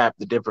trying to trap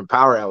the different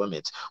power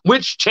elements,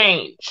 which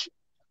change.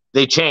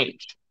 They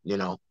change, you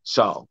know,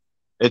 so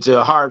it's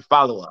a hard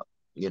follow-up,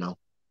 you know.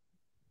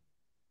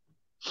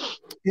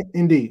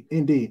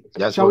 Indeed.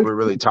 That's what we're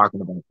really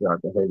talking about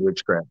throughout the whole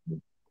witchcraft.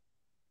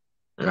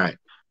 All right.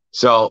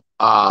 So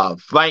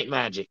flight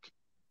magic.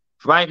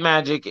 Flight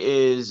magic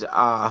is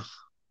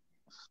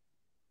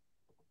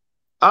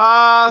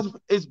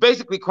it's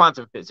basically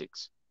quantum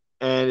physics.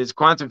 And it's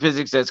quantum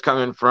physics that's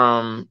coming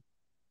from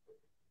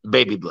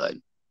baby blood.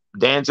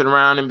 Dancing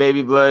around in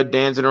baby blood,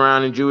 dancing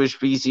around in Jewish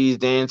feces,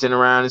 dancing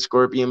around in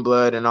scorpion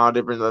blood, and all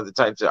different other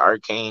types of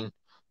arcane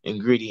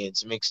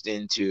ingredients mixed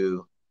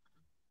into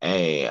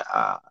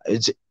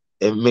it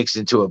mixed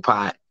into a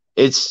pot.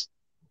 It's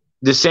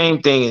the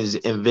same thing as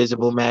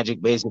invisible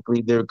magic.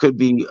 Basically, there could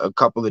be a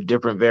couple of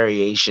different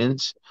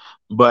variations,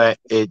 but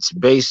it's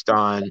based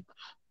on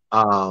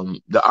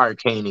the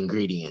arcane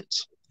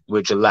ingredients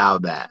which allow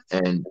that.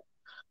 And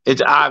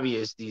it's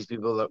obvious these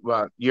people,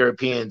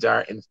 Europeans,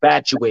 are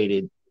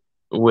infatuated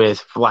with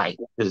flight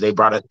because they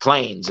brought us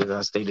planes, as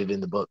I stated in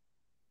the book.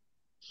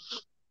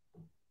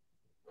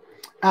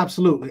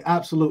 Absolutely.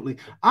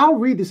 I'll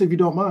read this if you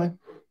don't mind.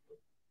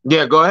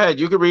 Yeah, go ahead.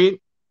 You can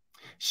read.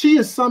 She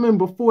is summoned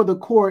before the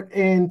court,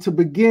 and to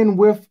begin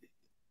with,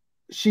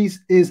 she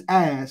is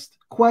asked,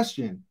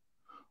 question,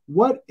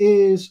 what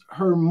is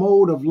her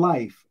mode of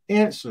life?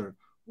 Answer,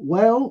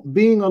 Well,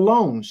 being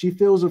alone, she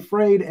feels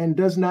afraid and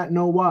does not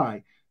know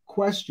why.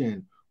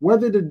 Question: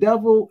 whether the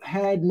devil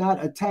had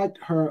not attacked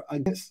her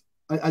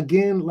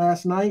again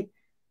last night?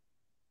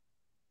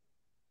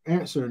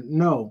 Answer: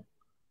 no.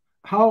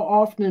 How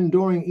often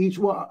during each?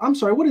 Well, I'm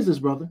sorry. What is this,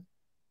 brother?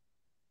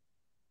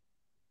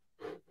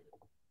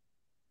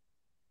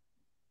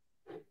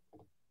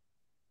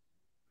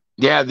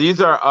 Yeah,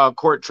 these are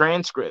court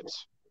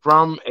transcripts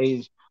from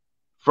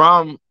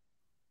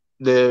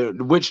the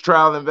witch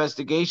trial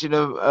investigation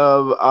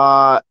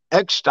of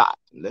Eckstadt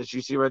that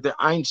you see right there,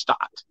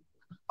 Einstadt.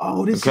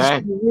 Oh, this okay?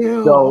 is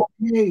real. So,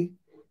 okay.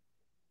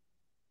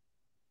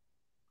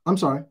 I'm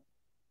sorry.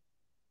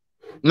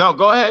 No,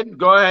 go ahead.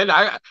 Go ahead.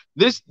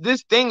 This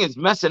thing is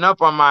messing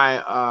up on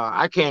my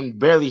I can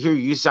barely hear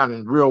you. You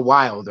sounding real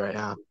wild right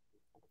now.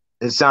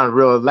 It sounded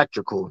real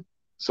electrical.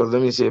 So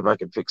let me see if I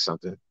can fix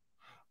something.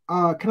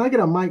 Can I get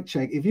a mic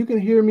check? If you can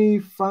hear me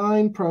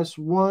fine, press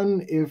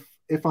 1.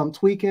 If I'm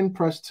tweaking,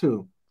 press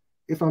 2.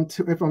 If I'm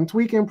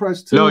tweaking,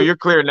 press 2. No, you're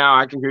clear now.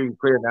 I can hear you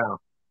clear now.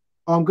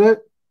 I'm good.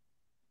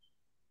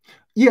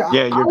 Yeah,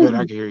 you're good.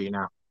 I can hear you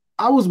now.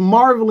 I was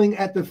marveling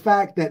at the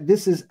fact that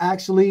this is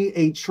actually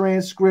a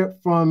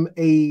transcript from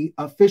a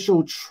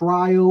official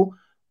trial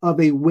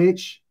of a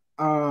witch.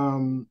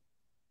 Yeah,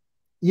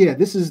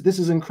 this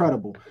is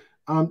incredible.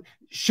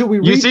 Should we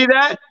read? You see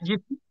that?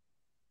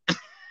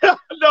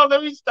 No,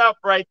 let me stop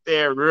right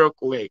there real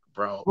quick,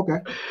 bro. Okay.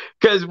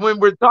 Because when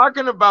we're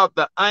talking about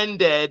the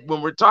undead,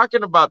 when we're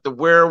talking about the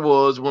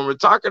werewolves, when we're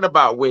talking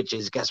about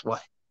witches, guess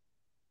what?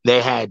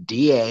 They had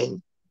DA,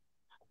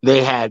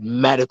 they had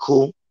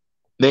medical,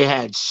 they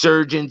had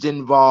surgeons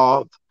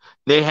involved,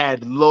 they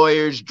had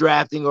lawyers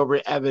drafting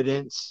over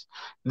evidence.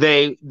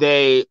 They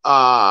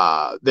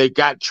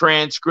got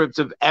transcripts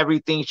of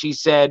everything she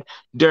said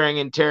during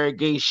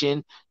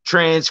interrogation,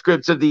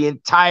 transcripts of the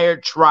entire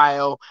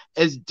trial,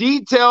 as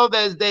detailed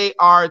as they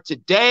are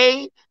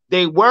today.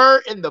 They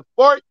were in the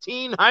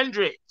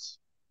 1400s.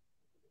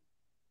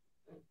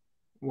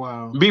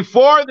 Wow.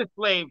 Before the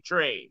slave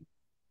trade.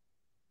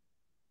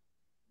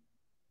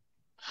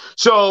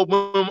 So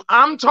when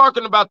I'm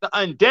talking about the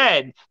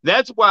undead,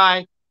 that's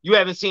why you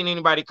haven't seen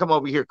anybody come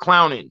over here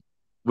clowning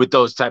with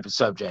those type of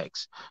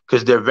subjects,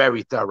 because they're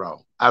very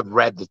thorough. I've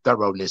read the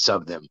thoroughness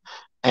of them.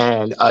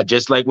 And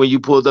just like when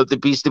you pulled up the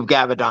Beast of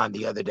Gavadon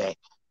the other day,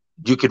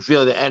 you could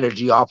feel the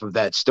energy off of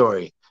that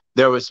story.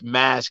 There was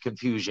mass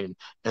confusion,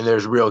 and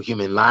there's real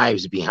human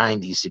lives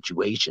behind these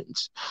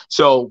situations.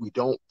 So we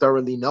don't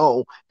thoroughly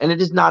know, and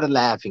it is not a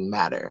laughing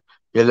matter.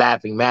 Your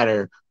laughing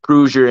matter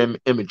proves your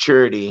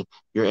immaturity.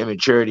 Your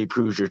immaturity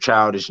proves your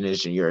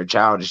childishness, and your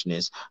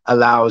childishness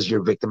allows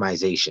your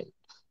victimization.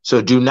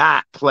 So do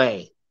not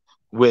play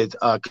with,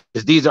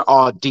 because these are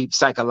all deep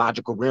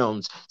psychological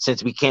realms,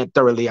 since we can't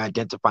thoroughly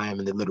identify them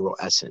in the literal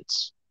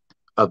essence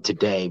of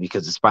today,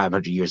 because it's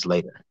 500 years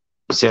later.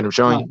 You see what I'm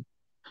showing you?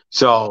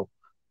 So,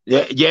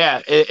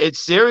 yeah, it's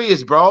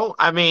serious, bro.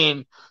 I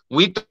mean,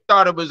 we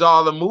thought it was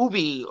all a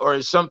movie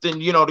or something,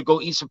 you know, to go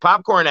eat some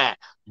popcorn at.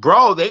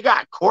 Bro, they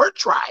got court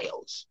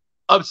trials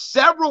of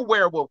several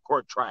werewolf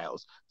court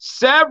trials,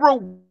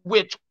 several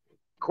witch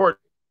court.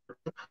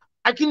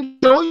 I can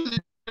show you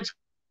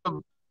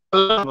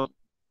the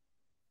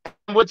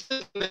what's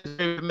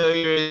very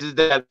familiar is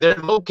that they're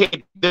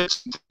located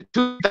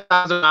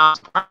 2,000 miles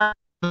apart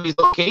from these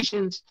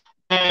locations,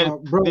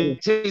 and the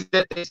cities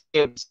that they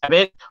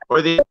say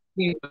or the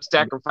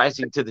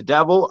sacrificing to the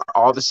devil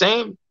are all the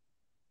same.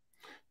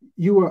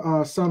 You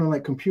were sounding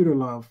like Computer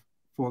Love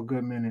for a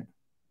good minute.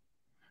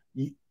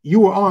 You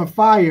were on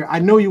fire. I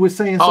know you were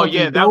saying something. Oh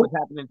yeah, that was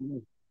happening to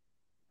me.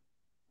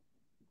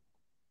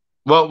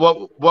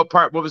 What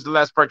part? What was the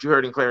last part you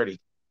heard in clarity?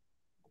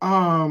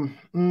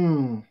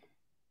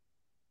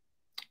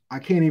 I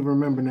can't even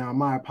remember now.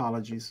 My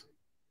apologies.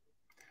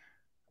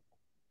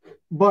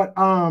 But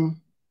the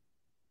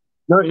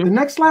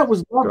next slide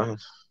was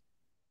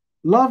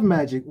love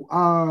magic.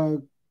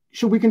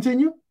 Should we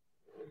continue?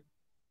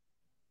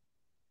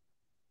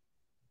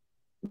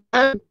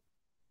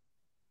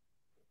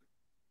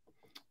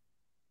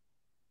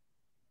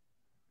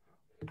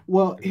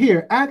 Well,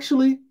 here,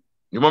 actually.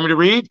 You want me to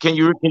read? Can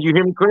you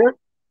hear me clear?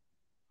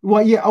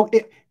 Well, yeah.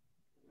 Okay.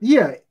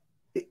 Yeah.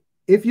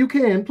 If you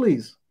can,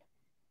 please.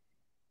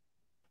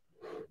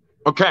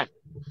 Okay.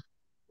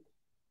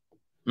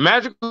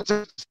 Magical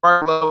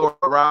spark love or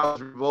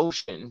arouse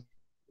revulsion.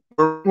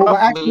 Well,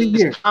 actually,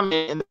 here.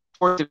 In the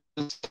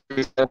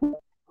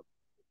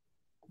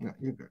no,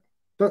 you're good.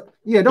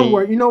 Yeah, don't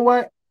worry. You know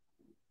what?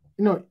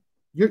 You know,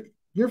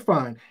 you're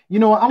fine. You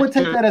know what? I'm gonna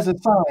take that as a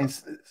sign.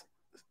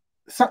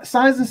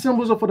 Signs and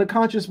symbols are for the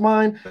conscious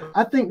mind.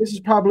 I think this is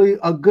probably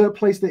a good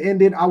place to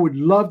end it. I would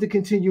love to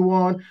continue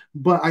on,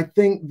 but I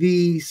think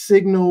the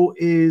signal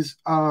is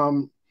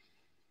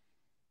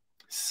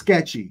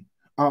sketchy.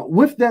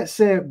 With that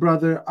said,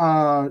 brother,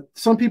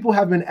 some people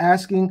have been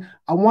asking.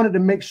 I wanted to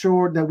make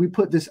sure that we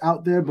put this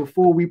out there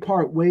before we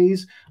part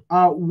ways.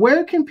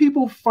 Where can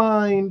people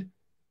find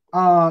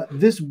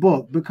this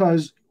book?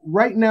 Because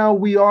right now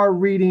we are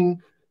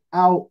reading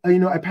out, a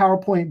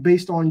PowerPoint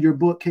based on your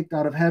book, Kicked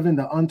Out of Heaven,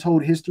 The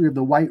Untold History of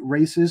the White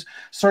Races,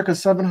 circa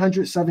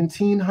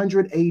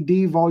 1700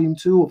 AD, volume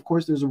 2. Of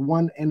course, there's a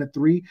 1 and a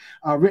 3,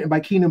 written by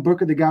Keenan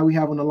Booker, the guy we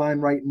have on the line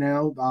right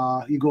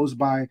now. He goes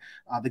by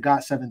the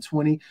God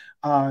 720.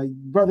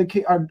 Brother,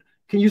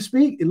 can you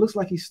speak? It looks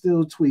like he's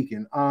still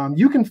tweaking.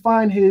 You can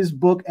find his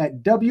book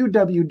at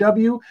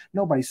www.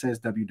 Nobody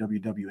says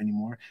www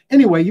anymore.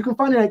 Anyway, you can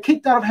find it at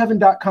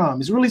kickedoutofheaven.com.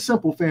 It's really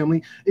simple,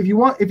 family. If you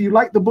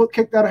like the book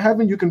Kicked Out of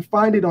Heaven, you can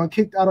find it on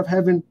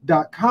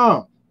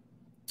kickedoutofheaven.com.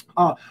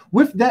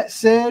 With that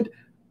said,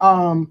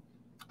 I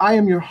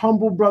am your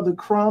humble brother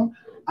Crumb.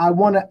 I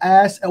want to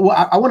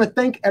I want to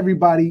thank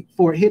everybody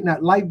for hitting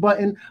that like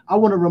button. I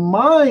want to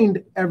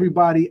remind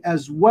everybody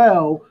as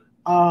well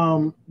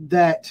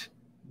that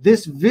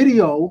this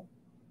video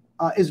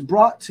is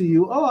brought to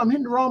you. Oh, I'm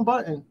hitting the wrong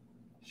button.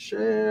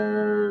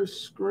 Share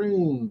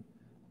screen.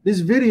 This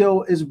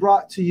video is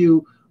brought to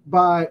you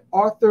by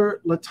Author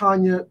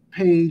LaTanya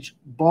Page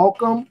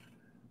Balcom.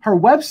 Her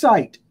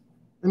website,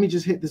 let me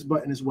just hit this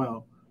button as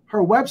well.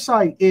 Her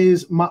website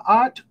is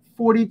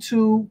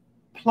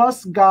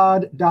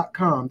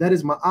Ma'at42plusgod.com. That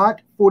is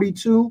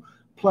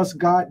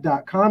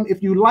Ma'at42plusgod.com.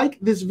 If you like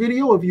this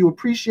video, if you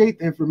appreciate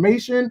the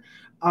information,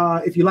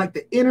 if you like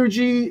the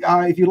energy,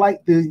 if you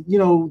like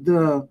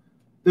the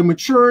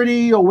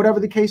maturity or whatever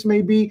the case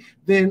may be,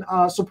 then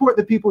support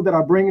the people that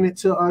are bringing it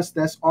to us.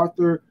 That's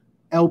Author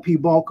LP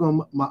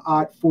Balcom,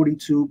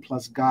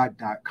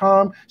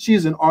 Ma'at42plusgod.com. She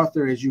is an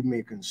author, as you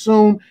may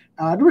consume.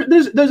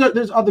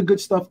 There's other good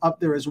stuff up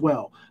there as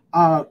well.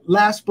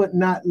 Last but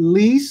not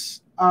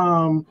least,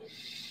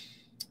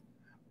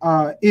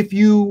 if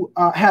you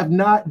have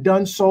not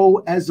done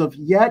so as of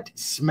yet,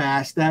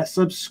 smash that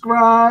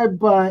subscribe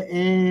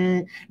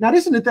button. Now,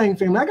 this is the thing,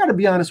 family. I got to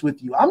be honest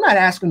with you. I'm not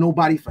asking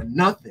nobody for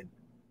nothing.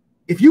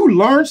 If you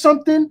learn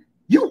something,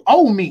 you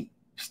owe me.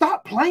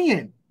 Stop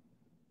playing.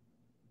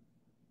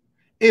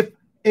 If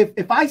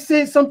I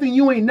said something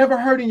you ain't never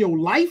heard in your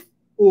life,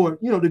 or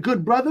the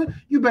good brother,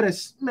 you better,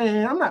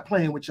 man, I'm not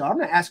playing with y'all. I'm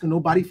not asking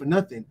nobody for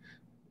nothing.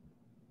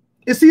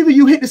 It's either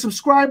you hit the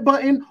subscribe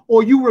button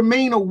or you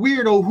remain a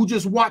weirdo who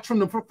just watch from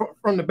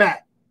the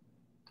back.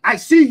 I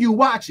see you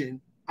watching.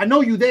 I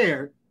know you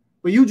there,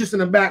 but you just in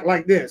the back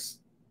like this.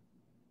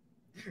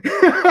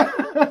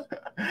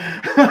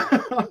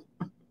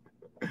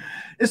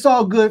 It's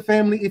all good,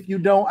 family. If you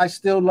don't, I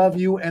still love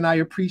you and I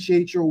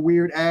appreciate your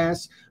weird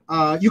ass.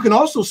 You can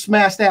also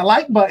smash that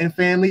like button,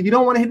 family. If you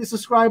don't want to hit the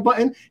subscribe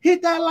button,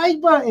 hit that like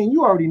button.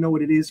 You already know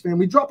what it is,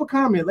 family. Drop a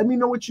comment. Let me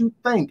know what you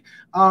think.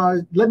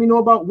 Let me know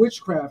about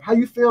WitchCraft, how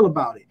you feel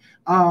about it.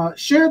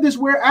 Share this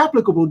where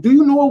applicable. Do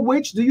you know a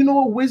witch? Do you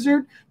know a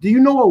wizard? Do you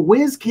know a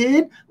whiz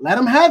kid? Let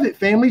them have it,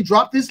 family.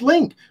 Drop this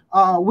link.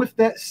 With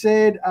that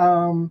said,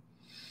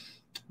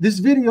 this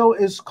video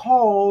is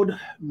called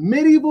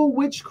Medieval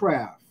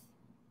Witchcraft.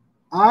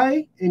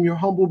 I am your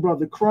humble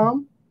brother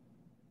Crumb,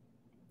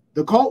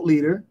 the cult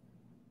leader,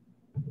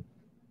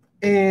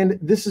 and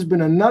this has been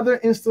another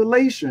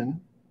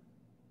installation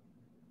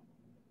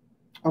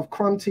of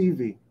Crumb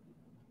TV.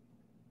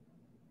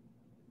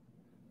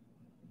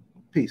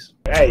 Peace.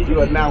 Hey, you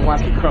are now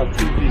watching Crumb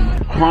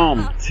TV.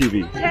 Crumb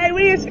TV. Hey,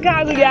 we in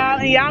Chicago, y'all,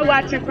 and y'all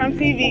watching Crumb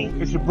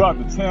TV. It's your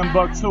brother, Tim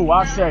Buck 2,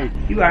 I say.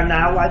 You are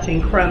now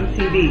watching Crumb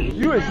TV.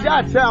 You in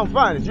Chi-Town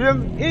finest, you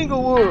in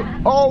Inglewood,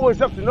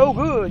 always up to no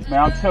good. Man,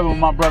 I'm telling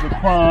my brother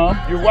Crumb.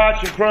 You're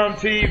watching Crumb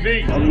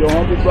TV. I'm your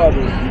humble brother,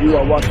 and you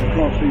are watching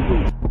Crumb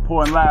TV.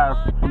 Reporting live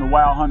from the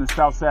Wild Hunter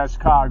Southside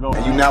Chicago.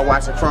 And you now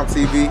watching Crumb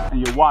TV.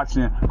 And you're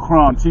watching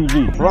Crumb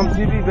TV. Crumb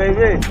TV,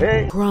 baby.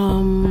 Hey.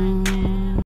 Crumb.